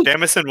disagree. I think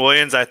Jameson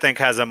Williams,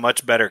 has a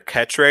much better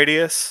catch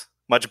radius,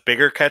 much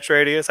bigger catch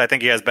radius. I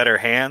think he has better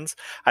hands.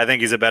 I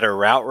think he's a better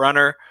route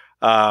runner.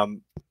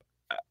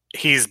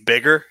 He's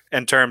bigger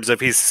in terms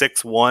of he's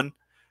 6'1",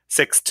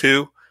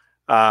 6'2",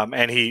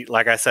 and he,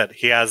 like I said,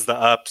 he has the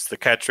ups, the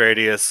catch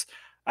radius.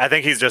 I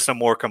think he's just a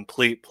more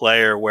complete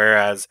player,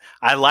 whereas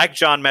I like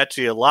John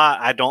Mechie a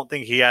lot. I don't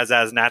think he has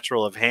as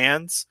natural of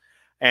hands,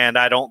 and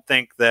I don't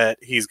think that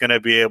he's going to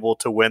be able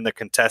to win the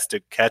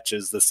contested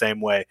catches the same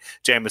way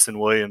Jameson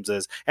Williams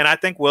is. And I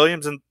think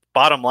Williams, in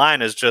bottom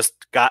line, has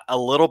just got a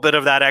little bit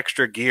of that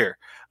extra gear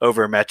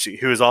over Mechie,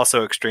 who is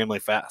also extremely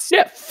fast.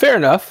 Yeah, fair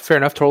enough.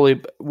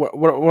 Totally.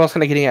 What else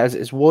am I getting at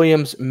is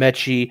Williams,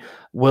 Mechie,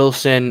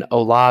 Wilson,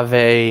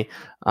 Olave,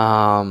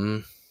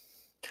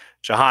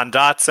 Jahan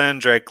Dotson,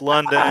 Drake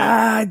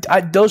London,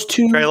 those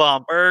 2,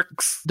 Treylon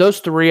Burks. Those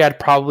 3 I'd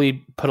probably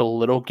put a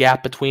little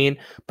gap between,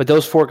 but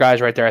those 4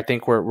 guys right there, I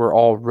think we're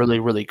all really,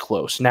 really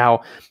close.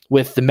 Now,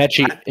 with the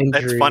Mechie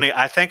injury... It's funny.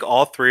 I think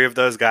all 3 of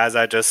those guys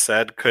I just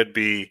said could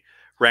be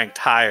ranked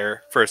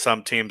higher for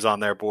some teams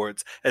on their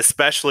boards,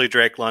 especially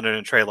Drake London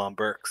and Treylon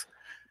Burks.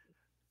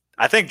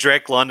 I think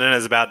Drake London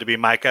is about to be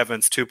Mike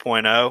Evans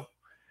 2.0.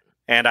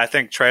 And I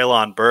think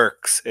Treylon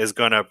Burks is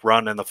going to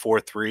run in the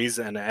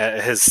 4.3s, and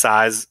at his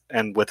size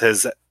and with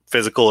his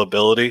physical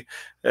ability,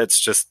 it's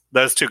just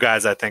those 2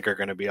 guys I think are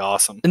going to be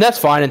awesome. And that's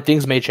fine, and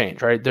things may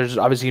change, right? There's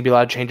obviously going to be a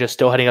lot of changes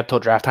still heading up till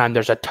draft time.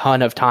 There's a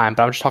ton of time,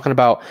 but I'm just talking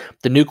about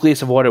the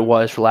nucleus of what it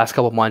was for the last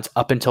couple of months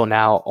up until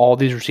now. All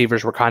these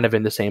receivers were kind of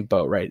in the same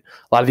boat, right?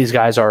 A lot of these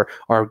guys are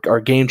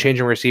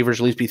game-changing receivers,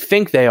 at least we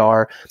think they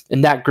are.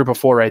 And that group of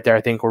 4 right there,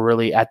 I think, were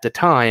really, at the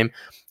time,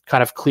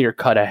 kind of clear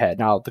cut ahead.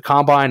 Now, the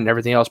combine and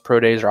everything else, pro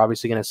days are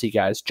obviously going to see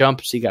guys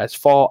jump, see guys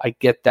fall. I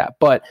get that.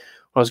 But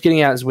what I was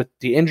getting at is with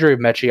the injury of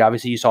Mechie,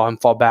 obviously you saw him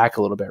fall back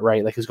a little bit,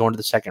 right? Like he's going to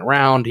the second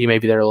round. He may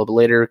be there a little bit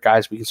later.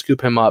 Guys, we can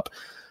scoop him up,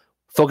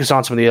 focus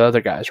on some of the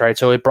other guys, right?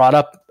 So it brought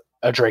up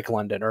a Drake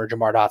London or a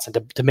Jamar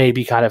Dotson to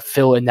maybe kind of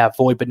fill in that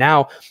void. But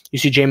now you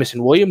see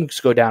Jamison Williams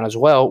go down as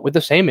well with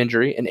the same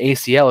injury, an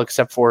ACL,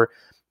 except for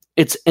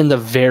it's in the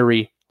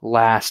very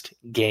last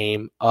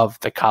game of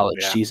the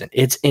college season.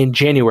 It's in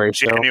January.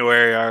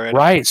 January already.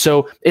 Right.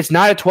 So it's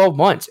 9 to 12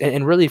 months.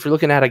 And really, if you're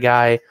looking at a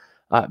guy,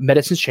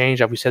 medicine's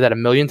changed. We said that a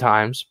million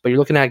times, but you're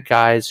looking at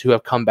guys who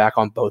have come back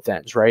on both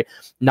ends, right?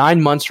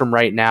 9 months from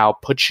right now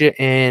puts you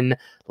in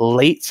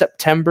late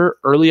September,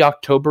 early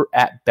October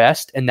at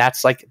best, and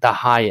that's like the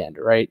high end,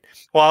 right?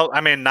 Well,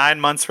 I mean, 9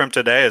 months from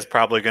today is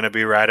probably going to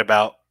be right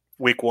about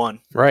week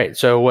 1. Right.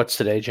 So what's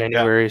today?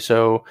 January. Yeah.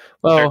 So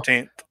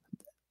 13th.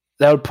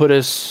 That put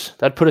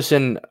us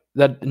in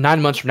that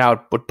 9 months from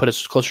now would put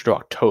us closer to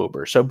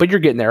October. So, but you're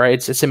getting there, right?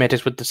 It's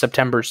semantics with the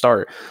September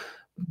start.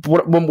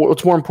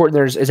 What's more important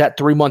there is that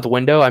 3 month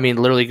window. I mean,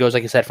 literally goes,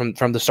 like I said,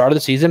 from the start of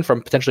the season,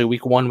 from potentially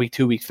week 1, week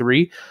 2, week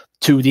 3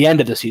 to the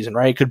end of the season,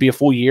 right? It could be a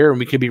full year, and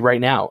we could be right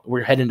now.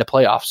 We're heading into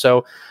playoffs.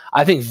 So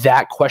I think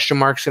that question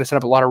mark is going to set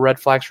up a lot of red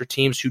flags for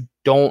teams who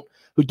don't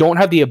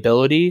have the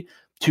ability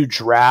to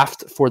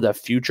draft for the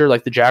future,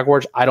 like the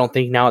Jaguars. I don't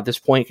think now at this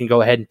point can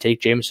go ahead and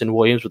take Jamison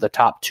Williams with a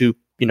top 2,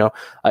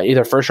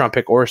 either first round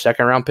pick or a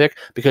second round pick,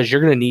 because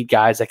you're going to need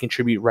guys that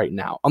contribute right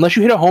now. Unless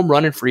you hit a home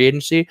run in free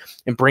agency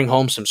and bring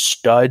home some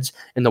studs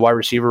in the wide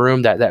receiver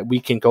room that we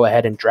can go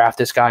ahead and draft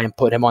this guy and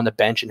put him on the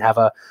bench and have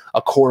a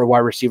core of wide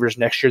receivers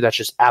next year. That's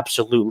just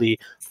absolutely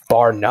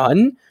bar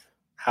none.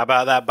 How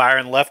about that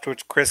Byron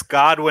Leftwich, Chris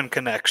Godwin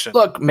connection?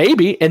 Look,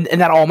 maybe, and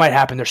that all might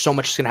happen. There's so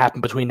much that's going to happen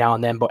between now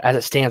and then, but as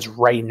it stands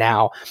right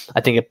now,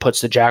 I think it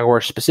puts the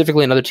Jaguars,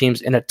 specifically and other teams,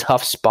 in a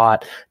tough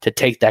spot to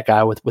take that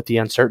guy with the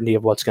uncertainty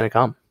of what's going to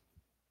come.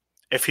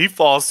 If he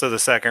falls to the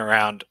second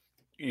round,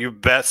 you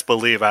best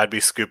believe I'd be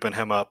scooping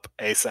him up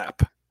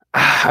ASAP.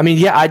 I mean,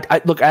 yeah,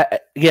 I look,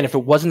 again, if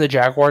it wasn't the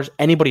Jaguars,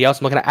 anybody else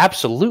I'm looking at,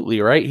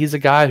 absolutely, right? He's a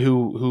guy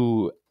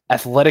who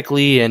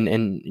athletically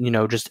and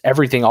just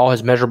everything, all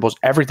his measurables,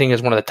 everything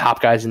is one of the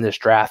top guys in this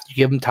draft. You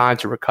give him time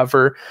to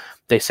recover.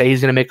 They say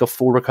he's going to make a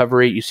full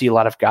recovery. You see a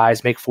lot of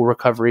guys make full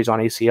recoveries on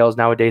ACLs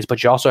nowadays,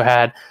 but you also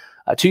had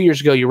 2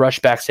 years ago, you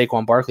rushed back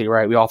Saquon Barkley,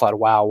 right? We all thought,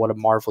 wow, what a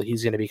marvel.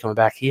 He's going to be coming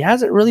back. He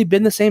hasn't really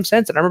been the same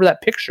since. And I remember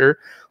that picture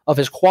of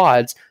his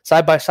quads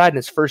side by side in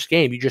his first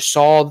game. You just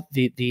saw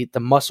the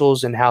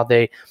muscles and how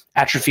they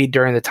atrophied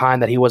during the time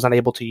that he was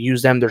unable to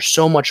use them. There's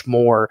so much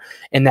more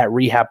in that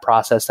rehab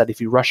process that if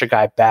you rush a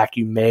guy back,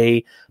 you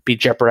may be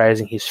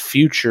jeopardizing his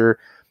future.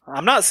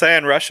 I'm not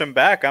saying rush him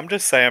back. I'm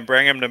just saying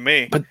bring him to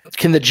me. But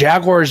can the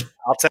Jaguars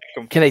 – I'll take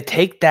him. Can they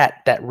take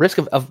that risk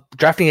of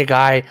drafting a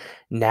guy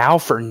now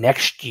for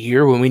next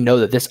year when we know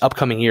that this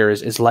upcoming year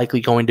is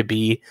likely going to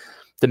be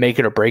the make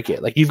it or break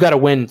it? Like, you've got to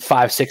win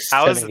 5, 6,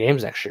 7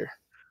 games next year.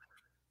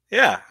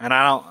 Yeah, and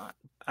I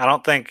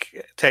don't think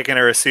taking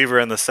a receiver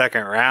in the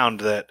second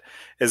round that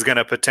is going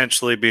to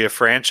potentially be a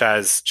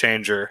franchise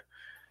changer,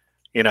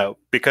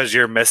 because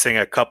you're missing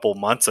a couple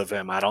months of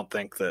him. I don't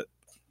think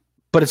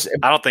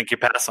you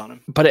pass on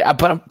him.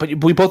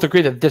 But we both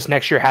agree that this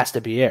next year has to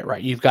be it,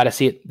 right? You've got to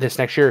see it this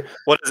next year.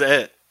 What is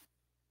it?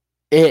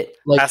 It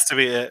has to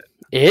be it.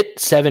 It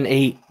 7,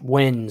 8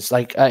 wins,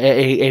 like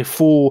a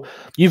full.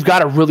 You've got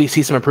to really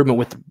see some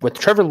improvement with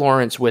Trevor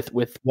Lawrence.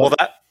 Well,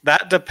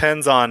 that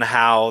depends on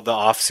how the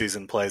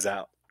offseason plays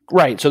out.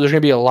 Right. So there's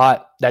going to be a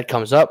lot that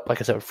comes up.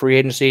 Like I said, free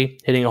agency,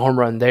 hitting a home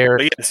run there.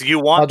 But yes, you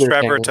want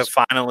Trevor to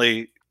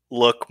finally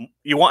look.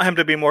 You want him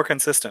to be more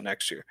consistent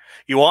next year.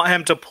 You want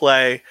him to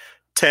play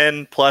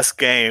 10 plus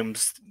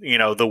games,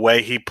 the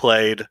way he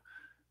played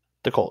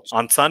the Colts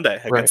on Sunday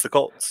against the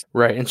Colts.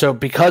 Right. And so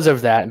because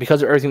of that, and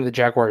because of everything the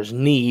Jaguars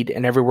need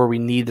and everywhere we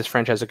need this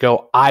franchise to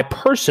go, I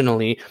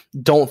personally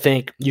don't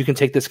think you can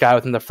take this guy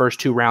within the first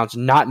 2 rounds,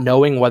 not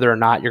knowing whether or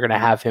not you're going to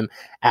have him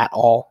at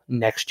all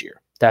next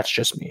year. That's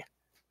just me.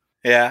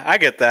 Yeah, I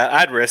get that.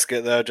 I'd risk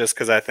it, though, just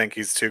because I think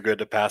he's too good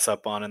to pass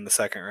up on in the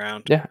second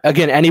round. Yeah.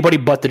 Again, anybody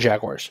but the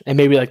Jaguars, and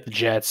maybe like the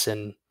Jets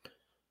and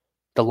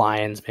the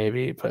Lions,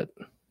 maybe, but...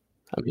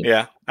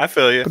 yeah, I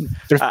feel you.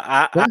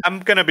 I'm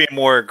going to be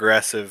more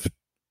aggressive.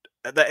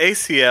 The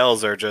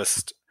ACLs are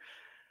just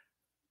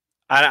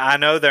 – I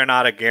know they're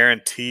not a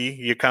guarantee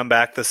you come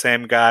back the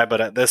same guy, but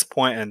at this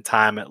point in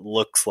time, it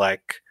looks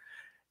like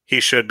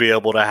he should be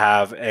able to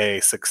have a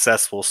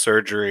successful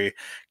surgery,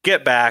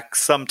 get back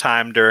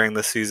sometime during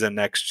the season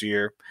next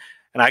year.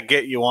 And I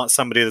get you want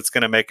somebody that's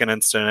going to make an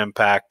instant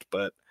impact,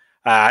 but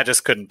I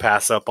just couldn't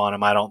pass up on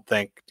him. I don't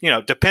think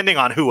 – depending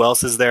on who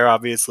else is there,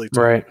 obviously,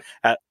 right.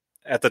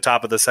 At the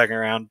top of the second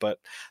round, but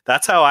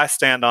that's how I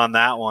stand on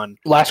that one.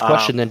 Last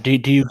question then. Do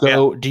you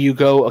go? Yeah. Do you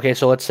go? Okay,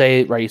 so let's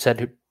say, right, you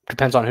said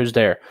depends on who's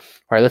there.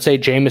 All right, let's say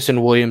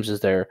Jamison Williams is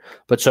there,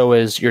 but so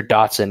is your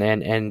Dotson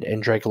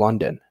and Drake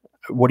London.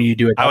 What do you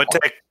do? I would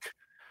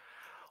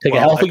take a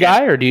healthy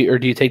guy, or do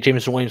you take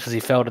Jamison Williams because he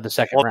fell to the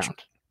second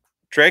round?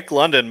 Drake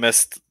London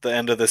missed the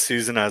end of the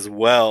season as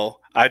well.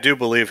 I do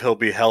believe he'll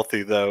be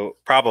healthy, though,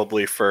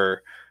 probably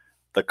for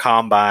the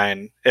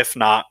combine, if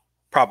not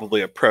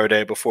probably a pro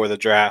day before the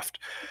draft.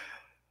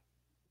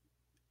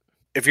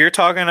 If you're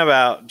talking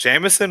about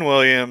Jamison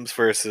Williams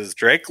versus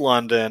Drake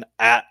London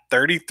at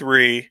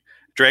 33,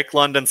 Drake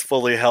London's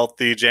fully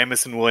healthy,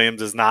 Jamison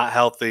Williams is not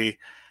healthy.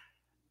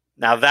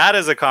 Now that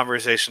is a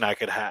conversation I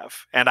could have,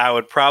 and I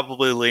would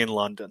probably lean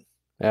London.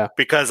 Yeah.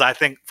 Because I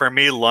think for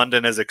me,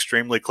 London is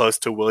extremely close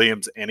to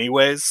Williams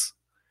anyways.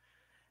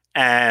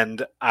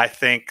 And I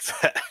think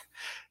that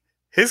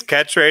his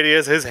catch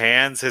radius, his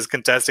hands, his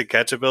contested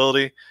catch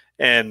ability,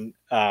 and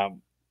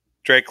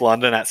Drake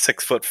London at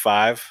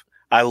 6'5",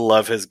 I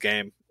love his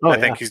game. I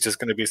think he's just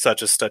going to be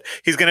such a stud.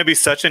 He's going to be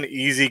such an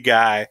easy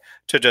guy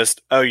to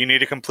just, you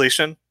need a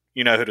completion?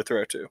 You know who to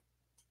throw to.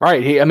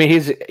 Right.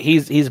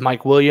 He's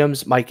Mike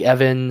Williams, Mike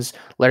Evans,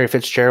 Larry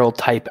Fitzgerald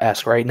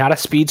type-esque, right? Not a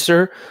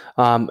speedster,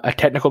 a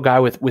technical guy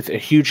with a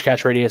huge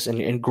catch radius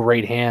and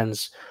great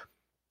hands.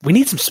 We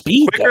need some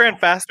speed. Quicker and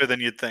faster than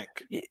you'd think.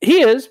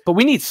 He is, but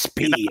we need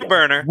speed. He's not a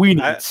burner. We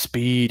need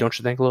speed, don't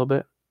you think, a little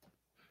bit?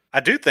 I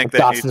do think they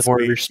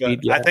need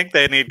speed. I think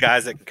they need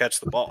guys that can catch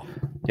the ball.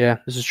 Yeah,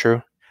 this is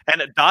true.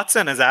 And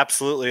Dotson is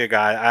absolutely a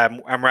guy.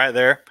 I'm right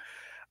there.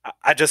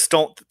 I just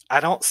don't.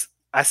 I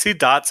see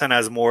Dotson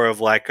as more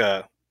of like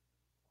in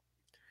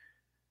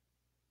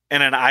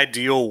an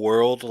ideal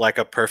world, like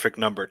a perfect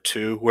number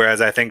 2,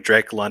 whereas I think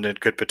Drake London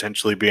could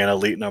potentially be an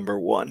elite number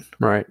 1.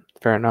 Right.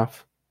 Fair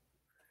enough.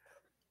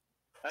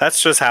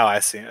 That's just how I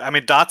see it. I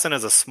mean, Dotson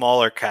is a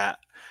smaller cat.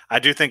 I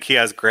do think he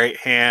has great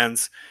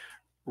hands,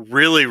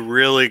 really,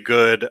 really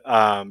good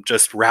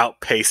just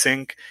route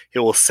pacing. He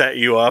will set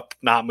you up,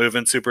 not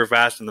moving super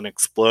fast, and then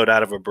explode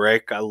out of a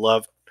break. I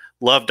love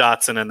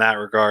Dotson in that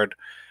regard.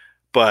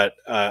 But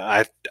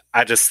I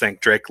just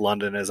think Drake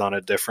London is on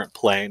a different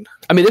plane.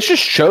 I mean, this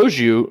just shows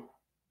you,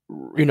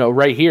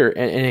 right here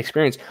in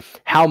experience,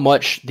 how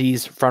much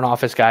these front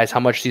office guys,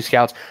 how much these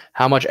scouts,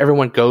 how much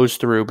everyone goes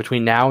through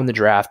between now and the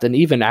draft. And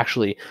even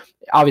actually,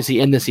 obviously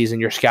in the season,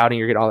 you're scouting,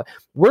 you're getting all that.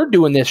 We're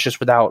doing this just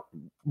without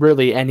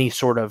really any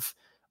sort of,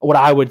 what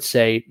I would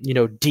say,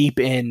 deep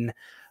in,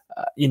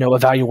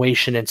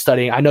 evaluation and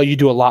studying. I know you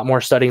do a lot more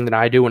studying than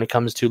I do when it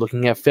comes to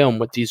looking at film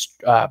with these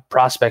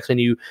prospects, and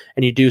you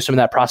do some of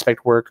that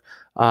prospect work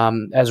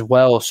as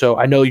well. So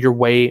I know you're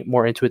way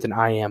more into it than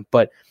I am,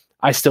 but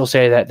I still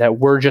say that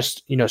we're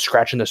just,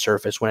 scratching the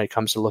surface when it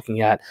comes to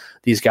looking at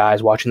these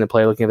guys, watching them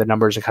play, looking at the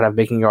numbers and kind of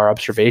making our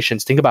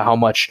observations. Think about how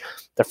much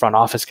the front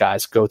office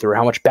guys go through,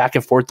 how much back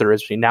and forth there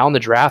is between now and the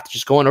draft,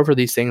 just going over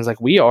these things like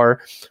we are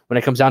when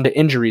it comes down to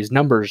injuries,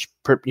 numbers,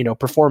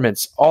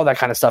 performance, all that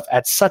kind of stuff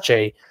at such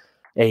a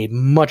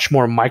much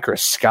more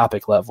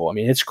microscopic level. I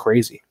mean, it's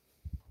crazy.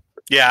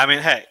 Yeah. I mean,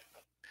 hey,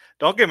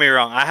 don't get me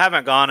wrong. I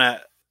haven't gone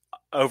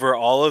over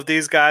all of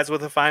these guys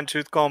with a fine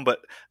tooth comb, but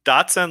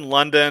Dotson,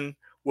 London,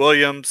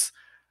 Williams,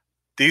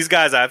 these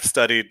guys I've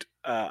studied.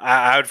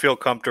 I would feel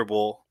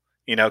comfortable,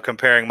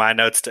 comparing my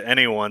notes to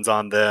anyone's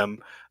on them.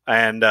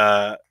 And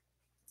I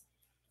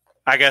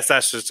guess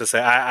that's just to say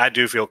I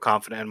do feel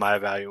confident in my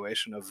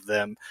evaluation of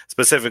them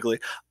specifically.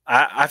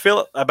 I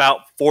feel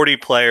about 40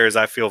 players.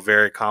 I feel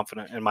very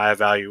confident in my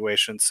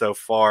evaluation so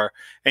far.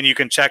 And you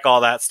can check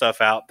all that stuff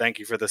out. Thank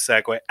you for the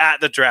segue at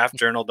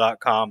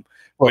thedraftjournal.com,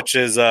 which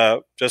is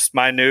just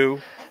my new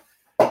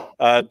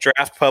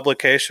draft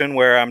publication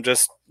where I'm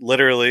just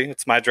literally,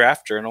 it's my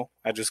draft journal.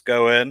 I just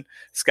go in,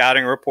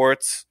 scouting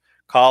reports,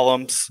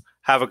 columns,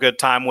 have a good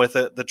time with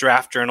it,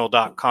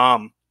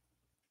 thedraftjournal.com.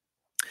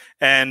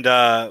 And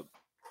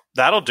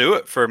that'll do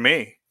it for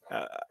me.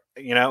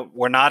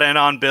 We're not in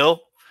on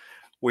Bill.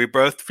 We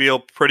both feel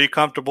pretty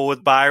comfortable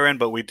with Byron,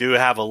 but we do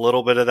have a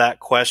little bit of that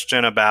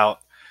question about,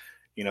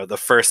 the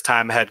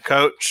first-time head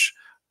coach.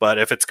 But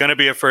if it's going to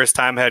be a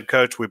first-time head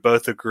coach, we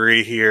both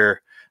agree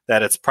here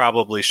that it's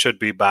probably should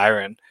be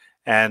Byron.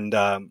 And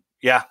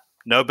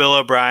no Bill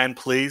O'Brien,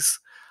 please.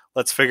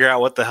 Let's figure out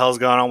what the hell's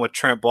going on with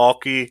Trent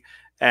Baalke.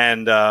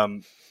 And, I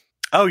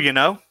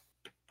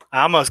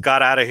almost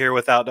got out of here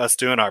without us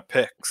doing our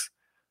picks.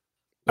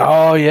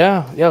 Oh,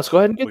 yeah. Yeah, let's go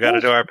ahead and get we got to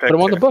do our picks. Put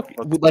them on the book.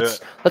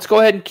 Let's go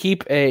ahead and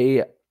keep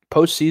a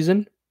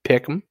postseason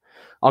pick 'em.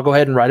 I'll go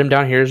ahead and write them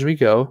down here as we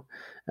go.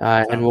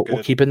 And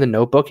we'll keep in the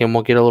notebook, and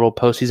we'll get a little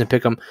postseason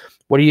pick 'em.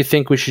 What do you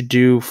think we should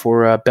do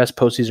for best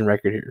postseason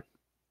record here?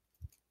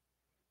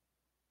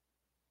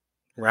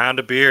 Round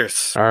of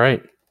beers. All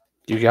right.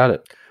 You got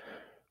it.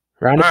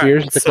 Round of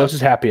beers, the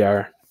closest happy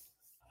hour.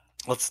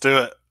 Let's do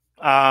it.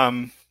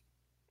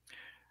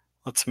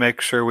 Let's make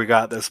sure we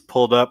got this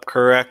pulled up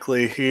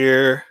correctly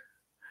here.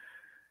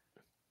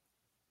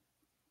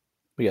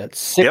 We got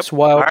 6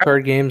 wild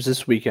card games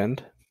this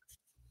weekend.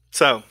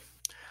 So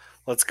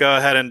let's go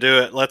ahead and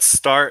do it. Let's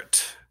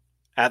start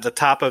at the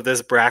top of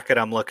this bracket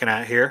I'm looking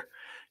at here.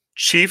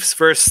 Chiefs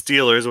versus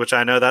Steelers, which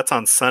I know that's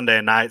on Sunday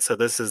night, so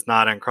this is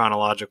not in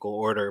chronological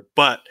order.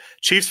 But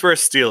Chiefs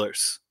versus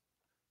Steelers.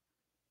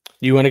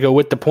 You want to go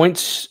with the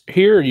points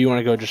here, or you want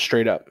to go just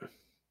straight up?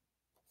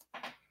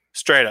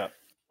 Straight up.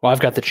 Well, I've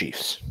got the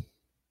Chiefs.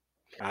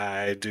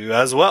 I do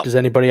as well. Does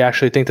anybody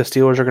actually think the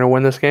Steelers are going to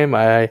win this game?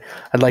 I'd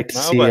like to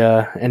see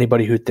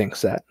anybody who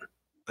thinks that.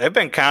 They've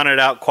been counted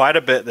out quite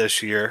a bit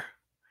this year,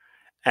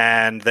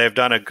 and they've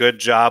done a good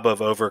job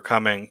of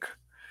overcoming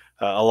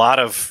a lot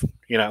of,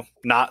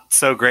 not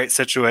so great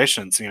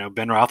situations.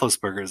 Ben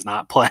Roethlisberger is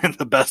not playing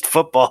the best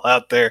football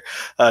out there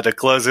to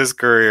close his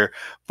career,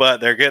 but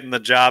they're getting the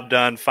job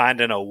done,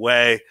 finding a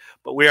way.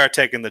 But we are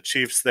taking the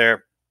Chiefs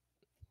there.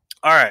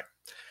 All right.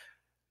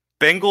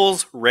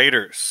 Bengals,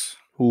 Raiders.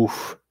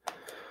 Oof.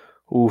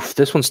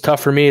 This one's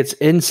tough for me. It's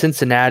in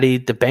Cincinnati.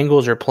 The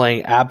Bengals are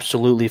playing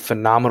absolutely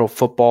phenomenal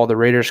football. The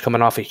Raiders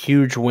coming off a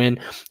huge win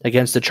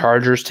against the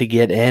Chargers to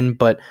get in,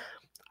 but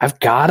I've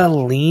got to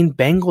lean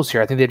Bengals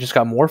here. I think they've just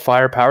got more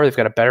firepower. They've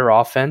got a better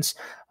offense.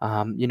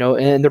 And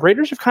the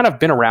Raiders have kind of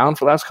been around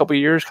for the last couple of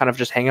years, kind of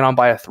just hanging on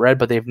by a thread,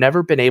 but they've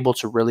never been able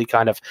to really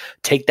kind of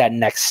take that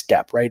next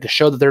step, right, to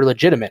show that they're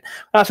legitimate.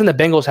 I'm not saying the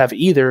Bengals have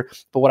either,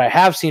 but what I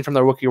have seen from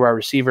their rookie wide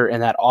receiver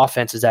and that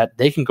offense is that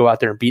they can go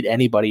out there and beat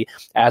anybody,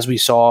 as we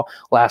saw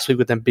last week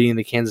with them beating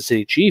the Kansas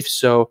City Chiefs.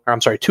 2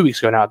 weeks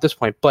ago now at this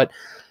point. But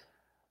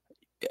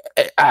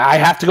I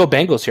have to go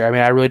Bengals here. I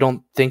mean, I really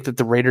don't think that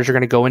the Raiders are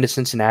going to go into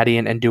Cincinnati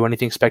and do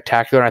anything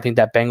spectacular. I think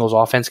that Bengals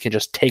offense can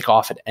just take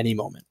off at any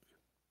moment.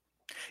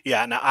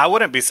 Yeah, now I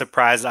wouldn't be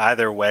surprised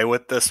either way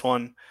with this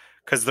one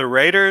because the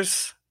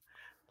Raiders,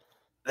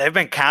 they've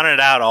been counted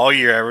out all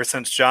year ever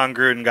since John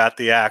Gruden got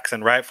the axe,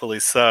 and rightfully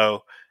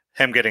so,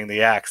 him getting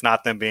the axe,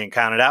 not them being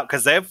counted out,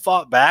 because they've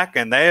fought back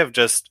and they have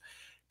just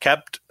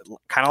kept,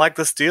 kind of like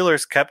the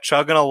Steelers, kept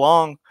chugging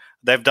along.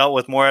 They've dealt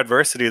with more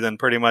adversity than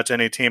pretty much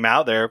any team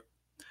out there.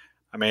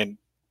 I mean,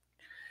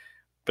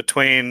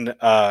 between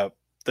the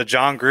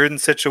John Gruden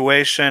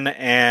situation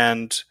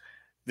and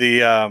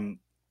the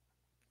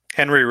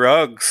Henry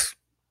Ruggs,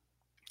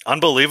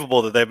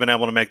 unbelievable that they've been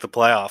able to make the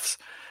playoffs.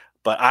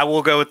 But I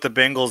will go with the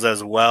Bengals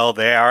as well.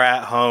 They are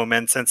at home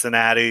in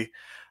Cincinnati.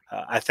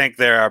 I think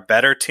they're a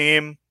better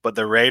team, but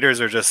the Raiders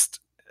are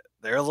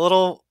they're a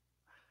little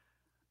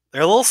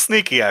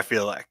sneaky, I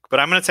feel like.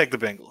 But I'm going to take the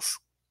Bengals.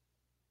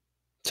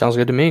 Sounds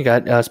good to me.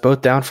 Got us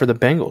both down for the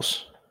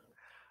Bengals.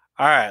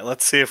 All right,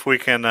 let's see if we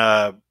can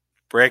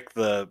break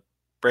the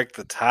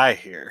tie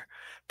here.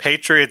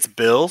 Patriots,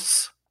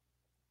 Bills.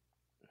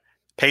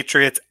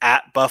 Patriots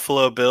at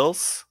Buffalo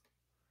Bills.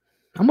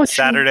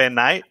 Saturday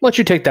night. I'll let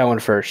you take that one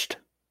first.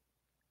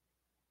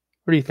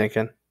 What are you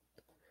thinking?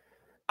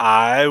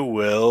 I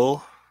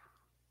will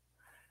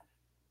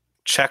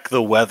check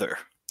the weather.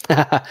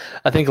 I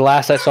think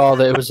last I saw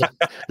that it was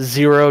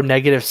 0,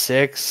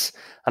 -6.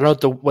 I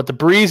don't know what the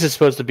breeze is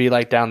supposed to be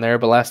like down there,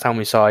 but last time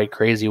we saw a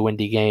crazy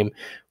windy game,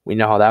 we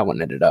know how that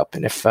one ended up.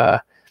 And if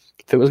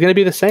it was going to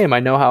be the same, I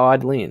know how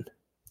I'd lean.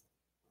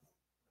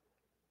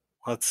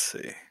 Let's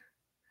see.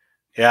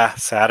 Yeah,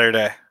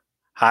 Saturday.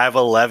 High of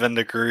 11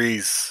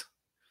 degrees.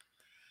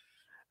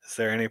 Is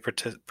there any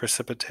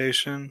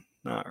precipitation?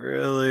 Not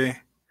really.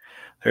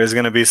 There's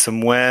going to be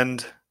some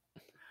wind.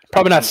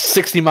 Probably not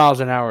 60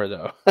 miles an hour,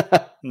 though.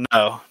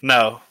 No,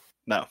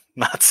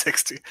 not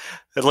 60.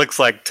 It looks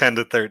like 10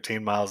 to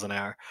 13 miles an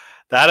hour.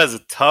 That is a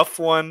tough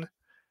one.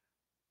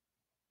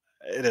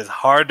 It is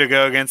hard to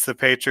go against the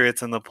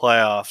Patriots in the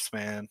playoffs,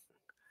 man.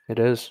 It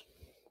is.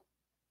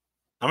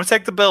 I'm going to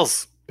take the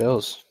Bills.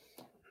 Bills.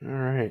 All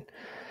right.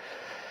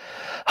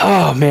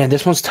 Oh, man,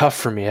 this one's tough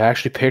for me. I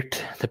actually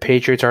picked the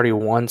Patriots already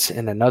once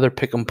in another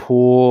pick 'em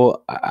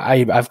pool.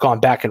 I've gone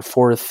back and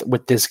forth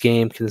with this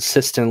game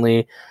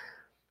consistently.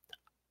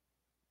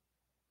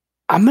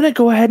 I'm going to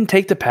go ahead and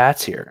take the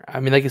Pats here. I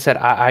mean, like I said,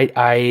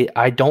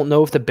 I don't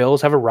know if the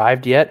Bills have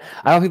arrived yet.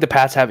 I don't think the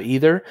Pats have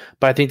either,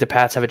 but I think the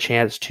Pats have a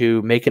chance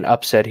to make an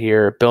upset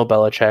here. Bill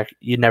Belichick,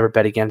 you never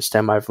bet against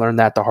him. I've learned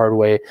that the hard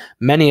way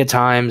many a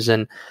times.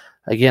 And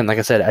again, like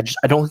I said,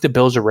 I don't think the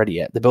Bills are ready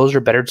yet. The Bills are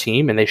a better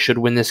team, and they should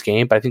win this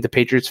game, but I think the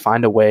Patriots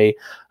find a way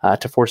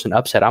to force an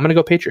upset. I'm going to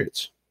go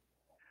Patriots.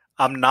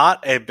 I'm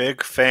not a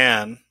big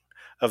fan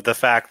of the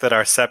fact that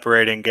our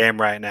separating game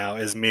right now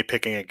is me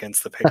picking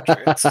against the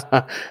Patriots.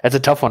 That's a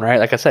tough one, right?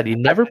 Like I said, you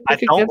never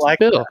pick against like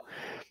Bill. That.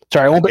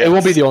 Sorry, it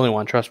won't be the only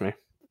one. Trust me.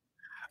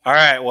 All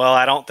right. Well,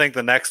 I don't think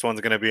the next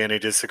one's going to be any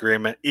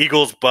disagreement.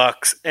 Eagles,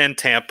 Bucks in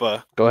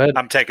Tampa. Go ahead.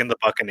 I'm taking the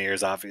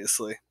Buccaneers,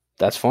 obviously.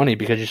 That's funny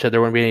because you said there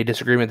wouldn't be any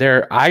disagreement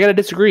there. I got to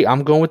disagree.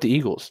 I'm going with the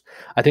Eagles.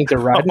 I think they're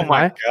riding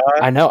high.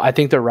 God. I know. I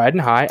think they're riding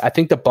high. I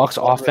think the Bucks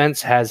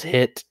offense has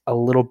hit a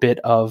little bit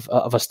of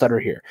a stutter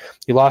here.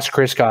 You lost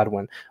Chris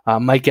Godwin.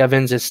 Mike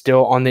Evans is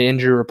still on the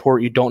injury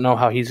report. You don't know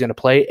how he's going to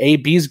play.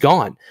 AB's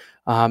gone.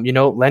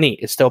 Lenny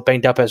is still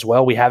banged up as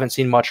well. We haven't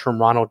seen much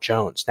from Ronald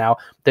Jones. Now,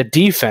 the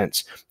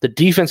defense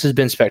has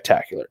been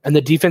spectacular, and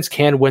the defense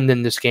can win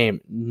in this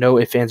game. No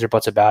ifs, ands, or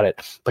buts about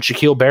it. But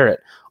Shaquille Barrett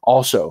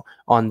also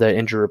on the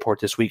injury report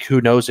this week.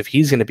 Who knows if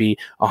he's going to be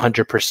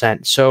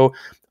 100%. So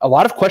a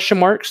lot of question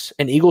marks.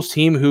 An Eagles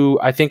team who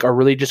I think are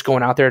really just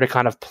going out there to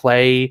kind of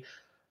play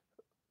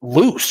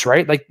loose,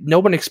 right? Like no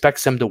one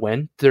expects them to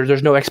win.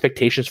 There's no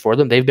expectations for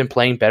them. They've been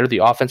playing better. The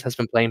offense has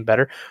been playing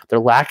better. Their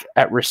lack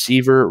at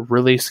receiver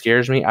really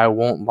scares me. I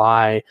won't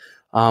lie.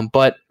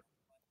 But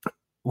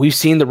we've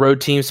seen the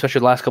road teams, especially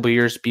the last couple of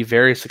years, be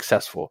very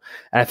successful.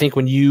 And I think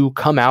when you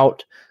come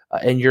out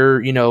and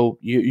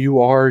you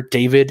are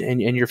David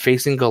and you're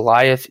facing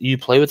Goliath, you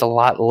play with a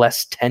lot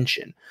less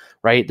tension,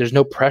 right? There's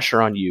no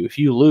pressure on you. If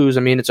you lose, I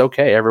mean, it's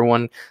okay.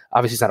 Everyone,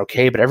 obviously it's not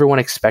okay, but everyone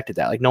expected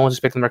that. Like, no one's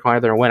expecting them to come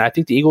out there and win. I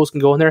think the Eagles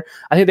can go in there.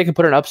 I think they can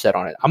put an upset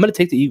on it. I'm going to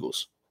take the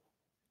Eagles.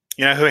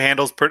 You know who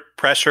handles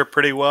pressure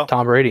pretty well?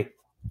 Tom Brady.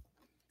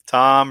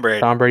 Tom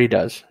Brady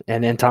does,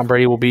 and Tom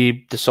Brady will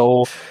be the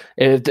sole.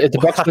 If the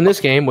Bucs win this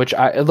game, which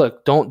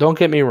don't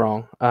get me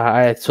wrong,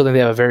 I still think they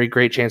have a very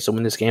great chance to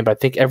win this game. But I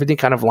think everything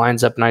kind of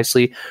lines up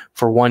nicely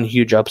for one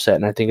huge upset,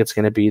 and I think it's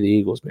going to be the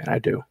Eagles. Man, I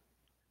do.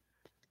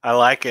 I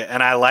like it,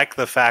 and I like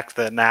the fact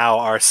that now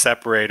our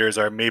separators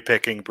are me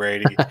picking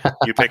Brady,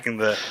 you picking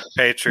the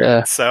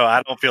Patriots, so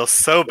I don't feel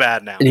so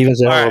bad now. It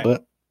evens out a little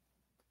bit.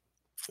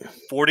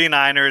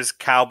 49ers,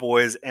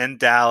 Cowboys, and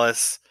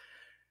Dallas.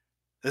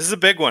 This is a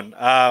big one.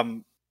 I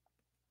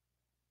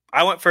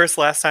went first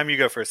last time. You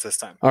go first this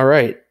time. All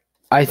right.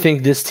 I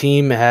think this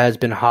team has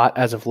been hot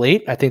as of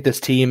late. I think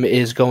this team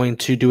is going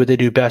to do what they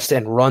do best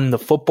and run the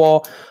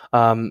football.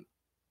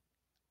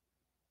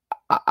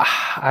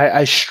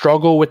 I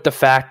struggle with the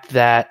fact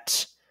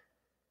that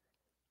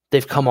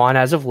they've come on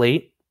as of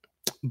late,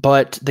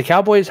 but the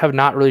Cowboys have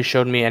not really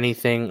shown me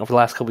anything over the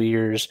last couple of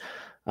years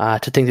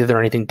to think that they're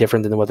anything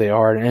different than what they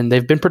are. And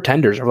they've been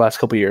pretenders over the last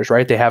couple of years,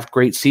 right? They have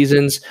great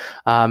seasons.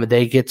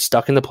 They get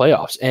stuck in the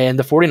playoffs. And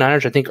the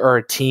 49ers, I think, are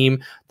a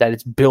team that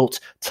is built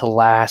to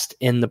last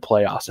in the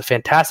playoffs. A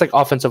fantastic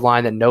offensive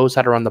line that knows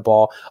how to run the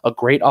ball, a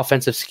great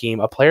offensive scheme,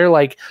 a player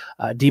like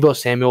Deebo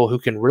Samuel who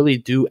can really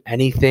do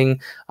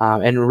anything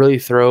and really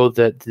throw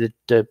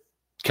the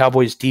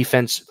Cowboys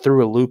defense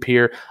through a loop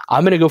here.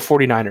 I'm going to go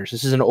 49ers.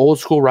 This is an old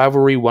school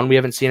rivalry, one we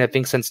haven't seen, I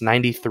think, since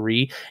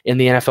 93 in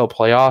the NFL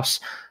playoffs.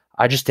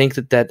 I just think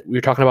that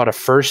we're talking about a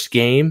first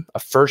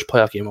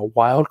playoff game, a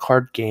wild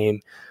card game.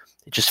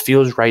 It just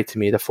feels right to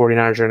me. The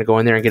 49ers are going to go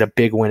in there and get a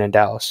big win in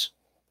Dallas.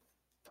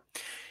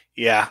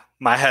 Yeah,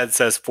 my head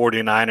says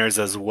 49ers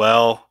as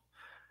well.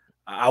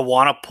 I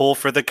want to pull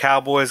for the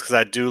Cowboys because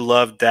I do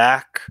love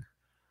Dak.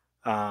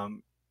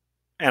 And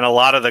a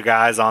lot of the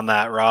guys on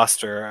that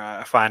roster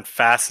I find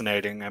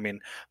fascinating. I mean,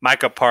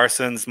 Micah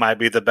Parsons might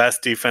be the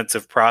best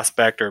defensive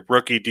prospect or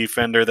rookie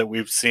defender that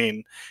we've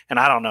seen, and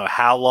I don't know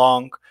how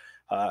long.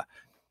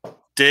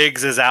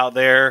 Diggs is out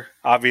there.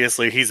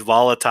 Obviously, he's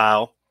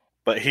volatile,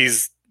 but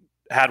he's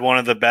had one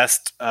of the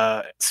best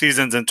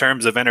seasons in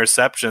terms of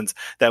interceptions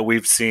that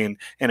we've seen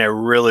in a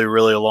really,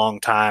 really long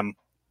time.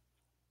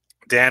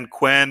 Dan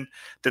Quinn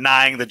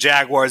denying the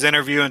Jaguars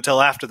interview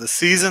until after the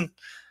season.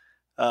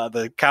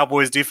 The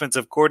Cowboys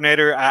defensive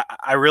coordinator,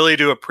 I really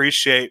do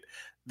appreciate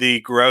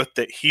the growth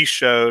that he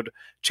showed,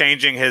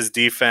 changing his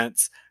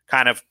defense,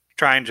 kind of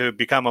trying to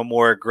become a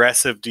more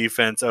aggressive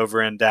defense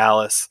over in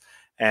Dallas.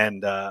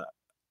 And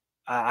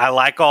I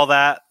like all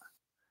that.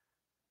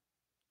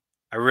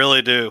 I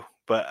really do.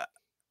 But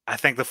I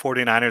think the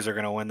 49ers are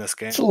going to win this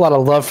game. It's a lot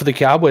of love for the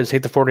Cowboys.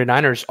 Hate the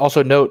 49ers.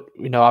 Also note,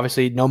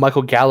 obviously no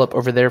Michael Gallup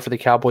over there for the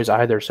Cowboys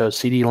either. So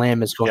CeeDee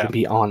Lamb is going to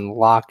be on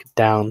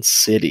lockdown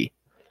city.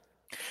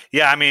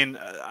 Yeah, I mean,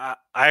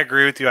 I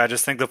agree with you. I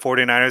just think the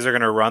 49ers are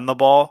going to run the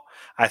ball.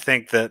 I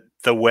think that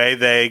the way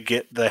they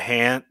get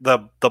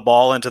the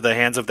ball into the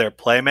hands of their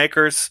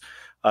playmakers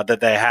that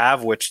they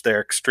have, which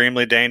they're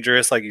extremely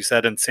dangerous, like you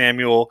said, in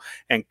Samuel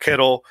and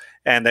Kittle,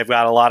 and they've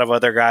got a lot of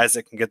other guys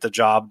that can get the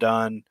job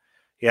done.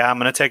 Yeah, I'm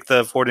going to take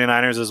the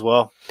 49ers as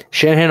well.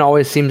 Shanahan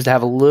always seems to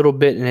have a little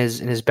bit in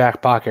his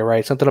back pocket,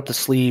 right? Something up the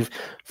sleeve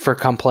for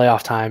come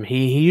playoff time.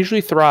 He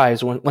usually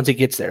thrives once he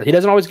gets there. He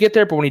doesn't always get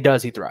there, but when he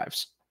does, he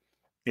thrives.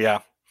 Yeah.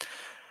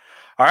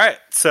 All right,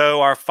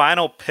 so our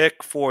final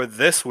pick for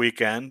this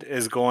weekend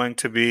is going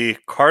to be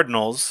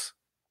Cardinals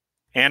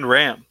and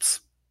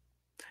Rams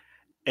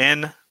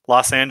in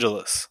Los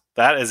Angeles.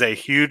 That is a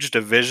huge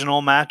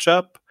divisional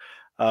matchup,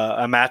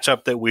 a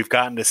matchup that we've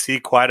gotten to see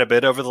quite a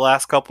bit over the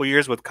last couple of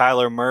years with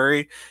Kyler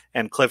Murray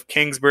and Cliff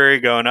Kingsbury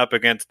going up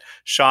against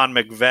Sean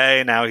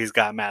McVay. Now he's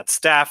got Matt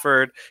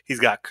Stafford. He's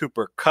got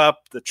Cooper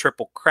Kupp, the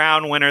Triple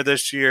Crown winner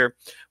this year,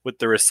 with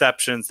the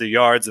receptions, the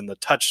yards, and the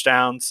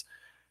touchdowns.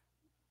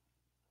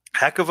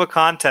 Heck of a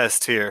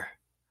contest here.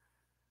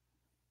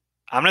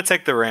 I'm going to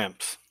take the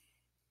Rams.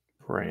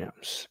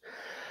 Rams.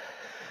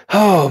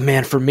 Oh,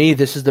 man, for me,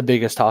 this is the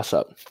biggest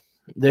toss-up.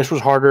 This was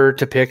harder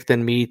to pick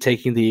than me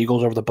taking the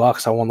Eagles over the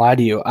Bucs. I won't lie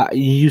to you.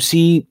 You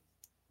see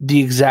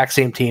the exact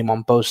same team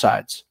on both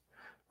sides,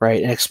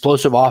 right? An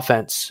explosive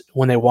offense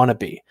when they want to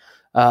be.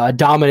 A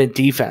dominant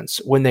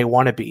defense when they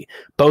want to be.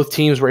 Both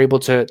teams were able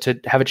to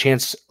have a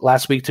chance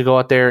last week to go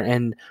out there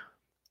and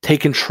take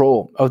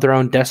control of their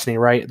own destiny,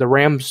 right? The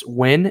Rams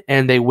win,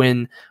 and they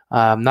win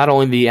not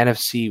only the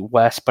NFC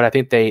West, but I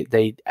think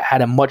they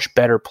had a much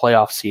better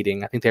playoff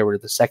seeding. I think they were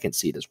the second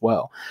seed as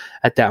well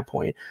at that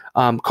point.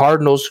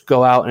 Cardinals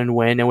go out and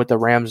win, and with the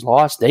Rams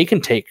loss, they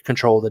can take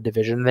control of the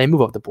division, and they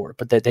move up the board,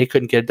 but they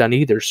couldn't get it done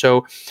either.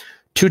 So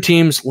two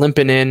teams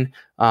limping in,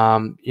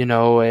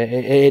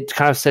 it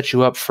kind of sets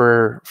you up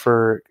for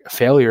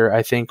failure,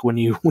 I think, when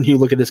you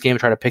look at this game and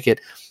try to pick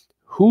it.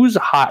 who's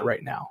hot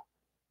right now?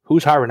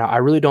 Who's hot right now? I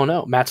really don't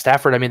know. Matt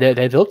Stafford, I mean,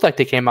 they looked like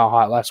they came out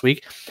hot last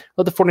week.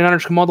 Let the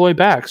 49ers come all the way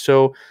back.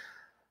 So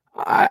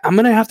I'm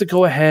going to have to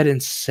go ahead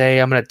and say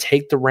I'm going to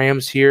take the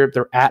Rams here.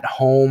 They're at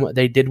home.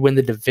 They did win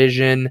the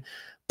division,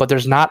 but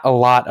there's not a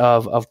lot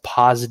of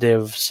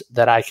positives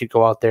that I could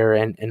go out there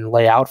and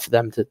lay out for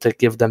them to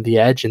give them the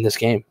edge in this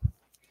game.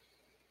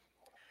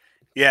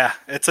 Yeah,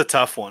 it's a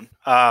tough one.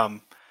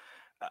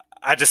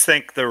 I just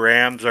think the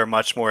Rams are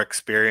much more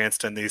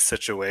experienced in these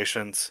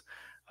situations.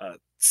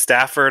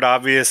 Stafford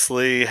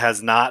obviously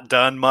has not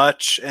done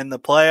much in the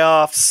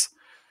playoffs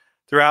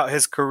throughout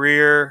his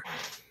career.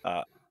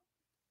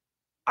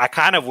 I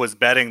kind of was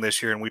betting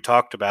this year, and we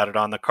talked about it,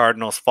 on the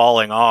Cardinals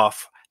falling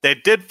off. They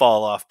did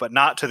fall off, but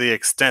not to the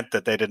extent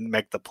that they didn't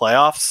make the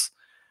playoffs.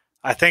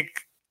 I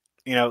think,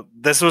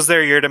 this was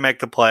their year to make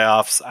the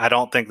playoffs. I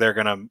don't think they're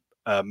going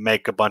to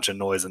make a bunch of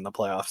noise in the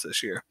playoffs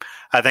this year.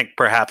 I think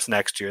perhaps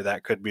next year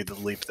that could be the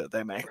leap that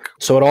they make.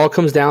 So it all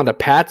comes down to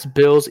Pats,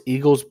 Bills,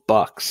 Eagles,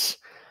 Bucks.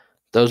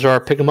 Those are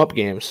our pick 'em up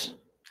games.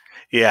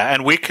 Yeah,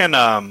 and we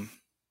can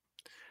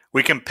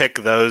pick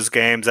those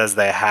games as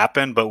they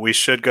happen, but we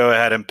should go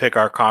ahead and pick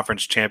our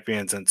conference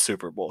champions and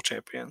Super Bowl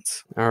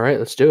champions. All right,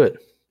 let's do it.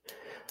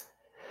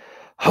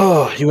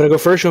 Oh, you want to go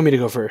first? You want me to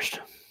go first?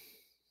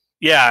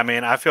 Yeah, I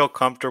mean, I feel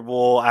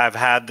comfortable. I've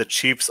had the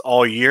Chiefs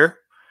all year.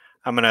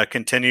 I'm going to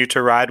continue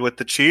to ride with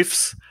the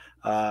Chiefs.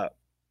 Shout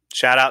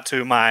out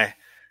to my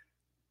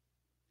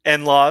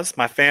in-laws,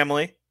 my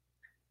family.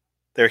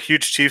 They're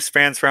huge Chiefs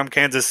fans from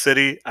Kansas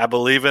City. I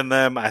believe in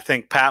them. I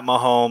think Pat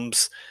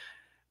Mahomes,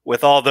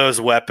 with all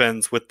those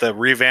weapons, with the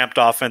revamped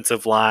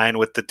offensive line,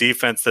 with the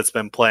defense that's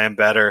been playing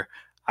better,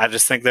 I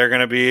just think they're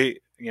going to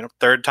be,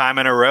 third time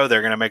in a row,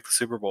 they're going to make the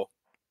Super Bowl.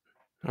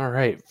 All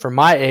right. For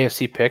my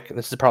AFC pick,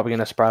 this is probably going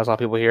to surprise a lot of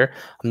people here.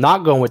 I'm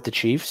not going with the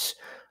Chiefs.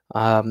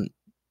 I'm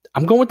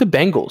going with the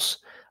Bengals.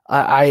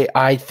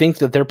 I think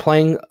that they're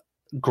playing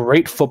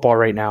great football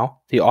right now.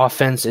 The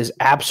offense is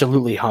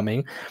absolutely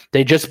humming.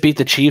 They just beat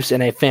the Chiefs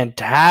in a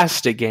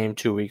fantastic game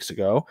 2 weeks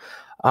ago.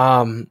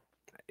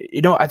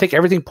 I think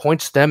everything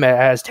points to them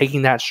as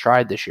taking that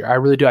stride this year. I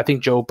really do. I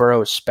think Joe Burrow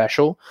is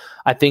special.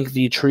 I think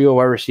the trio of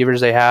wide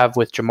receivers they have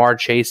with Jamar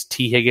Chase,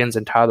 T. Higgins,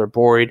 and Tyler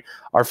Boyd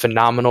are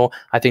phenomenal.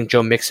 I think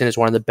Joe Mixon is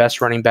one of the best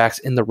running backs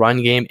in the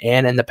run game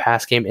and in the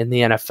pass game in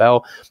the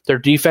NFL. Their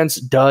defense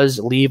does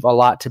leave a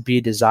lot to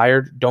be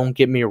desired. Don't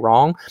get me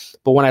wrong.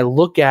 But when I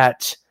look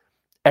at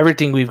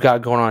everything we've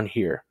got going on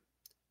here,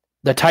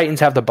 the Titans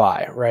have the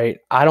bye, right?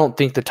 I don't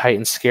think the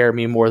Titans scare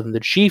me more than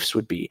the Chiefs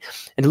would be.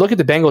 And look at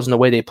the Bengals and the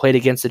way they played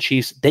against the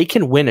Chiefs. They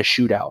can win a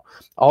shootout.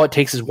 All it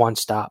takes is one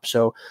stop.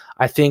 So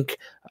I think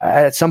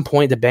at some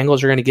point the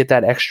Bengals are going to get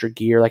that extra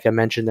gear. Like I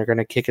mentioned, they're going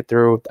to kick it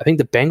through. I think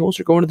the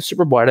Bengals are going to the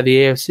Super Bowl out of the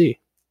AFC.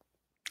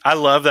 I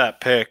love that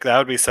pick. That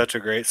would be such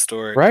a great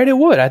story. Right, it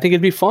would. I think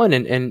it'd be fun.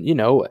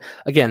 And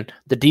again,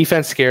 the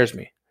defense scares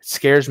me.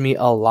 Scares me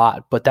a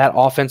lot, but that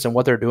offense and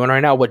what they're doing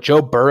right now, what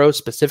Joe Burrow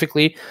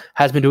specifically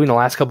has been doing the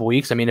last couple of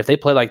weeks, I mean, if they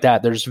play like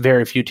that, there's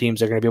very few teams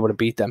that are going to be able to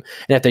beat them.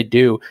 And if they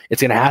do,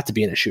 it's going to have to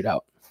be in a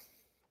shootout.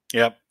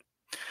 Yep.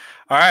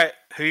 All right.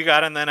 Who you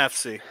got in the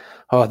NFC?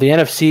 Oh, the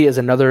NFC is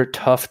another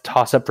tough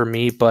toss-up for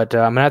me, but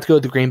I'm going to have to go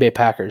with the Green Bay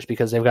Packers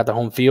because they've got the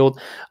home field,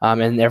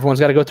 and everyone's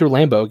got to go through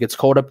Lambeau. It gets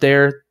cold up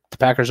there. The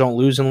Packers don't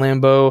lose in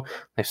Lambeau.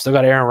 They've still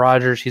got Aaron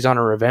Rodgers. He's on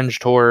a revenge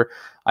tour.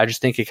 I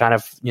just think it kind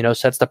of,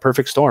 sets the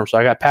perfect storm. So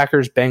I got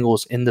Packers,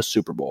 Bengals in the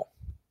Super Bowl.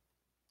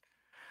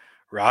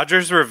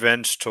 Rodgers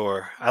revenge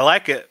tour. I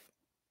like it.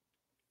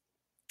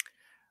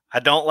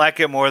 I don't like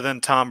it more than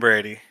Tom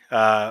Brady,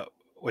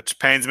 which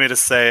pains me to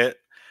say it.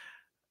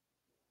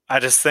 I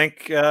just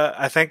think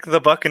I think the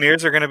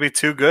Buccaneers are going to be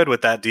too good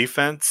with that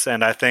defense,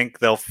 and I think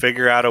they'll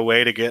figure out a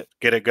way to get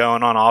it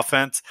going on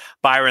offense.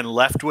 Byron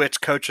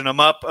Leftwich coaching them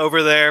up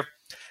over there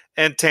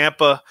in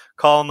Tampa,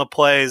 calling the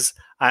plays.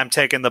 I'm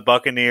taking the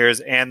Buccaneers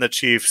and the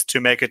Chiefs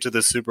to make it to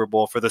the Super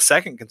Bowl for the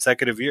second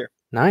consecutive year.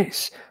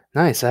 Nice.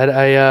 I'll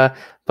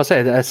say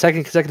a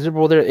second consecutive Super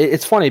Bowl there.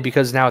 It's funny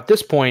because now at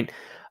this point,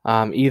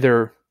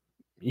 either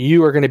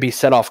you are going to be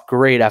set off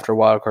great after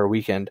wildcard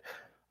weekend,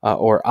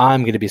 or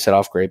I'm going to be set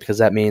off great because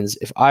that means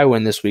if I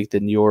win this week,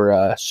 then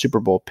your Super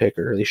Bowl pick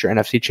or at least your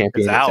NFC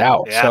champion is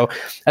out. Yeah. So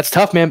that's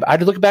tough, man. I had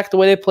to look back at the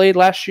way they played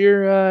last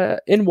year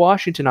in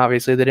Washington.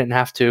 Obviously, they didn't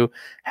have to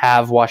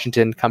have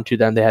Washington come to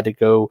them. They had to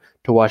go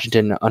to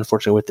Washington,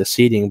 unfortunately, with the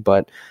seeding.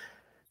 But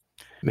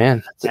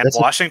man,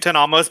 Washington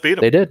almost beat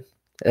them. They did.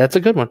 That's a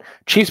good one.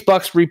 Chiefs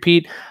Bucks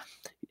repeat.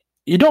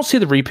 You don't see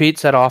the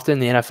repeats that often in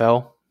the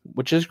NFL,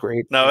 which is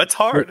great. No, it's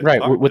hard.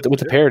 Right, with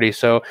the parity.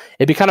 So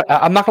it'd be kind of,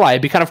 I'm not going to lie,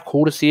 it'd be kind of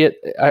cool to see it.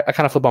 I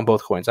kind of flip on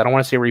both coins. I don't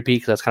want to see a repeat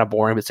because that's kind of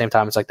boring, but at the same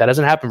time, it's like that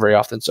doesn't happen very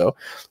often. So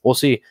we'll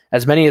see.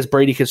 As many as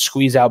Brady could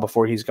squeeze out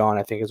before he's gone,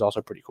 I think is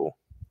also pretty cool.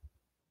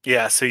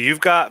 Yeah, so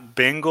you've got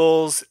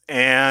Bengals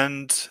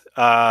and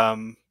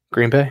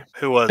Green Bay.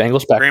 Who was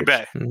Bengals, Packers. Green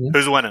Bay. Mm-hmm.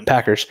 Who's winning?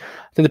 Packers.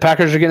 I think the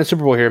Packers are getting the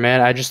Super Bowl here,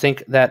 man. I just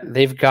think that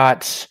they've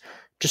got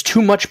just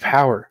too much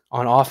power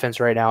on offense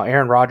right now.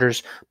 Aaron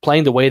Rodgers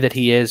playing the way that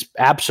he is,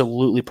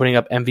 absolutely putting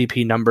up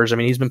MVP numbers. I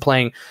mean, he's been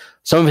playing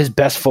some of his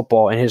best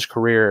football in his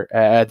career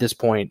at this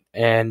point.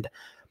 And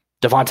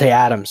Devontae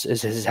Adams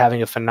is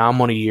having a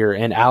phenomenal year,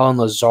 and Alan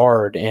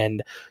Lazard,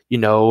 and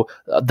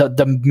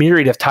the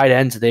myriad of tight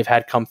ends that they've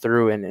had come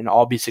through and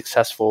all be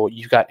successful.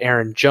 You've got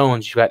Aaron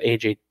Jones, you've got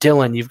AJ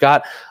Dillon, you've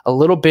got a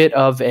little bit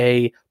of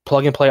a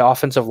plug and play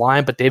offensive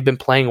line, but they've been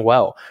playing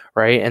well,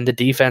 right? And the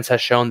defense has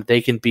shown that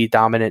they can be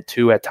dominant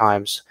too at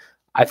times.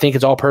 I think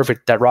it's all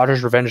perfect. That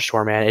Rodgers revenge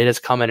tour, man, it is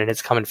coming, and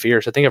it's coming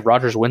fierce. I think if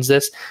Rodgers wins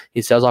this,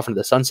 he sails off into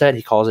the sunset.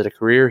 He calls it a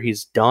career.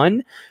 He's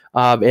done.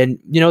 And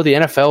the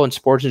NFL and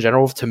sports in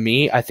general, to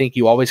me, I think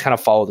you always kind of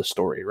follow the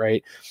story,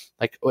 right?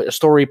 Like a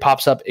story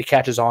pops up, it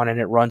catches on, and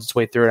it runs its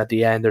way through. And at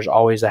the end, there's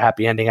always a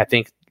happy ending. I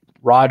think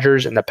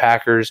Rodgers and the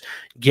Packers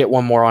get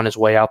one more on his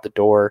way out the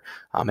door,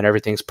 and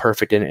everything's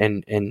perfect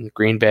in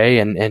Green Bay.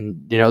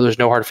 And there's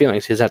no hard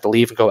feelings. He doesn't have to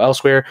leave and go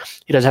elsewhere.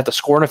 He doesn't have to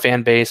score in a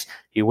fan base.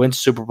 He wins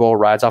Super Bowl,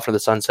 rides off into the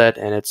sunset,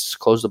 and it's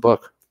closed the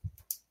book.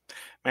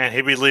 Man,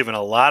 he'd be leaving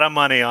a lot of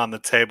money on the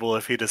table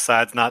if he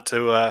decides not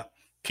to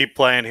keep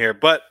playing here.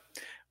 But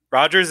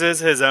Rodgers is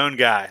his own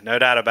guy, no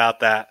doubt about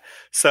that.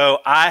 So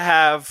I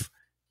have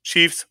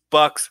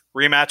Chiefs-Bucks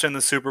rematch in the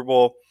Super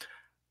Bowl.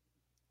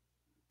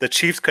 The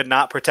Chiefs could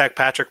not protect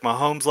Patrick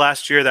Mahomes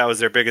last year. That was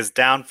their biggest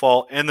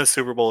downfall in the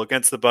Super Bowl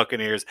against the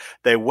Buccaneers.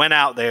 They went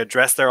out, they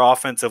addressed their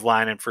offensive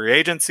line in free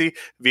agency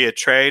via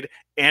trade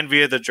and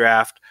via the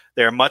draft.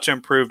 They are much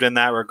improved in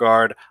that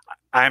regard.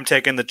 I'm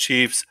taking the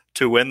Chiefs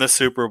to win the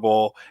Super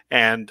Bowl,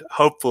 and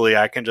hopefully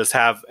I can just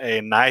have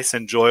a nice,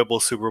 enjoyable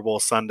Super Bowl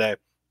Sunday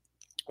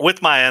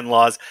with my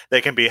in-laws.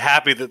 They can be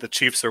happy that the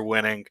Chiefs are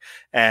winning.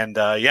 And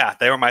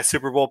they were my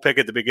Super Bowl pick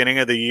at the beginning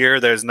of the year.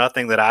 There's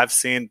nothing that I've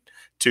seen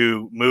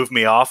to move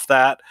me off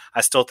that.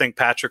 I still think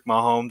Patrick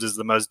Mahomes is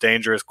the most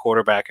dangerous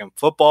quarterback in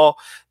football.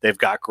 They've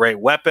got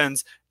great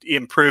weapons,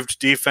 improved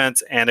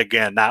defense, and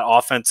again, that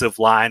offensive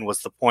line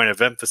was the point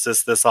of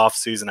emphasis this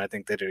offseason. I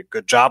think they did a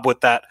good job with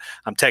that.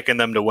 I'm taking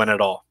them to win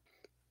it all.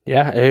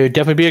 Yeah, it would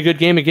definitely be a good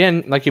game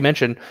again. Like you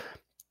mentioned,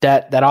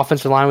 that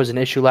offensive line was an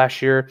issue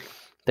last year.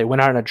 They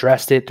went out and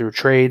addressed it through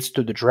trades,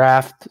 through the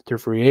draft, through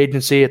free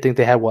agency. I think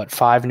they had,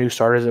 5 new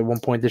starters at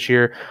one point this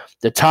year.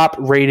 The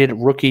top-rated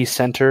rookie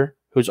center,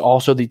 who's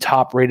also the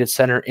top-rated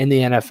center in the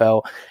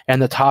NFL,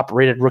 and the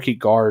top-rated rookie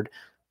guard.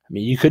 I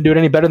mean, you couldn't do it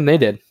any better than they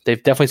did.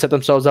 They've definitely set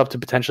themselves up to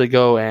potentially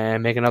go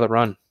and make another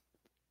run.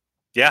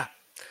 Yeah.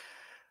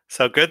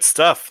 So good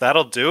stuff.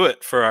 That'll do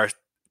it for our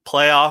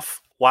playoff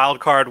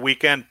wildcard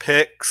weekend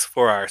picks,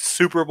 for our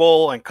Super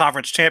Bowl and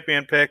conference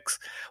champion picks.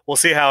 We'll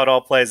see how it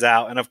all plays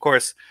out. And, of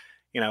course,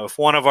 if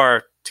one of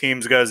our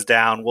teams goes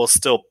down, we'll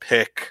still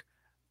pick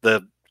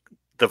the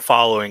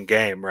following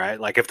game, right?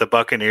 Like if the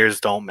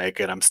Buccaneers don't make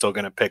it, I'm still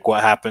going to pick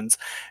what happens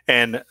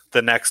in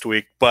the next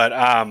week. But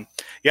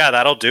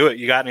that'll do it.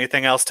 You got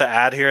anything else to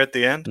add here at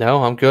the end?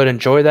 No, I'm good.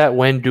 Enjoy that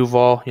win,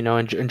 Duval.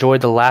 Enjoy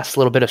the last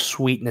little bit of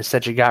sweetness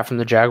that you got from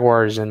the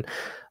Jaguars. And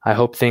I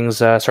hope things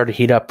start to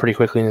heat up pretty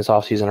quickly in this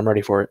offseason. I'm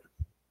ready for it.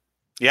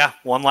 Yeah.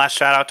 One last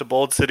shout out to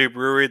Bold City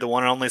Brewery, the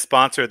one and only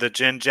sponsor of the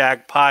Gin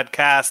Jag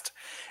podcast.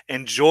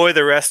 Enjoy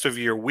the rest of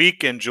your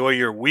week. Enjoy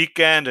your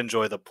weekend.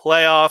 Enjoy the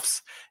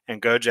playoffs. And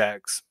go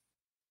Jags.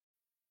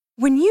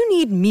 When you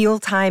need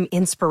mealtime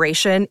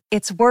inspiration,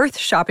 it's worth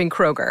shopping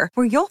Kroger,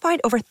 where you'll find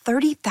over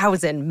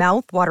 30,000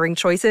 mouth-watering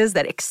choices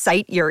that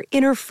excite your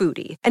inner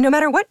foodie. And no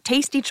matter what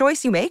tasty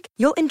choice you make,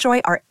 you'll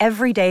enjoy our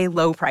everyday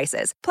low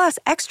prices, plus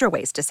extra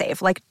ways to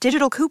save, like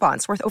digital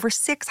coupons worth over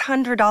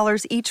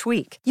 $600 each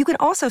week. You can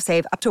also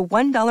save up to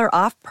 $1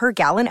 off per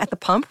gallon at the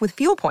pump with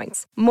fuel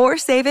points. More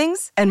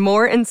savings and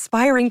more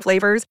inspiring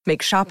flavors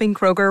make shopping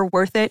Kroger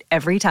worth it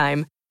every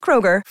time.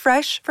 Kroger,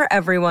 fresh for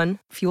everyone.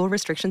 Fuel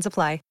restrictions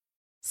apply.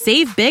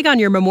 Save big on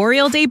your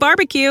Memorial Day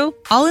barbecue,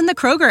 all in the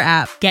Kroger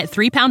app. Get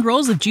 3-pound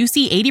rolls of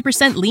juicy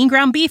 80% lean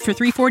ground beef for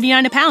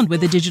 $3.49 a pound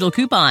with a digital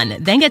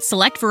coupon. Then get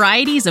select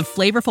varieties of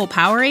flavorful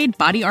Powerade,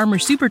 Body Armor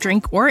Super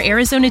Drink, or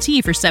Arizona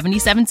tea for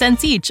 77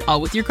 cents each,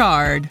 all with your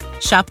card.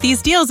 Shop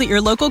these deals at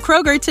your local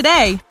Kroger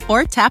today,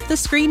 or tap the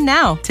screen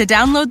now to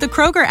download the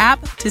Kroger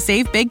app to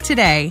save big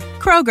today.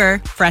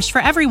 Kroger, fresh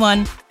for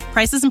everyone.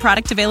 Prices and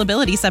product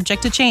availability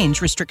subject to change.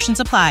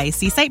 Restrictions apply.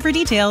 See site for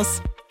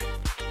details.